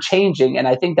ever changing. And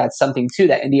I think that's something too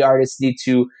that indie artists need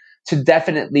to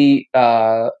definitely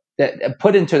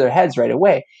put into their heads right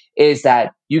away, is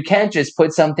that you can't just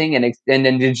put something and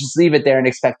then just leave it there and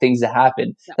expect things to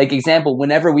happen. Like example,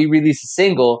 whenever we release a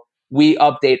single, we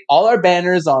update all our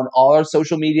banners on all our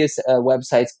social media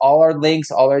websites, all our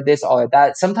links, all our this, all of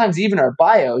that. Sometimes even our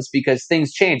bios because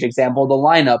things change. Example, the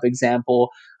lineup.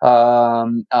 Example,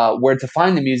 where to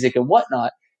find the music and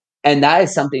whatnot. And that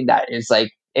is something that is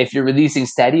like, if you're releasing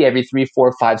steady every 3,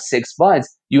 4, 5, 6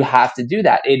 months, you have to do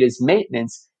that. It is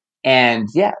maintenance. And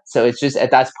yeah, so it's just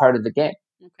that's part of the game.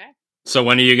 Okay. So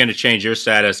when are you going to change your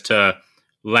status to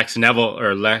Lex Neville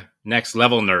or Next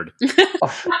Level Nerd?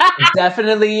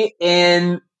 Definitely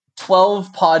in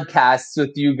 12 podcasts with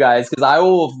you guys because I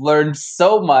will have learned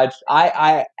so much.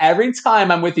 I every time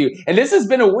I'm with you, and this has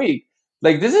been a week.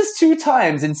 Like this is 2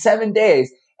 times in 7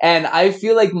 days, and I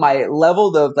feel like my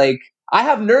level of like I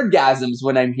have nerdgasms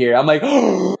when I'm here. I'm like,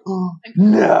 oh,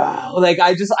 no, like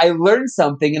I learned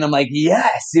something, and I'm like,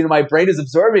 yes, my brain is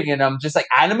absorbing, and I'm just like,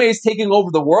 anime is taking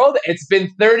over the world. It's been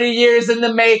 30 years in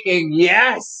the making.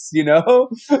 Yes, We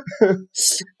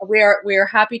are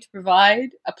happy to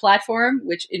provide a platform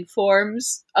which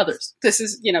informs others. This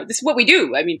is what we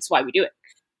do. I mean, it's why we do it.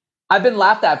 I've been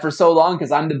laughed at for so long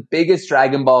because I'm the biggest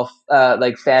Dragon Ball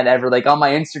fan ever. Like on my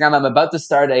Instagram, I'm about to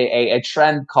start a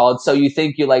trend called "So You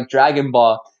Think You Like Dragon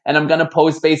Ball," and I'm gonna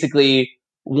post basically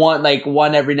one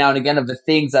every now and again of the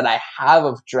things that I have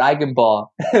of Dragon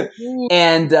Ball,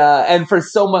 and for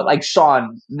so much like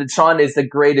Sean is the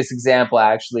greatest example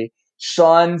actually.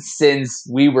 Sean, since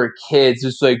we were kids,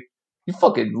 was like, you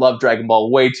fucking love Dragon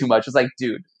Ball way too much. It's like,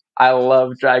 dude, I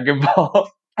love Dragon Ball,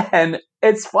 and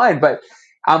it's fine, but.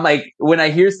 I'm like, when I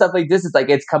hear stuff like this, it's like,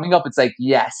 it's coming up. It's like,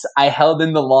 yes, I held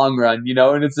in the long run,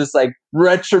 and it's just like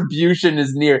retribution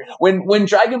is near. When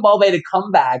Dragon Ball made a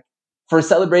comeback for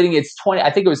celebrating its 20, I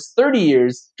think it was 30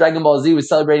 years, Dragon Ball Z was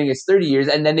celebrating its 30 years,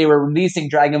 and then they were releasing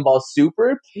Dragon Ball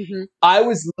Super. Mm-hmm. I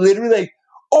was literally like,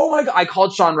 oh my God, I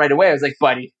called Sean right away. I was like,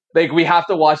 buddy, like we have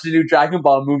to watch the new Dragon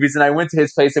Ball movies. And I went to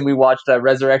his place and we watched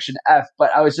Resurrection F, but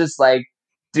I was just like,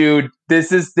 dude,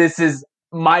 this is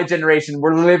my generation.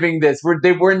 We're living this. We're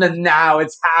in the now.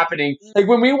 It's happening. Like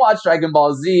when we watched Dragon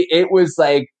Ball Z, it was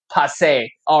like passé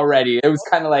already. It was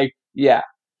kind of like, yeah,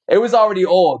 it was already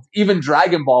old. Even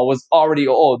Dragon Ball was already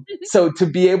old. So to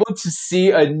be able to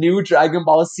see a new Dragon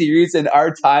Ball series in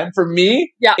our time, for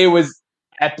me, it was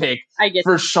epic.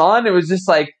 For Sean, it was just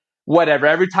like, whatever.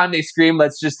 Every time they scream,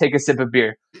 let's just take a sip of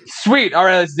beer. Sweet. All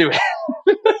right, let's do it.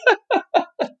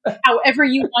 However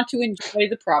you want to enjoy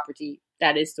the property,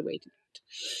 that is the way to do it.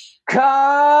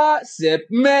 Sip,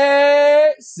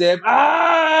 me, sip,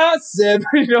 sip.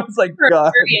 It's like, God.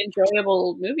 A very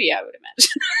enjoyable movie, I would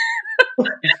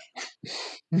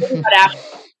imagine.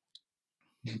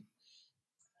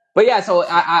 But yeah, so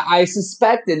I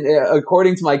suspect, and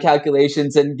according to my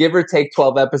calculations, and give or take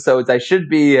 12 episodes, I should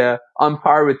be on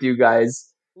par with you guys.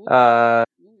 To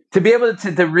be able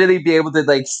to really be able to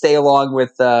like stay along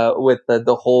with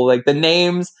the whole like the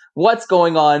names, what's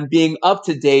going on, being up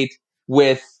to date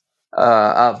with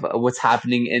of what's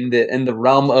happening in the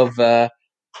realm of the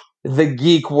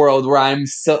geek world, where I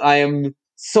am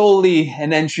solely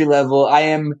an entry level. I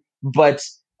am but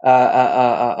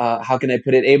how can I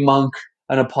put it, a monk,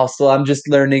 an apostle. I'm just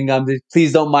learning.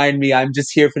 Please don't mind me. I'm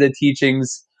just here for the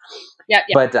teachings. Yeah.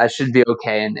 But I should be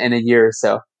okay in a year or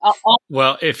so.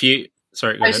 Well, if you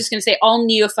Sorry, go I was ahead. just going to say, all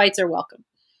neophytes are welcome.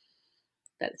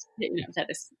 That is.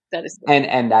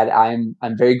 And that I'm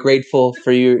very grateful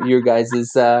for your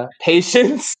guys'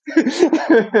 patience. Yeah,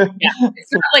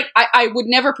 it's not like I would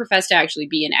never profess to actually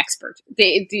be an expert.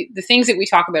 The things that we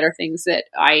talk about are things that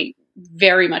I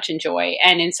very much enjoy,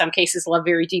 and in some cases love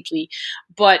very deeply.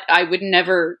 But I would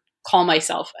never call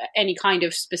myself any kind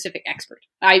of specific expert.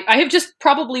 I have just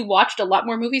probably watched a lot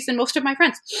more movies than most of my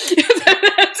friends.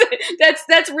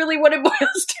 that's really what it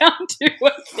boils down to,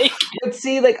 I think. But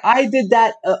see, like I did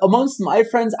that amongst my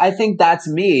friends. I think that's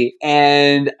me,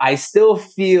 and I still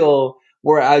feel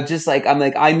where I'm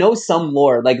like I know some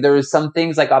lore. Like there was some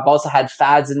things like I've also had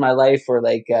fads in my life, or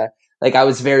like I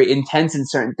was very intense in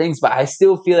certain things. But I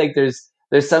still feel like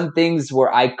there's some things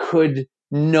where I could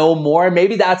know more.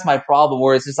 Maybe that's my problem,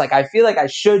 where it's just like I feel like I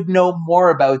should know more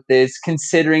about this,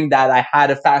 considering that I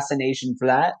had a fascination for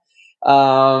that.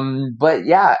 But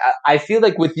yeah, I feel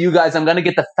like with you guys, I'm gonna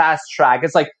get the fast track.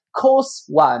 It's like course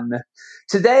one.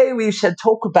 Today we shall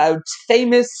talk about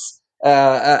famous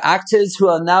actors who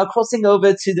are now crossing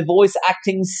over to the voice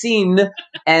acting scene.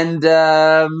 And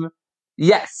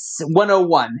yes,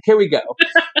 101. Here we go.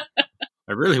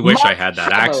 I really wish I had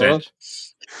that accent.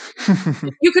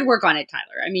 You could work on it,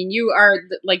 Tyler. I mean, you are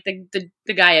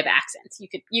the guy of accents. You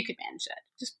could manage that.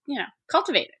 Just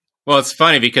cultivate it. Well, it's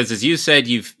funny because as you said,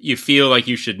 you feel like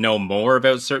you should know more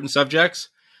about certain subjects.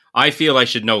 I feel I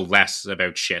should know less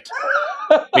about shit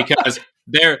because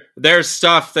there's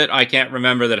stuff that I can't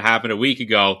remember that happened a week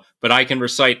ago, but I can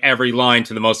recite every line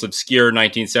to the most obscure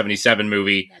 1977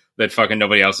 movie that fucking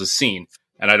nobody else has seen,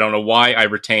 and I don't know why I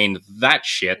retained that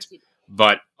shit,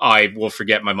 but I will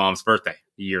forget my mom's birthday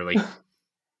yearly.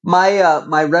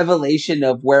 My revelation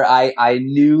of where I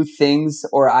knew things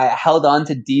or I held on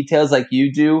to details like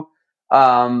you do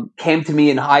came to me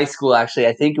in high school. Actually,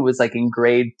 I think it was like in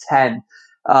grade 10.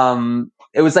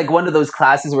 It was like one of those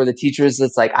classes where the teacher is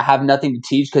just like, I have nothing to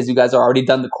teach because you guys are already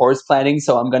done the course planning,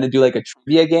 so I'm going to do like a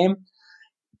trivia game.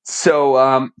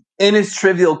 So in his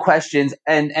trivial questions,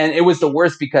 and it was the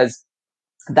worst because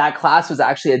that class was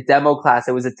actually a demo class.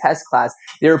 It was a test class.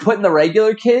 They were putting the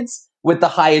regular kids with the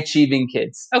high achieving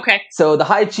kids. Okay. So the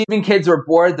high achieving kids were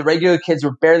bored. The regular kids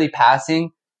were barely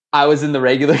passing. I was in the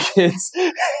regular kids.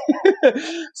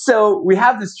 So we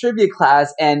have this trivia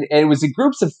class and it was in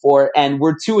groups of 4 and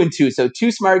we're 2 and 2. So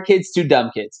 2 smart kids, 2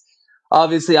 dumb kids.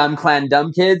 Obviously I'm clan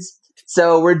dumb kids.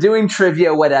 So we're doing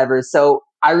trivia, whatever. So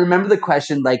I remember the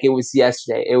question like it was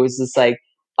yesterday. It was just like,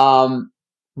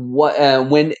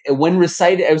 when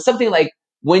recited, it was something like,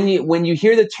 when you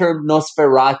hear the term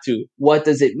Nosferatu, what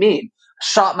does it mean?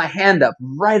 Shot my hand up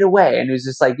right away. And it was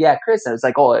just like, yeah, Chris. And I was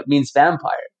like, oh, it means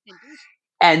vampire.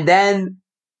 And then,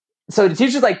 so the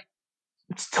teacher's like,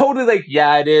 it's totally like,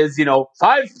 yeah, it is,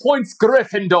 5 points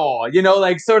Gryffindor,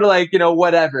 like sort of like,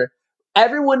 whatever.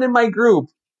 Everyone in my group,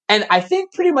 and I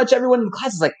think pretty much everyone in the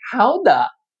class is like, how the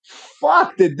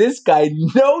fuck did this guy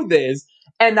know this?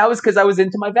 And that was because I was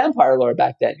into my vampire lore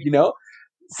back then,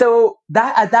 So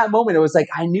that at that moment, it was like,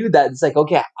 I knew that it's like,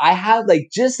 okay, I have like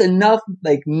just enough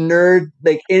like nerd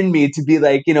like in me to be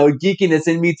like, geekiness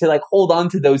in me to like hold on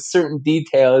to those certain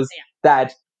details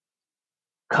that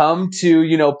come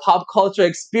to, pop culture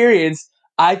experience.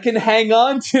 I can hang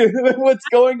on to what's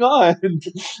going on.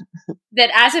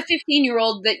 That as a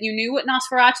 15-year-old that you knew what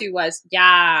Nosferatu was.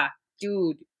 Yeah,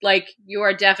 dude, like you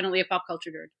are definitely a pop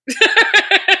culture nerd.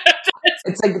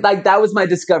 It's like that was my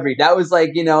discovery. That was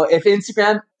like, if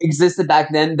Instagram existed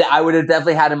back then, I would have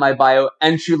definitely had in my bio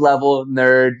entry level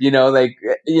nerd,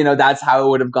 that's how it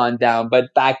would have gone down.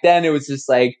 But back then it was just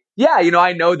like, yeah,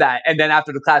 I know that. And then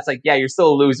after the class, like, yeah, you're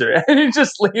still a loser. And it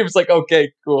just leaves like,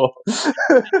 okay, cool.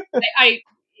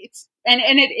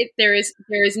 There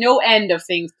is no end of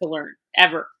things to learn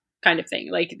ever. Kind of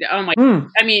thing. Like, oh my,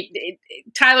 I mean,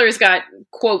 Tyler's got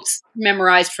quotes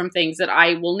memorized from things that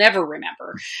I will never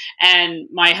remember. And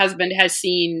my husband has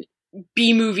seen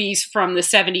B movies from the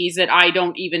 70s that I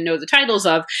don't even know the titles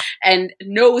of and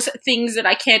knows things that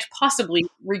I can't possibly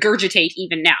regurgitate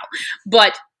even now.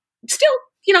 But still,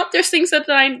 there's things that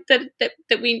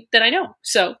I know.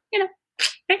 So,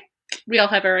 we all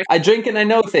have our. I drink and I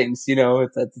know things, yes,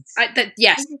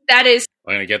 that is.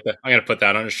 I'm gonna put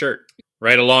that on a shirt.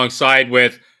 Right alongside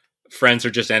with friends are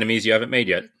just enemies you haven't made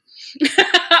yet.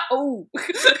 Oh.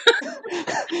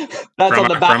 That's on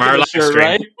the back of the shirt,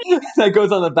 right? That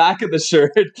goes on the back of the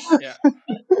shirt. Yeah.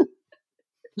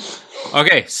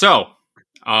 Okay, so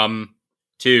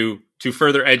to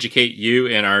further educate you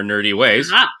in our nerdy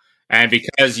ways, and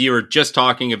because you were just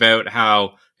talking about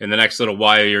how in the next little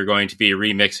while you're going to be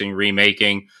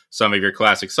remaking some of your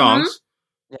classic songs,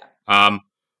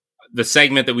 the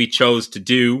segment that we chose to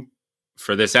do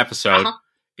for this episode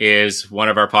is one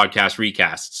of our podcast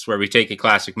recasts, where we take a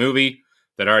classic movie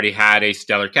that already had a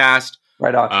stellar cast,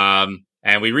 Right on.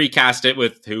 and we recast it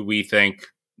with who we think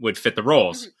would fit the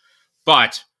roles.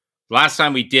 But last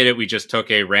time we did it, we just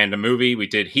took a random movie. We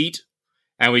did Heat,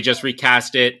 and we just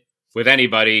recast it with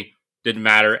anybody. Didn't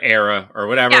matter, era or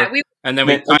whatever. Yeah, and then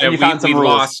we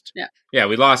lost. Yeah,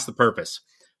 we lost the purpose.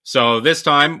 So this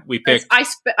time we picked. I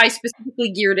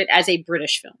specifically geared it as a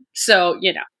British film, so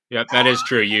you know. Yep, that is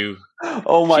true. You.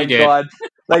 Oh my god!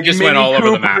 Like just Mini went all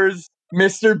over the map. Coopers,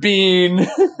 Mr. Bean.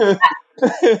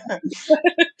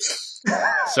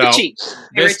 So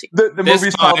the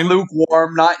movie's called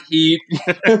Lukewarm, not Heat.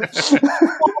 That'd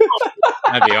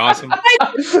be awesome.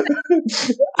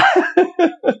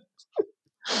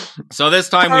 So this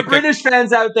time, our British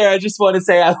fans out there, I just want to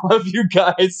say I love you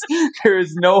guys. There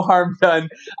is no harm done.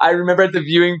 I remember at the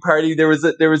viewing party there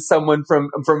was someone from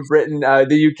Britain,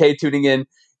 the UK, tuning in,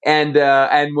 and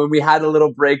when we had a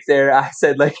little break there, I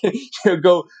said, like,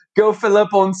 go fill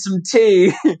up on some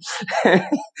tea,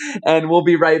 and we'll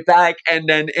be right back. And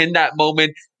then in that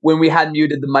moment, when we had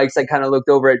muted the mics, I kind of looked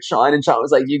over at Sean, and Sean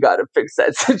was like, "You got to fix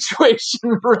that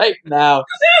situation right now."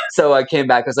 So I came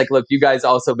back. I was like, "Look, you guys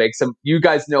also you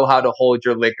guys know how to hold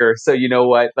your liquor. So you know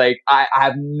what? Like, I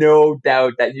have no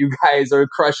doubt that you guys are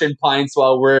crushing pints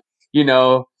while we're,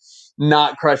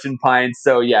 not crushing pints.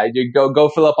 So yeah, you go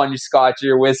fill up on your scotch or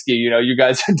your whiskey. You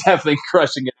guys are definitely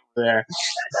crushing it over there."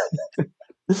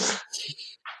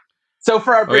 So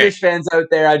for our British fans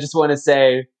out there, I just want to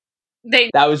say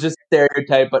that was just a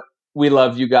stereotype, but we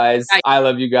love you guys. I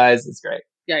love you guys. It's great.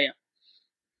 Yeah.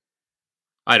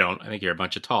 I don't. I think you're a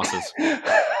bunch of tosses.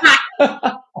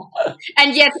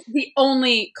 And yet the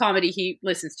only comedy he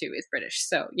listens to is British,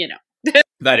 so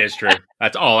That is true.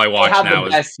 That's all I watch now. Have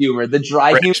the best humor. The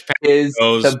dry humor is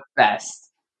the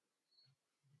best.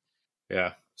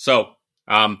 Yeah. So,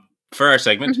 for our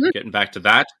segment, getting back to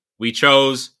that, we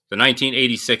chose the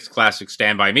 1986 classic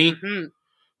Stand By Me,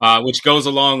 which goes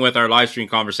along with our live stream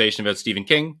conversation about Stephen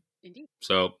King. Indeed.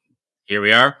 So here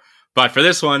we are. But for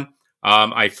this one,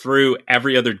 I threw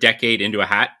every other decade into a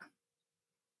hat,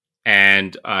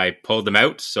 and I pulled them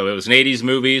out. So it was an 80s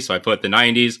movie. So I put the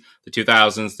 90s, the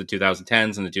 2000s, the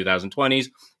 2010s, and the 2020s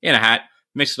in a hat,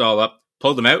 mixed it all up,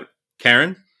 pulled them out.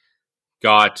 Karen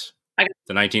got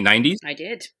the 1990s. I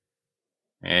did.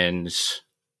 And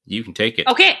you can take it.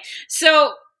 Okay.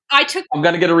 So I'm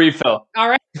going to get a refill. All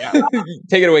right. Yeah.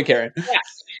 Take it away, Karen. Yeah.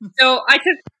 So I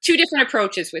took two different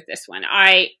approaches with this one.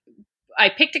 I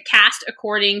picked a cast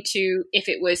according to if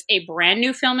it was a brand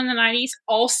new film in the 90s.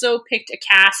 Also picked a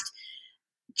cast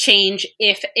change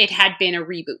if it had been a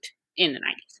reboot in the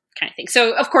 90s, kind of thing.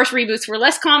 So, of course, reboots were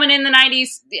less common in the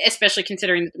 90s, especially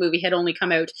considering that the movie had only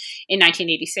come out in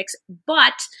 1986.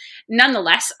 But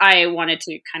nonetheless, I wanted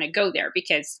to kind of go there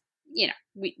because,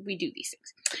 we do these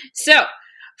things. So,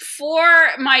 for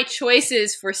my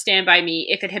choices for Stand By Me,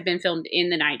 if it had been filmed in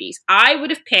the 90s, I would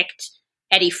have picked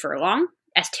Eddie Furlong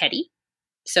as Teddy.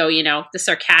 So, the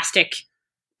sarcastic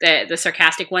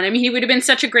one. I mean, he would have been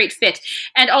such a great fit.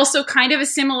 And also kind of a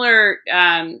similar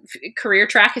career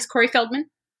track as Corey Feldman.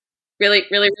 Really,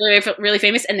 really, really, really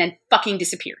famous, and then fucking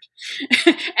disappeared.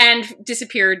 And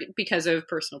disappeared because of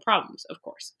personal problems, of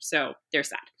course. So there's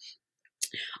that.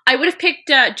 I would have picked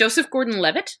Joseph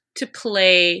Gordon-Levitt to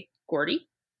play Gordy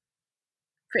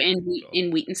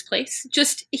in Wheaton's place.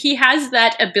 Just, he has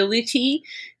that ability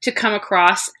to come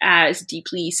across as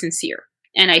deeply sincere.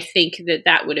 And I think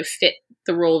that would have fit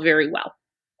the role very well.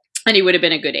 And he would have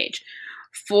been a good age.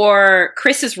 For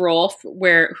Chris's role,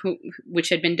 which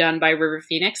had been done by River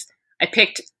Phoenix, I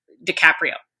picked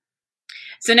DiCaprio.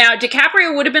 So now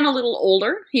DiCaprio would have been a little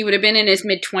older. He would have been in his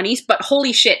mid-20s, but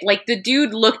holy shit, like the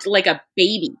dude looked like a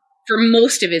baby for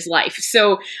most of his life.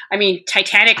 So, I mean,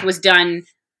 Titanic was done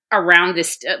around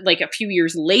this, like a few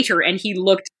years later, and he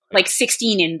looked like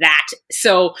 16 in that.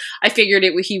 So I figured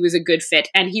he was a good fit.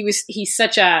 And he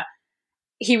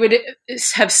would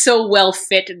have so well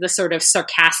fit the sort of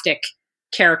sarcastic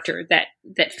character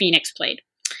that Phoenix played.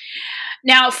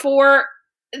 Now for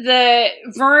the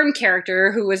Vern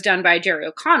character, who was done by Jerry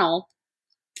O'Connell,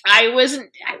 I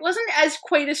wasn't as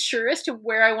quite as sure as to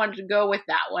where I wanted to go with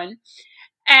that one.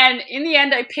 And in the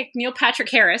end, I picked Neil Patrick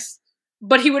Harris,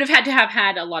 but he would have had to have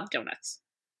had a lot of donuts.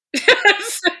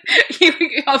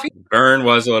 Vern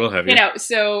was a little heavy.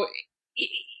 So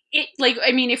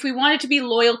if we wanted to be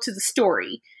loyal to the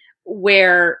story,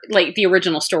 where like the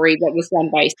original story that was done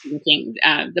by Stephen King,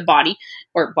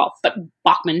 but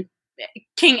Bachman,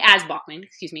 King as Bachman,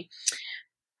 excuse me.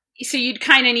 so you'd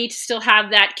kind of need to still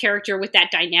have that character with that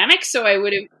dynamic. So I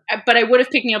would have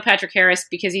picked Neil Patrick Harris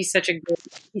because he's so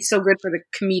good for the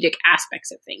comedic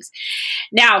aspects of things.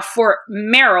 Now for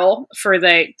Meryl, for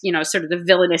the, sort of the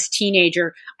villainous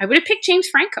teenager, I would have picked James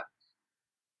Franco.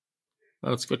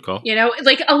 Well, that's a good call.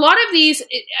 Like a lot of these,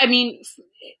 I mean,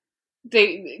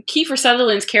 the Kiefer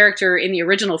Sutherland's character in the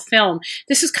original film,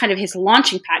 this is kind of his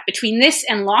launching pad. Between this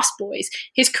and Lost Boys,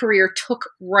 his career took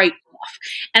right off.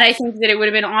 And I think that it would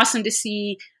have been awesome to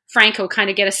see Franco kind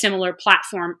of get a similar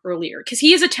platform earlier, because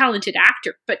he is a talented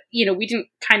actor, but we didn't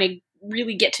kind of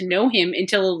really get to know him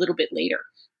until a little bit later.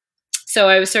 So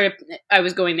I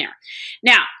was going there.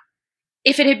 Now,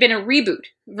 if it had been a reboot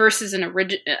versus an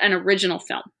original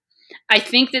film, I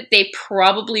think that they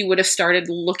probably would have started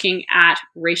looking at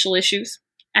racial issues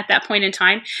at that point in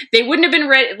time. They wouldn't have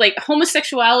been like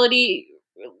homosexuality.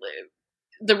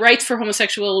 The rights for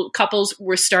homosexual couples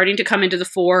were starting to come into the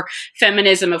fore.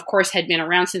 Feminism, of course, had been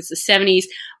around since the 70s,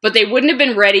 but they wouldn't have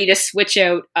been ready to switch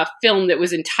out a film that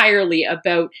was entirely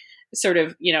about sort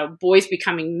of, boys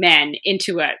becoming men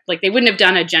into they wouldn't have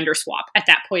done a gender swap at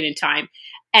that point in time.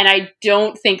 And I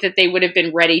don't think that they would have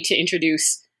been ready to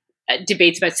introduce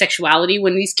debates about sexuality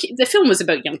when the film was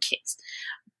about young kids.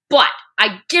 But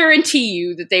I guarantee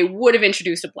you that they would have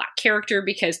introduced a black character,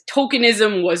 because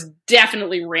tokenism was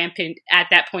definitely rampant at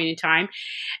that point in time.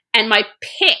 And my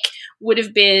pick would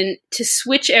have been to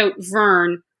switch out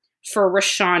Vern for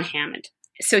Rashawn Hammond.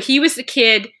 So he was the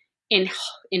kid in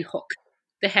Hook,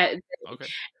 the head. Okay.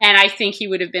 And I think he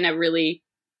would have been a really,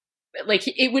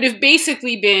 it would have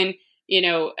basically been,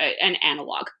 an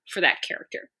analog for that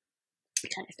character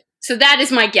kind of thing. So that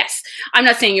is my guess. I'm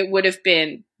not saying it would have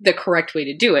been the correct way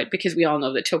to do it, because we all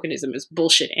know that tokenism is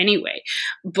bullshit anyway.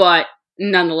 But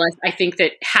nonetheless, I think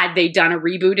that had they done a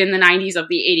reboot in the 90s of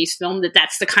the 80s film,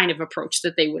 that's the kind of approach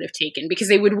that they would have taken, because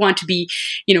they would want to be,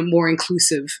 more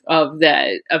inclusive of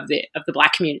the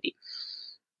black community.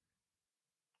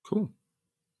 Cool.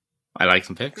 I like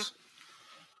some picks.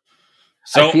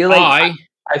 So I feel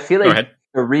like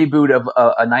the reboot of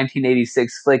a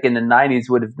 1986 flick in the 90s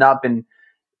would have not been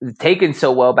taken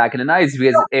so well back in the 90s,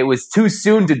 because it was too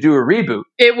soon to do a reboot.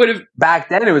 It would have. Back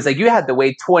then, it was like you had to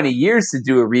wait 20 years to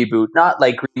do a reboot, not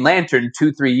like Green Lantern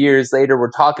 2-3 years later we're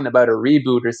talking about a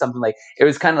reboot or something. Like it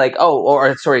was kind of like,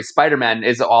 Spider-Man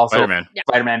is also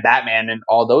Spider-Man, Batman, and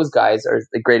all those guys are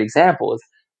the great examples.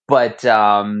 But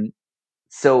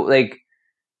so like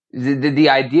the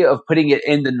idea of putting it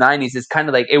in the 90s is kind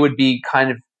of like, it would be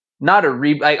kind of not a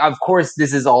reboot. Like, of course,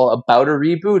 this is all about a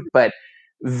reboot, but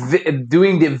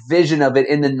doing the vision of it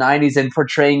in the 90s and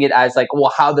portraying it as like,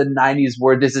 well, how the 90s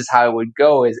were, this is how it would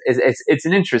go, it's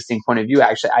an interesting point of view.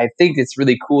 Actually, I think it's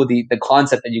really cool, the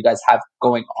concept that you guys have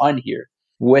going on here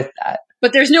with that.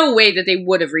 But there's no way that they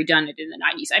would have redone it in the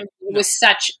 90s. I mean, it was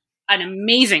such an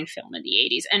amazing film in the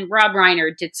 80s, and Rob Reiner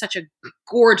did such a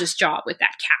gorgeous job with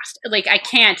that cast. Like I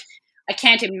can't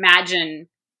imagine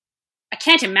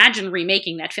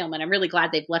remaking that film, and I'm really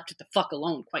glad they've left it the fuck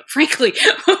alone, quite frankly.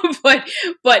 but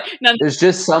there's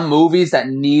just some movies that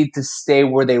need to stay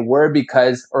where they were,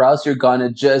 because or else you're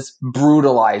gonna just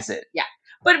brutalize it. Yeah,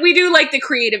 but we do like the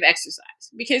creative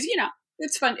exercise, because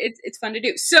it's fun. It's fun to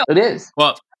do. So it is.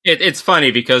 Well, it's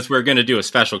funny because we're going to do a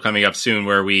special coming up soon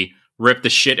where we rip the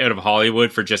shit out of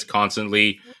Hollywood for just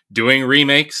constantly doing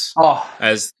remakes,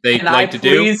 as they like to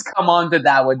do. Please come on to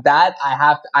that. With that,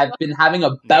 I've been having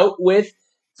a bout with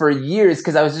for years,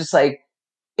 because I was just like,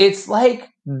 it's like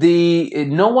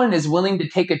no one is willing to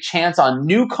take a chance on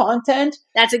new content.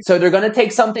 So they're going to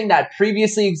take something that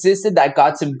previously existed that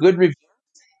got some good reviews,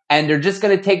 and they're just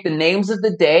going to take the names of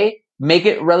the day, make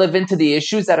it relevant to the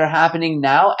issues that are happening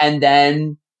now, and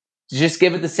then just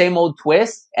give it the same old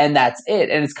twist, and that's it.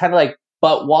 And it's kind of like,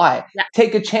 but why? Yeah.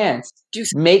 Take a chance.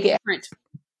 Make it different.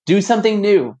 Do something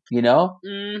new,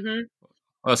 Mm-hmm.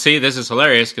 Well, see, this is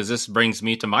hilarious, because this brings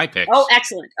me to my picks. Oh,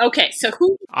 excellent. Okay, so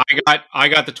who? I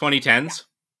got the 2010s.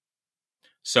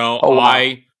 So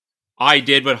I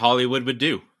did what Hollywood would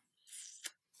do.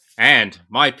 And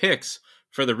my picks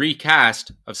for the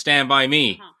recast of Stand By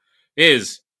Me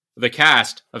is the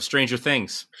cast of Stranger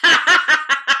Things.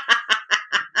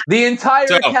 The entire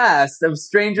cast of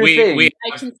Stranger Things.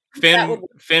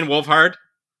 Finn Wolfhard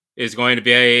is going to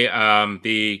be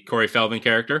the Corey Feldman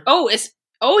character. He's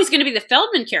going to be the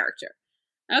Feldman character.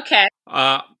 Okay.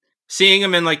 Seeing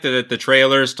him in like the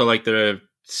trailers to like the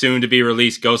soon to be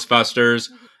released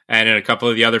Ghostbusters, and in a couple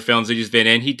of the other films that he's been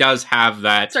in, he does have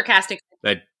that sarcastic,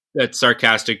 that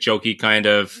sarcastic, jokey kind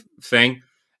of thing,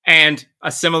 and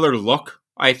a similar look,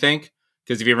 I think.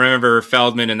 Because if you remember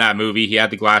Feldman in that movie, he had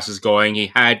the glasses going.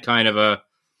 He had kind of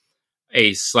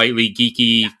a slightly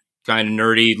geeky kind of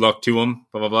nerdy look to him,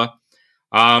 blah, blah,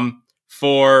 blah.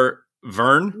 For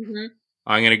Vern,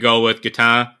 I'm going to go with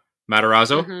Gaetan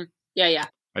Matarazzo. Yeah.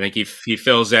 I think he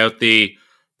fills out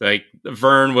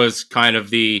Vern was kind of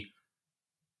the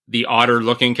odder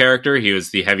looking character. He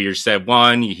was the heavier set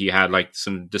one. He had like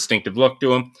some distinctive look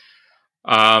to him.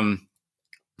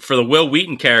 For the Will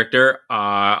Wheaton character,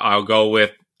 I'll go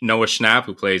with Noah Schnapp,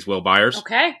 who plays Will Byers.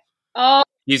 Okay. Oh,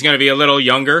 he's going to be a little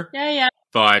younger. Yeah.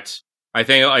 But I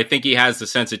think he has the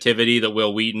sensitivity that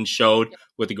Will Wheaton showed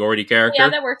with the Gordy character. Yeah,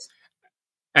 that works.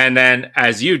 And then,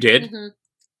 as you did,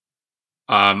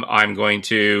 I'm going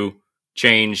to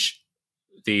change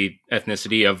the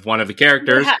ethnicity of one of the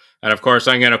characters. And of course,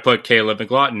 I'm going to put Caleb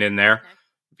McLaughlin in there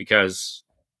because,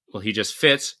 well, he just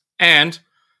fits. And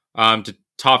to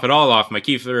top it all off, my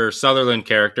Kiefer Sutherland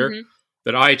character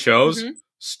that I chose,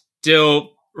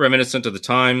 still reminiscent of the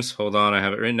times, hold on, I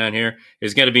have it written down here,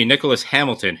 is going to be Nicholas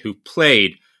Hamilton, who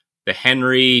played the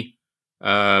Henry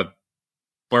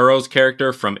Burroughs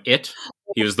character from It.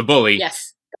 He was the bully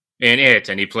in It,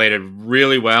 and he played it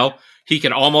really well. He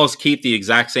can almost keep the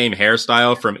exact same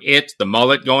hairstyle from It, the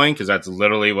mullet going, because that's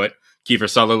literally what Kiefer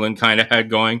Sutherland kind of had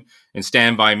going in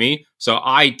Stand By Me. So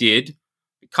I did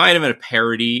kind of a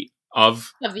parody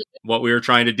of what we were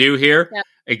trying to do here. Yeah.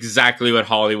 Exactly what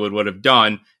Hollywood would have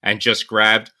done, and just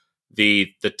grabbed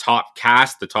the top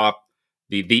cast, the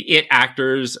It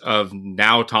actors of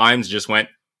now times, just went,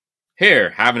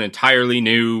 here, have an entirely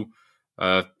new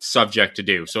subject to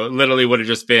do. So it literally would have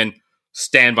just been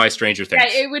Stand By Stranger Things.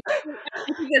 Yeah, it would.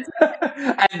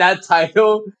 And that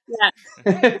title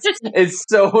is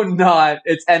so not,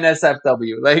 it's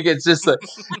NSFW. Like, it's just like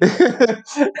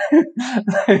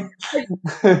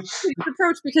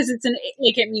approach, because it's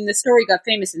the story got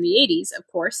famous in the 80s, of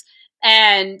course.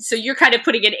 And so you're kind of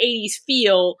putting an 80s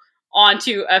feel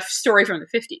onto a story from the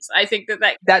 50s. I think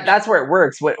that's where it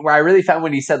works. Where I really found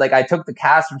when he said, like, I took the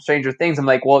cast from Stranger Things, I'm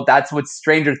like, well, that's what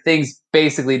Stranger Things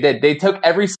basically did. They took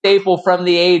every staple from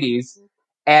the 80s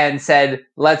and said,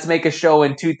 let's make a show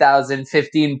in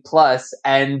 2015 plus.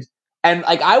 And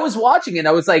like, I was watching it,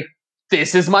 I was like,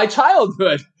 this is my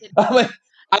childhood. I'm like,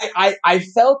 I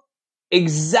felt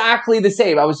exactly the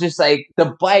same. I was just like,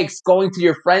 the bikes, going to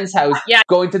your friend's house,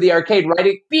 going to the arcade,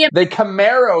 riding the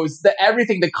Camaros, the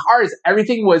everything, the cars,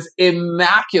 everything was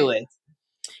immaculate.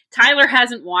 Tyler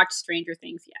hasn't watched Stranger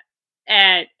Things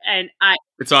yet. And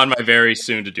it's on my very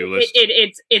soon to do list.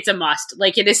 It's a must.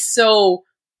 Like, it is so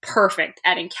perfect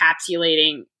at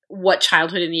encapsulating what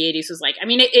childhood in the 80s was like. I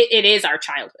mean, it is our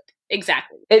childhood.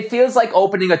 Exactly. It feels like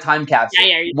opening a time capsule.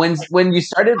 Yeah. When you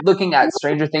started looking at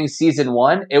Stranger Things season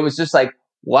 1, it was just like,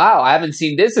 wow, I haven't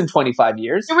seen this in 25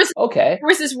 years. There was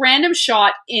this random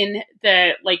shot in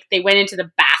the, like, they went into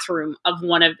the bathroom of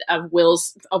one of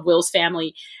Will's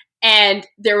family, and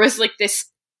there was like this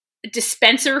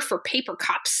dispenser for paper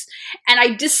cups, and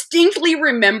I distinctly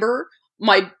remember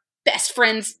my best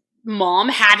friend's mom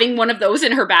having one of those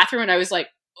in her bathroom, and I was like,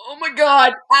 oh my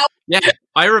god. Ow. Yeah,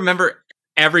 I remember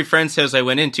every friend's house I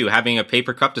went into having a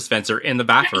paper cup dispenser in the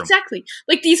bathroom. Exactly.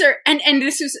 Like, these are, and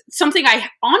this is something I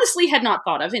honestly had not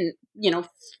thought of in,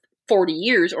 40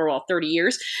 years, or 30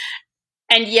 years.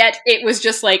 And yet it was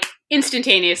just like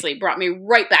instantaneously brought me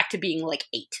right back to being like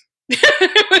 8.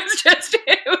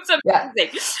 it was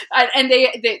amazing. Yeah.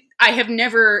 And I have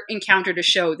never encountered a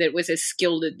show that was as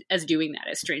skilled as doing that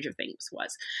as Stranger Things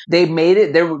was. They made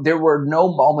it, there were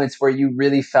no moments where you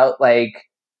really felt like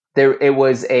it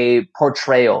was a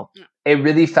portrayal. It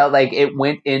really felt like it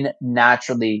went in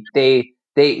naturally. They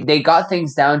got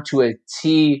things down to a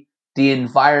T. The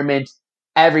environment,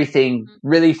 everything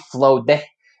really flowed.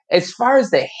 As far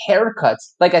as the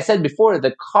haircuts, like I said before,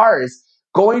 the cars,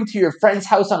 going to your friend's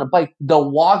house on a bike, the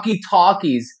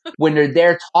walkie-talkies when they're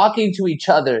there talking to each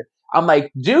other. I'm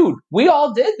like, dude, we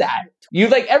all did that.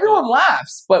 Everyone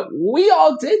laughs, but we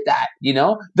all did that.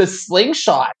 The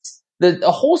slingshots.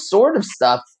 The whole sort of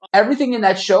stuff, everything in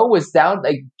that show was down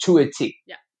like to a T.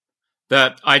 Yeah.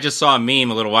 That I just saw a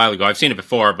meme a little while ago. I've seen it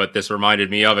before, but this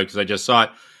reminded me of it because I just saw it.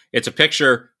 It's a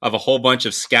picture of a whole bunch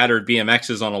of scattered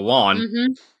BMXs on a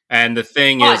lawn. And the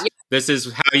thing is, this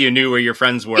is how you knew where your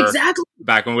friends were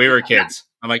back when we were kids.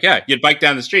 I'm like, yeah, you'd bike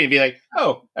down the street and be like,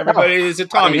 oh, everybody is at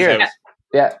Tommy's house.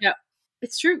 Yeah.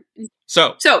 It's true.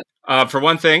 So for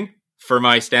one thing, for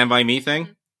my Stand By Me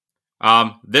thing,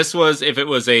 this was, if it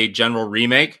was a general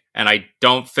remake, and I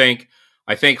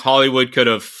think Hollywood could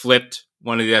have flipped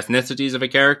one of the ethnicities of a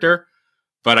character,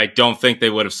 but I don't think they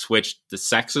would have switched the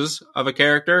sexes of a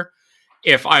character.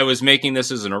 If I was making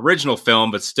this as an original film,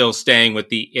 but still staying with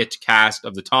the It cast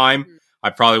of the time, I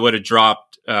probably would have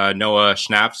dropped Noah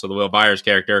Schnapp, so the Will Byers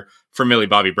character, for Millie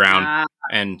Bobby Brown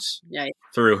and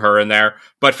threw her in there.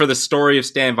 But for the story of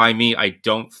Stand By Me, I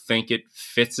don't think it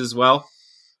fits as well,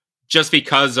 just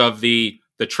because of the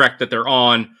trek that they're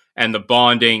on and the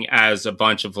bonding as a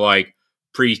bunch of like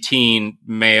preteen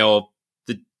male,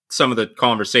 some of the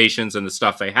conversations and the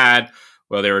stuff they had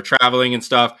while they were traveling and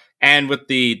stuff, and with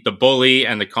the bully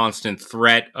and the constant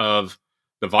threat of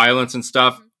the violence and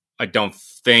stuff. I don't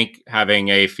think having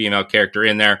a female character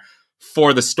in there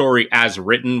for the story as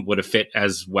written would have fit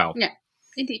as well. Yeah,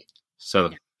 indeed.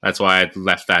 So that's why I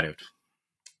left that out.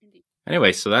 Indeed.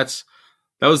 Anyway, so that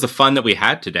was the fun that we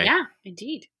had today. Yeah,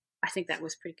 indeed. I think that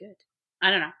was pretty good.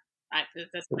 I don't know.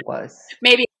 It was.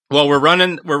 Maybe. Well, we're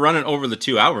running over the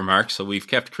 2-hour mark, so we've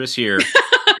kept Chris here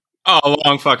a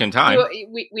long fucking time.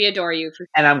 We adore you.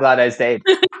 And I'm glad I stayed.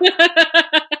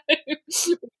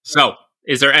 So,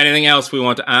 is there anything else we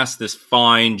want to ask this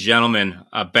fine gentleman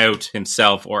about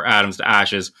himself or Atoms to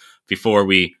Ashes before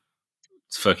we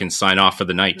fucking sign off for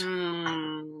the night?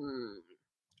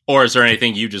 Or is there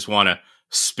anything you just want to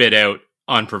spit out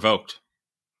unprovoked?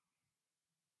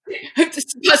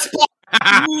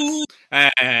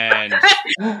 And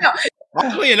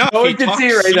oddly enough, he talked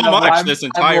so much this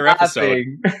entire episode.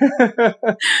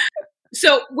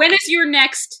 So when is your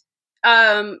next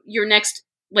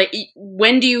like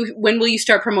when will you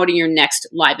start promoting your next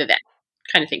live event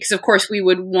kind of thing? Because of course we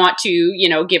would want to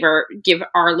give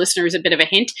our listeners a bit of a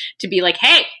hint to be like,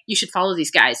 hey, you should follow these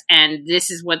guys and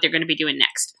this is what they're going to be doing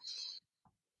next.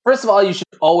 First of all, you should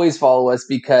always follow us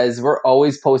because we're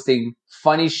always posting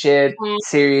funny shit,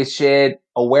 serious shit,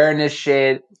 awareness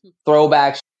shit,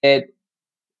 throwback shit,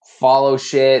 follow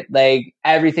shit, like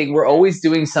everything. We're always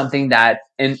doing something that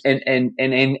in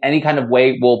any kind of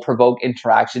way will provoke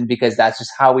interaction because that's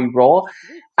just how we roll.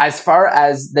 As far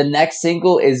as the next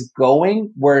single is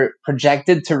going, we're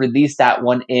projected to release that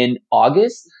one in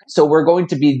August. So we're going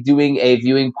to be doing a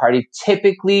viewing party,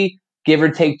 typically give or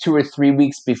take 2 or 3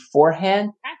 weeks beforehand.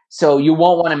 So you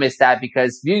won't want to miss that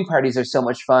because viewing parties are so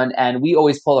much fun. And we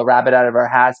always pull a rabbit out of our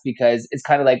hats because it's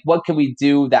kind of like, what can we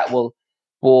do that will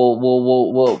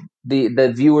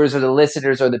the viewers or the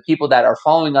listeners or the people that are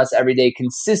following us every day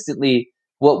consistently,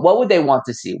 what would they want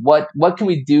to see? What can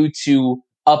we do to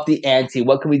up the ante?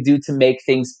 What can we do to make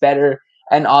things better?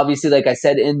 And obviously, like I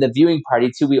said, in the viewing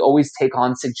party too, we always take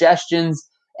on suggestions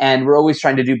and we're always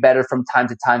trying to do better from time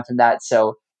to time from that.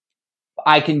 So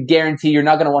I can guarantee you're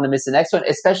not going to want to miss the next one,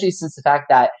 especially since the fact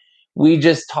that we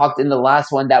just talked in the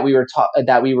last one that we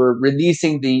were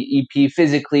releasing the EP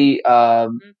physically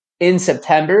in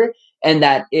September, and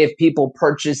that if people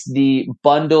purchase the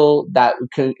bundle that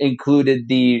included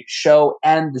the show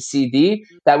and the CD,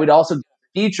 that would also be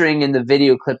featuring in the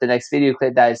video clip, the next video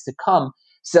clip that is to come.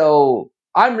 So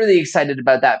I'm really excited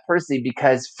about that personally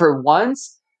because for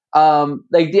once,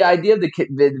 like the idea of the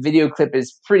video clip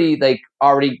is pretty like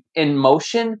already in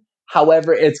motion.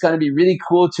 However, it's going to be really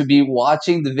cool to be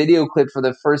watching the video clip for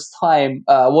the first time.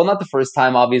 Well, not the first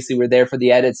time, obviously we're there for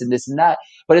the edits and this and that,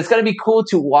 but it's going to be cool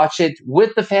to watch it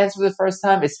with the fans for the first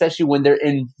time, especially when they're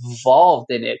involved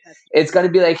in it. It's going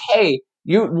to be like, hey,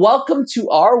 you welcome to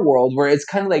our world where it's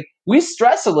kind of like we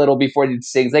stress a little before these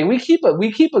things. Like we keep a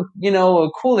a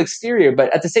cool exterior,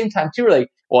 but at the same time too, we're like,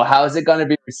 well, how is it going to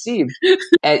be received?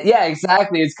 And yeah,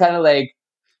 exactly. It's kind of like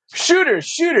shooter,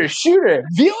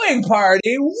 viewing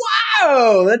party.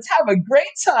 Wow, let's have a great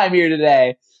time here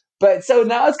today. But so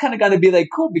now it's kind of going to be like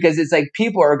cool because it's like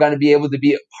people are going to be able to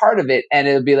be a part of it, and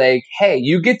it'll be like, hey,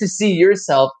 you get to see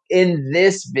yourself in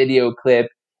this video clip.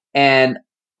 And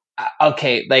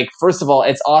okay, like first of all,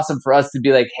 it's awesome for us to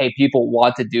be like, hey, people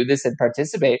want to do this and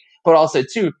participate, but also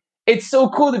too, it's so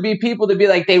cool to be people to be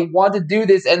like they want to do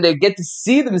this and they get to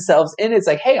see themselves in it. It's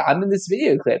like, hey, I'm in this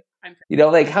video clip.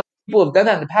 Like how people have done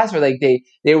that in the past where like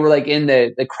they were like in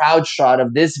the crowd shot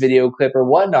of this video clip or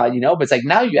whatnot, but it's like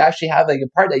now you actually have like a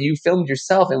part that you filmed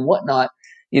yourself and whatnot,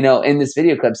 in this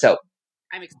video clip. So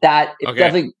that is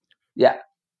definitely, yeah,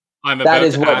 that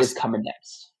is what is coming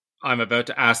next. I'm about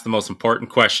to ask the most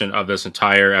important question of this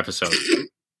entire episode.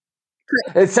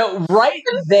 So right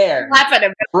there,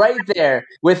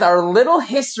 with our little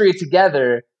history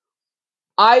together,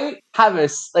 I have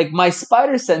my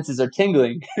spider senses are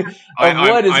tingling of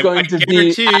what is going to be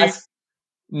asked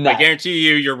next. I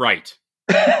guarantee you're right.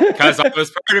 Because I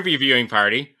was part of your viewing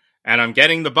party, and I'm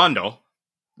getting the bundle,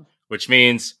 which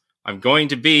means I'm going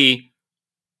to be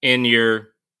in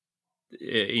your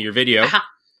video. Uh-huh.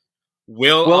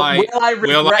 Will I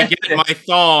get my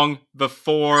thong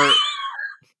before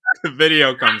the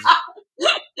video comes?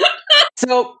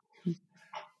 So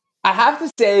I have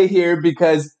to say here,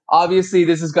 because obviously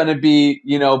this is going to be,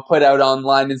 put out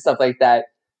online and stuff like that.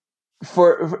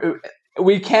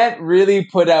 We can't really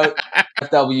put out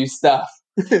FW stuff,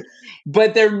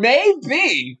 but there may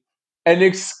be an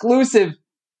exclusive,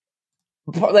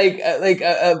 like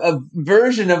a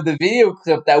version of the video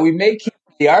clip that we may keep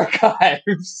in the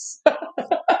archives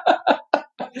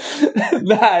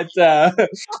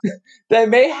that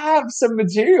may have some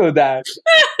material that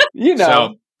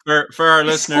So for our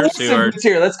listeners who are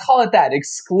material, let's call it that,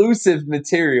 exclusive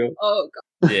material. Oh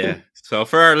God. Yeah. So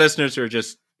for our listeners who are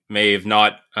just may have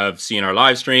not have seen our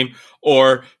live stream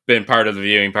or been part of the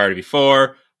viewing party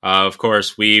before, of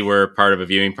course we were part of a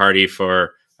viewing party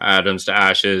for Atoms to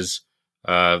Ashes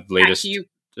latest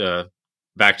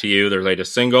Back to You, their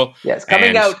latest single. Yes,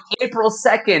 coming out April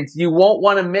 2nd. You won't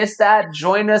want to miss that.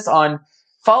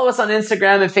 Follow us on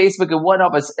Instagram and Facebook and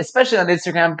whatnot, but especially on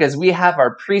Instagram because we have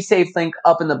our pre-save link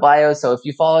up in the bio. So if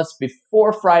you follow us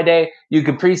before Friday, you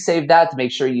can pre-save that to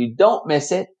make sure you don't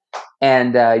miss it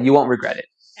and you won't regret it.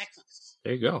 Excellent.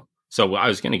 There you go. So I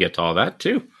was going to get to all that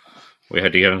too. We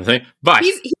had to get anything, but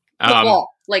he's the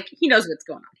wall. Like he knows what's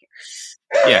going on here.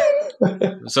 Yeah.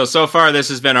 So far, this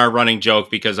has been our running joke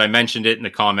because I mentioned it in the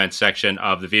comments section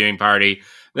of the viewing party.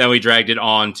 Then we dragged it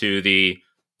on to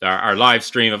our live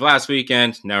stream of last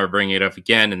weekend. Now we're bringing it up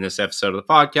again in this episode of the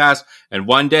podcast. And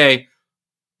one day,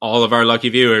 all of our lucky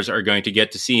viewers are going to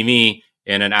get to see me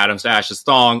in an Atoms to Ashes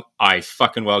thong. I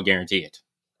fucking well guarantee it.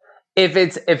 If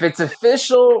it's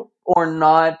official or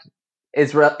not,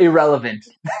 it's irrelevant.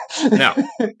 No.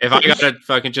 If I gotta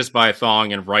fucking just buy a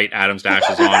thong and write Atoms to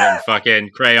Ashes on it and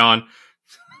fucking crayon.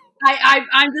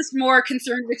 I'm just more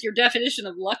concerned with your definition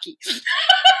of lucky.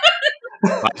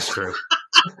 That's true.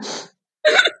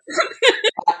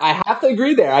 I have to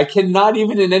agree there. I cannot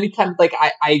even in any kind of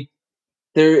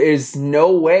there is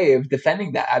no way of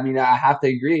defending that. I mean, I have to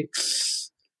agree.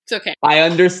 It's okay. I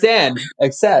understand,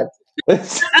 except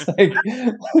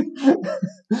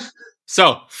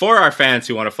So, for our fans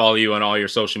who want to follow you on all your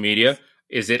social media,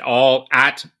 is it all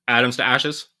at Atoms to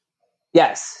Ashes?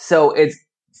 Yes. So it's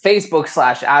Facebook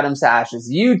 /Atoms to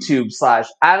Ashes, YouTube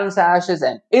 /Atoms to Ashes,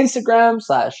 and Instagram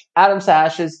 /Atoms to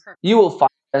Ashes. You will find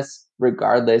us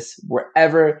regardless,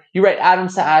 wherever you write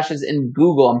Atoms to Ashes in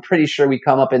Google. I'm pretty sure we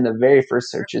come up in the very first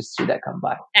searches too that come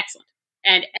by. Excellent.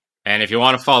 And if you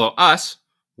want to follow us,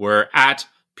 we're at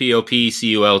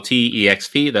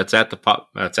POPCULTEXP. That's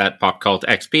at Pop Cult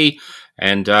XP.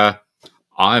 And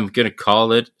I'm gonna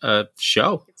call it a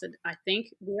show. I think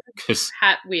we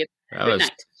have good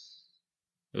night.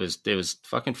 It was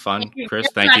fucking fun, Chris.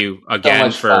 Thank you again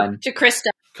to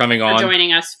Krista coming on, for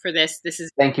joining us for this.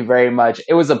 Thank you very much.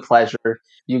 It was a pleasure.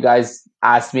 You guys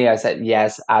asked me. I said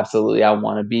yes, absolutely. I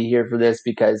want to be here for this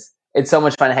because it's so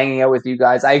much fun hanging out with you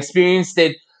guys. I experienced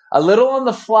it a little on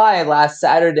the fly last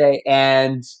Saturday,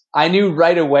 and I knew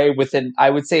right away within,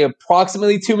 I would say,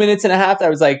 approximately 2.5 minutes, I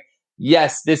was like,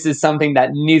 yes, this is something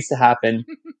that needs to happen.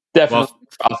 Definitely.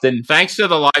 Well, often. Thanks to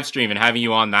the live stream and having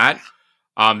you on that,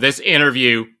 this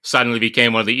interview suddenly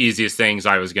became one of the easiest things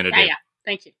I was going to do. Yeah.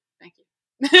 Thank you.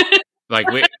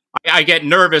 I get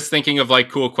nervous thinking of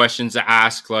cool questions to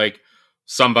ask,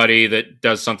 somebody that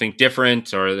does something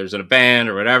different or there's a band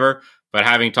or whatever. But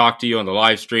having talked to you on the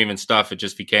live stream and stuff, it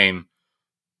just became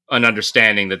an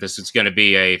understanding that this is going to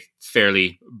be a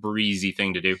fairly breezy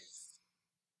thing to do.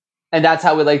 And that's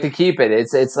how we like to keep it.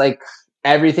 It's like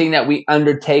everything that we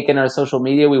undertake in our social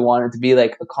media, we want it to be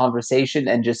like a conversation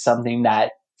and just something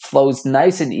that flows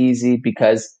nice and easy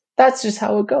because that's just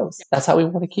how it goes. That's how we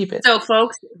want to keep it. So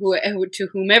folks, to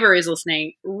whomever is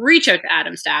listening, reach out to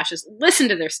Atoms to Ashes, listen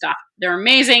to their stuff. They're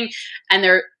amazing and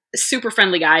they're super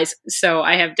friendly guys. So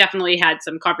I have definitely had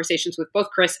some conversations with both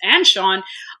Chris and Sean.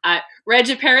 Reg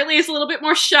apparently is a little bit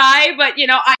more shy, but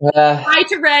I try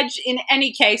to Reg in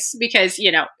any case because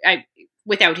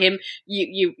without him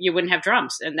you wouldn't have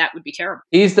drums and that would be terrible.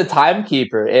 He's the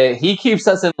timekeeper. He keeps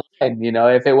us in line.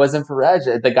 If it wasn't for Reg,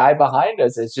 the guy behind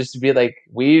us, it's just to be like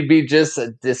we'd be just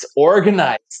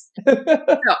disorganized.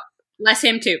 So, bless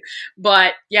him too.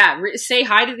 But yeah, say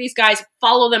hi to these guys.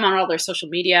 Follow them on all their social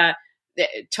media.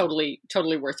 Totally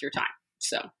worth your time.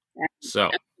 So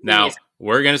now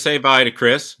we're going to say bye to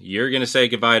Chris. You're going to say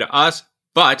goodbye to us,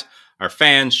 but our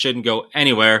fans shouldn't go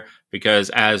anywhere because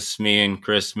as me and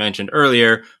Chris mentioned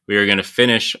earlier, we are going to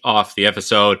finish off the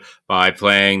episode by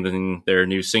playing their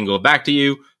new single, Back to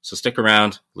You. So stick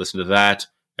around, listen to that.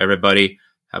 Everybody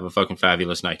have a fucking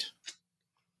fabulous night.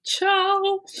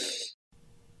 Ciao.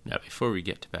 Now, before we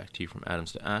get back to you from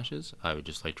Atoms to Ashes, I would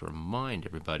just like to remind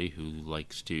everybody who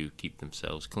likes to keep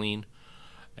themselves clean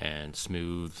and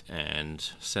smooth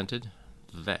and scented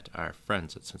that our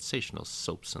friends at Sensational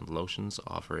Soaps and Lotions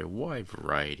offer a wide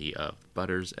variety of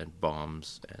butters and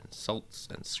balms and salts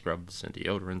and scrubs and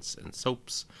deodorants and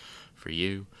soaps for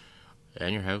you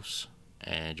and your house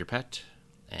and your pet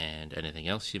and anything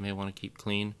else you may want to keep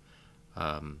clean.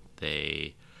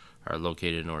 They are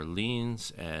located in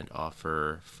Orleans and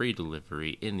offer free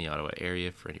delivery in the Ottawa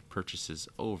area for any purchases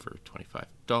over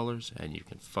 $25, and you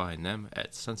can find them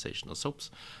at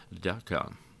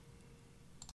sensationalsoaps.com.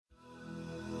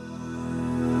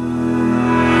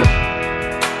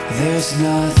 There's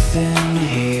nothing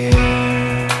here,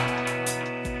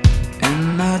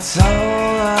 and that's all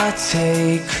I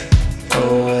take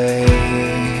away.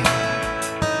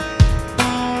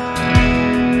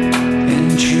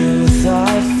 In truth,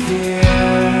 I fear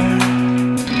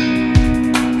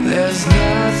there's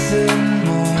nothing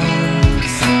more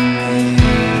for me.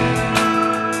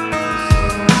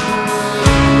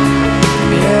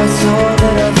 Yeah, it's all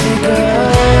that I think of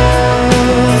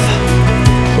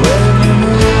when you're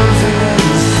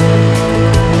moving so.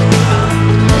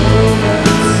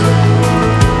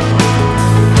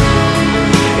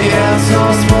 Yeah, it's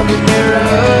all smoke and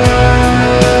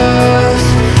mirrors.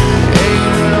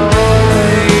 Ain't it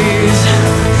always?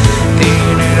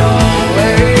 Ain't it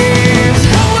always?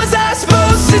 What was I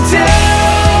supposed to do?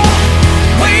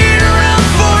 Wait around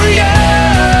for you.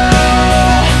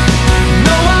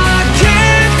 No, I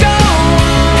can't go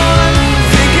on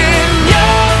thinking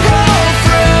you'll go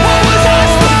through. What was I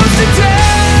supposed to do?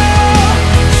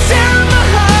 Tear my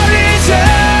heart in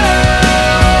two.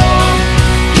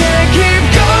 Can't keep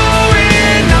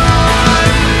going on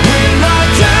when my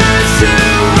turn's to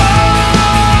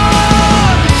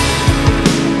run.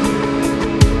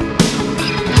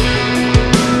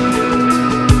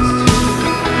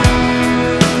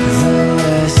 The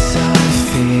less I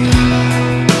feel,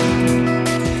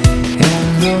 and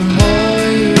the more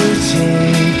you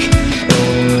take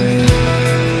away,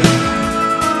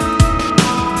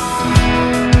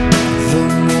 the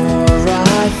more I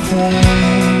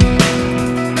think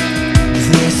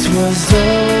this was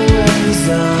always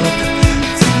up